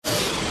you.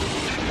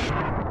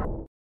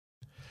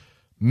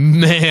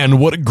 Man,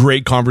 what a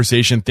great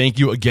conversation. Thank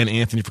you again,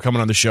 Anthony, for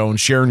coming on the show and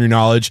sharing your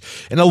knowledge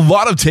and a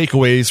lot of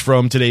takeaways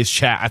from today's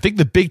chat. I think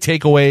the big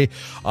takeaway,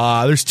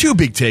 there's two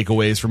big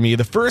takeaways for me.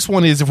 The first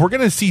one is if we're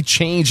going to see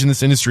change in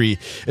this industry,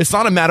 it's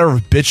not a matter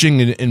of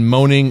bitching and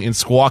moaning and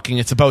squawking.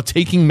 It's about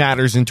taking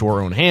matters into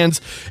our own hands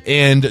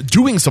and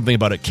doing something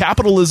about it.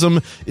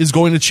 Capitalism is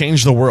going to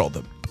change the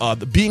world.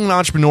 Being an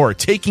entrepreneur,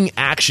 taking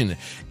action,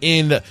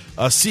 and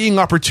seeing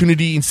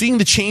opportunity and seeing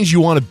the change you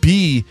want to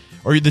be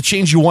or the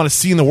change you want to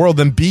see in the world,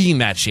 then being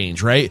that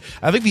change, right?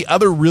 I think the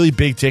other really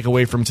big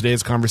takeaway from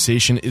today's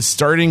conversation is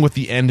starting with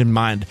the end in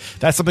mind.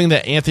 That's something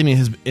that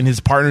Anthony and his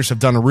partners have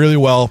done really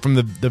well from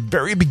the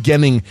very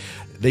beginning.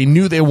 They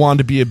knew they wanted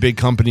to be a big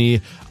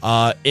company,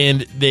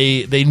 and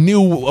they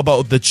knew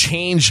about the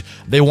change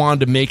they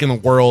wanted to make in the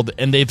world,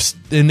 and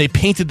they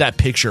painted that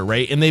picture,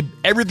 right? And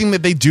everything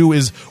that they do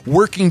is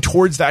working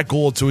towards that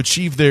goal to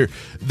achieve their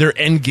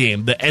end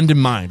game, the end in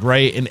mind,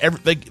 right? And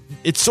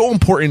it's so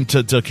important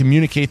to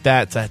communicate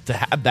that, to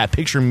have that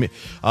picture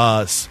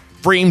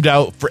framed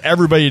out for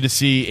everybody to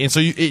see, and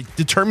so it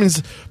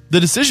determines the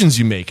decisions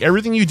you make.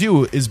 Everything you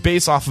do is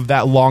based off of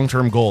that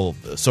long-term goal.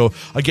 So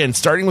again,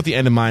 starting with the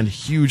end in mind,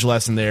 huge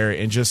lesson there,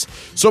 and just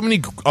so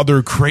many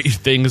other great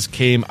things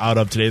came out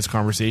of today's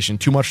conversation.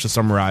 Too much to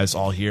summarize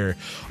all here.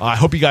 I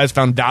hope you guys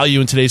found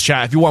value in today's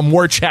chat. If you want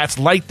more chats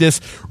like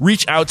this,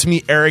 reach out to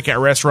me, Eric at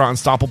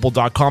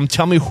restaurantunstoppable.com.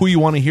 Tell me who you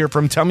want to hear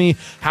from. Tell me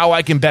how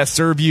I can best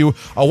serve you.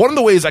 One of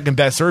the ways I can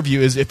best serve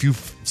you is if you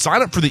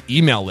sign up for the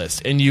email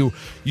list and you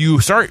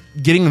start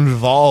getting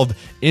involved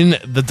in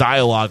the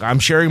dialogue. I'm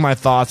sharing my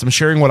thoughts. I'm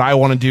sharing what I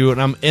want to do,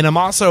 and I'm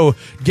also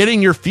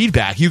getting your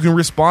feedback. You can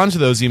respond to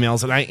those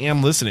emails, and I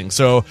am listening.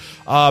 So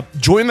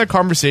join the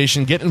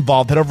conversation, get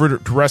involved. Head over to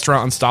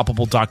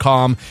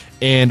restaurantunstoppable.com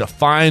and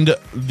find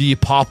the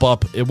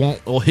pop-up.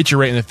 It'll hit you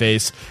right in the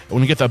face.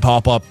 When you get that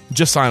pop-up,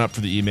 just sign up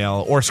for the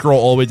email or scroll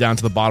all the way down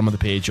to the bottom of the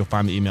page. You'll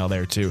find the email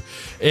there too.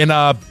 And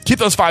keep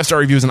those 5-star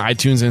reviews on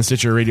iTunes and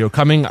Stitcher Radio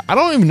coming. I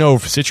don't even know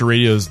if Stitcher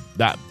Radio is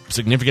that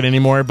significant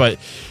anymore, but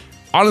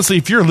honestly,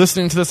 if you're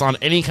listening to this on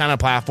any kind of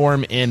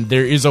platform and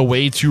there is a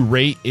way to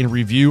rate and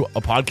review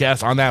a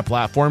podcast on that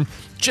platform,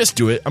 just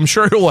do it. I'm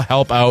sure it will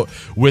help out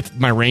with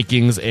my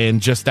rankings,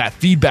 and just that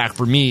feedback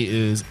for me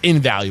is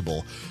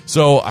invaluable.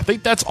 So I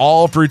think that's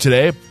all for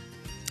today.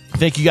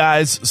 Thank you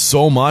guys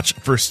so much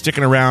for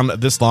sticking around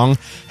this long.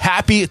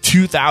 Happy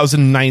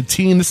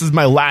 2019. This is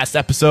my last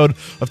episode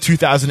of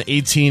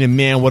 2018, and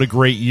man, what a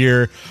great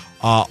year.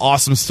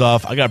 Awesome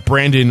stuff. I got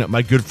Brandon,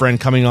 my good friend,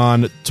 coming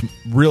on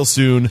real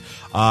soon,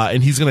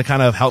 and he's going to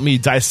kind of help me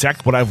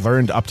dissect what I've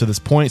learned up to this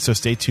point, so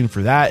stay tuned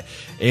for that.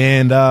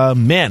 And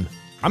man,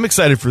 I'm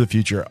excited for the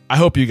future. I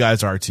hope you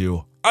guys are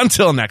too.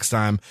 Until next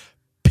time,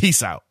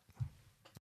 peace out.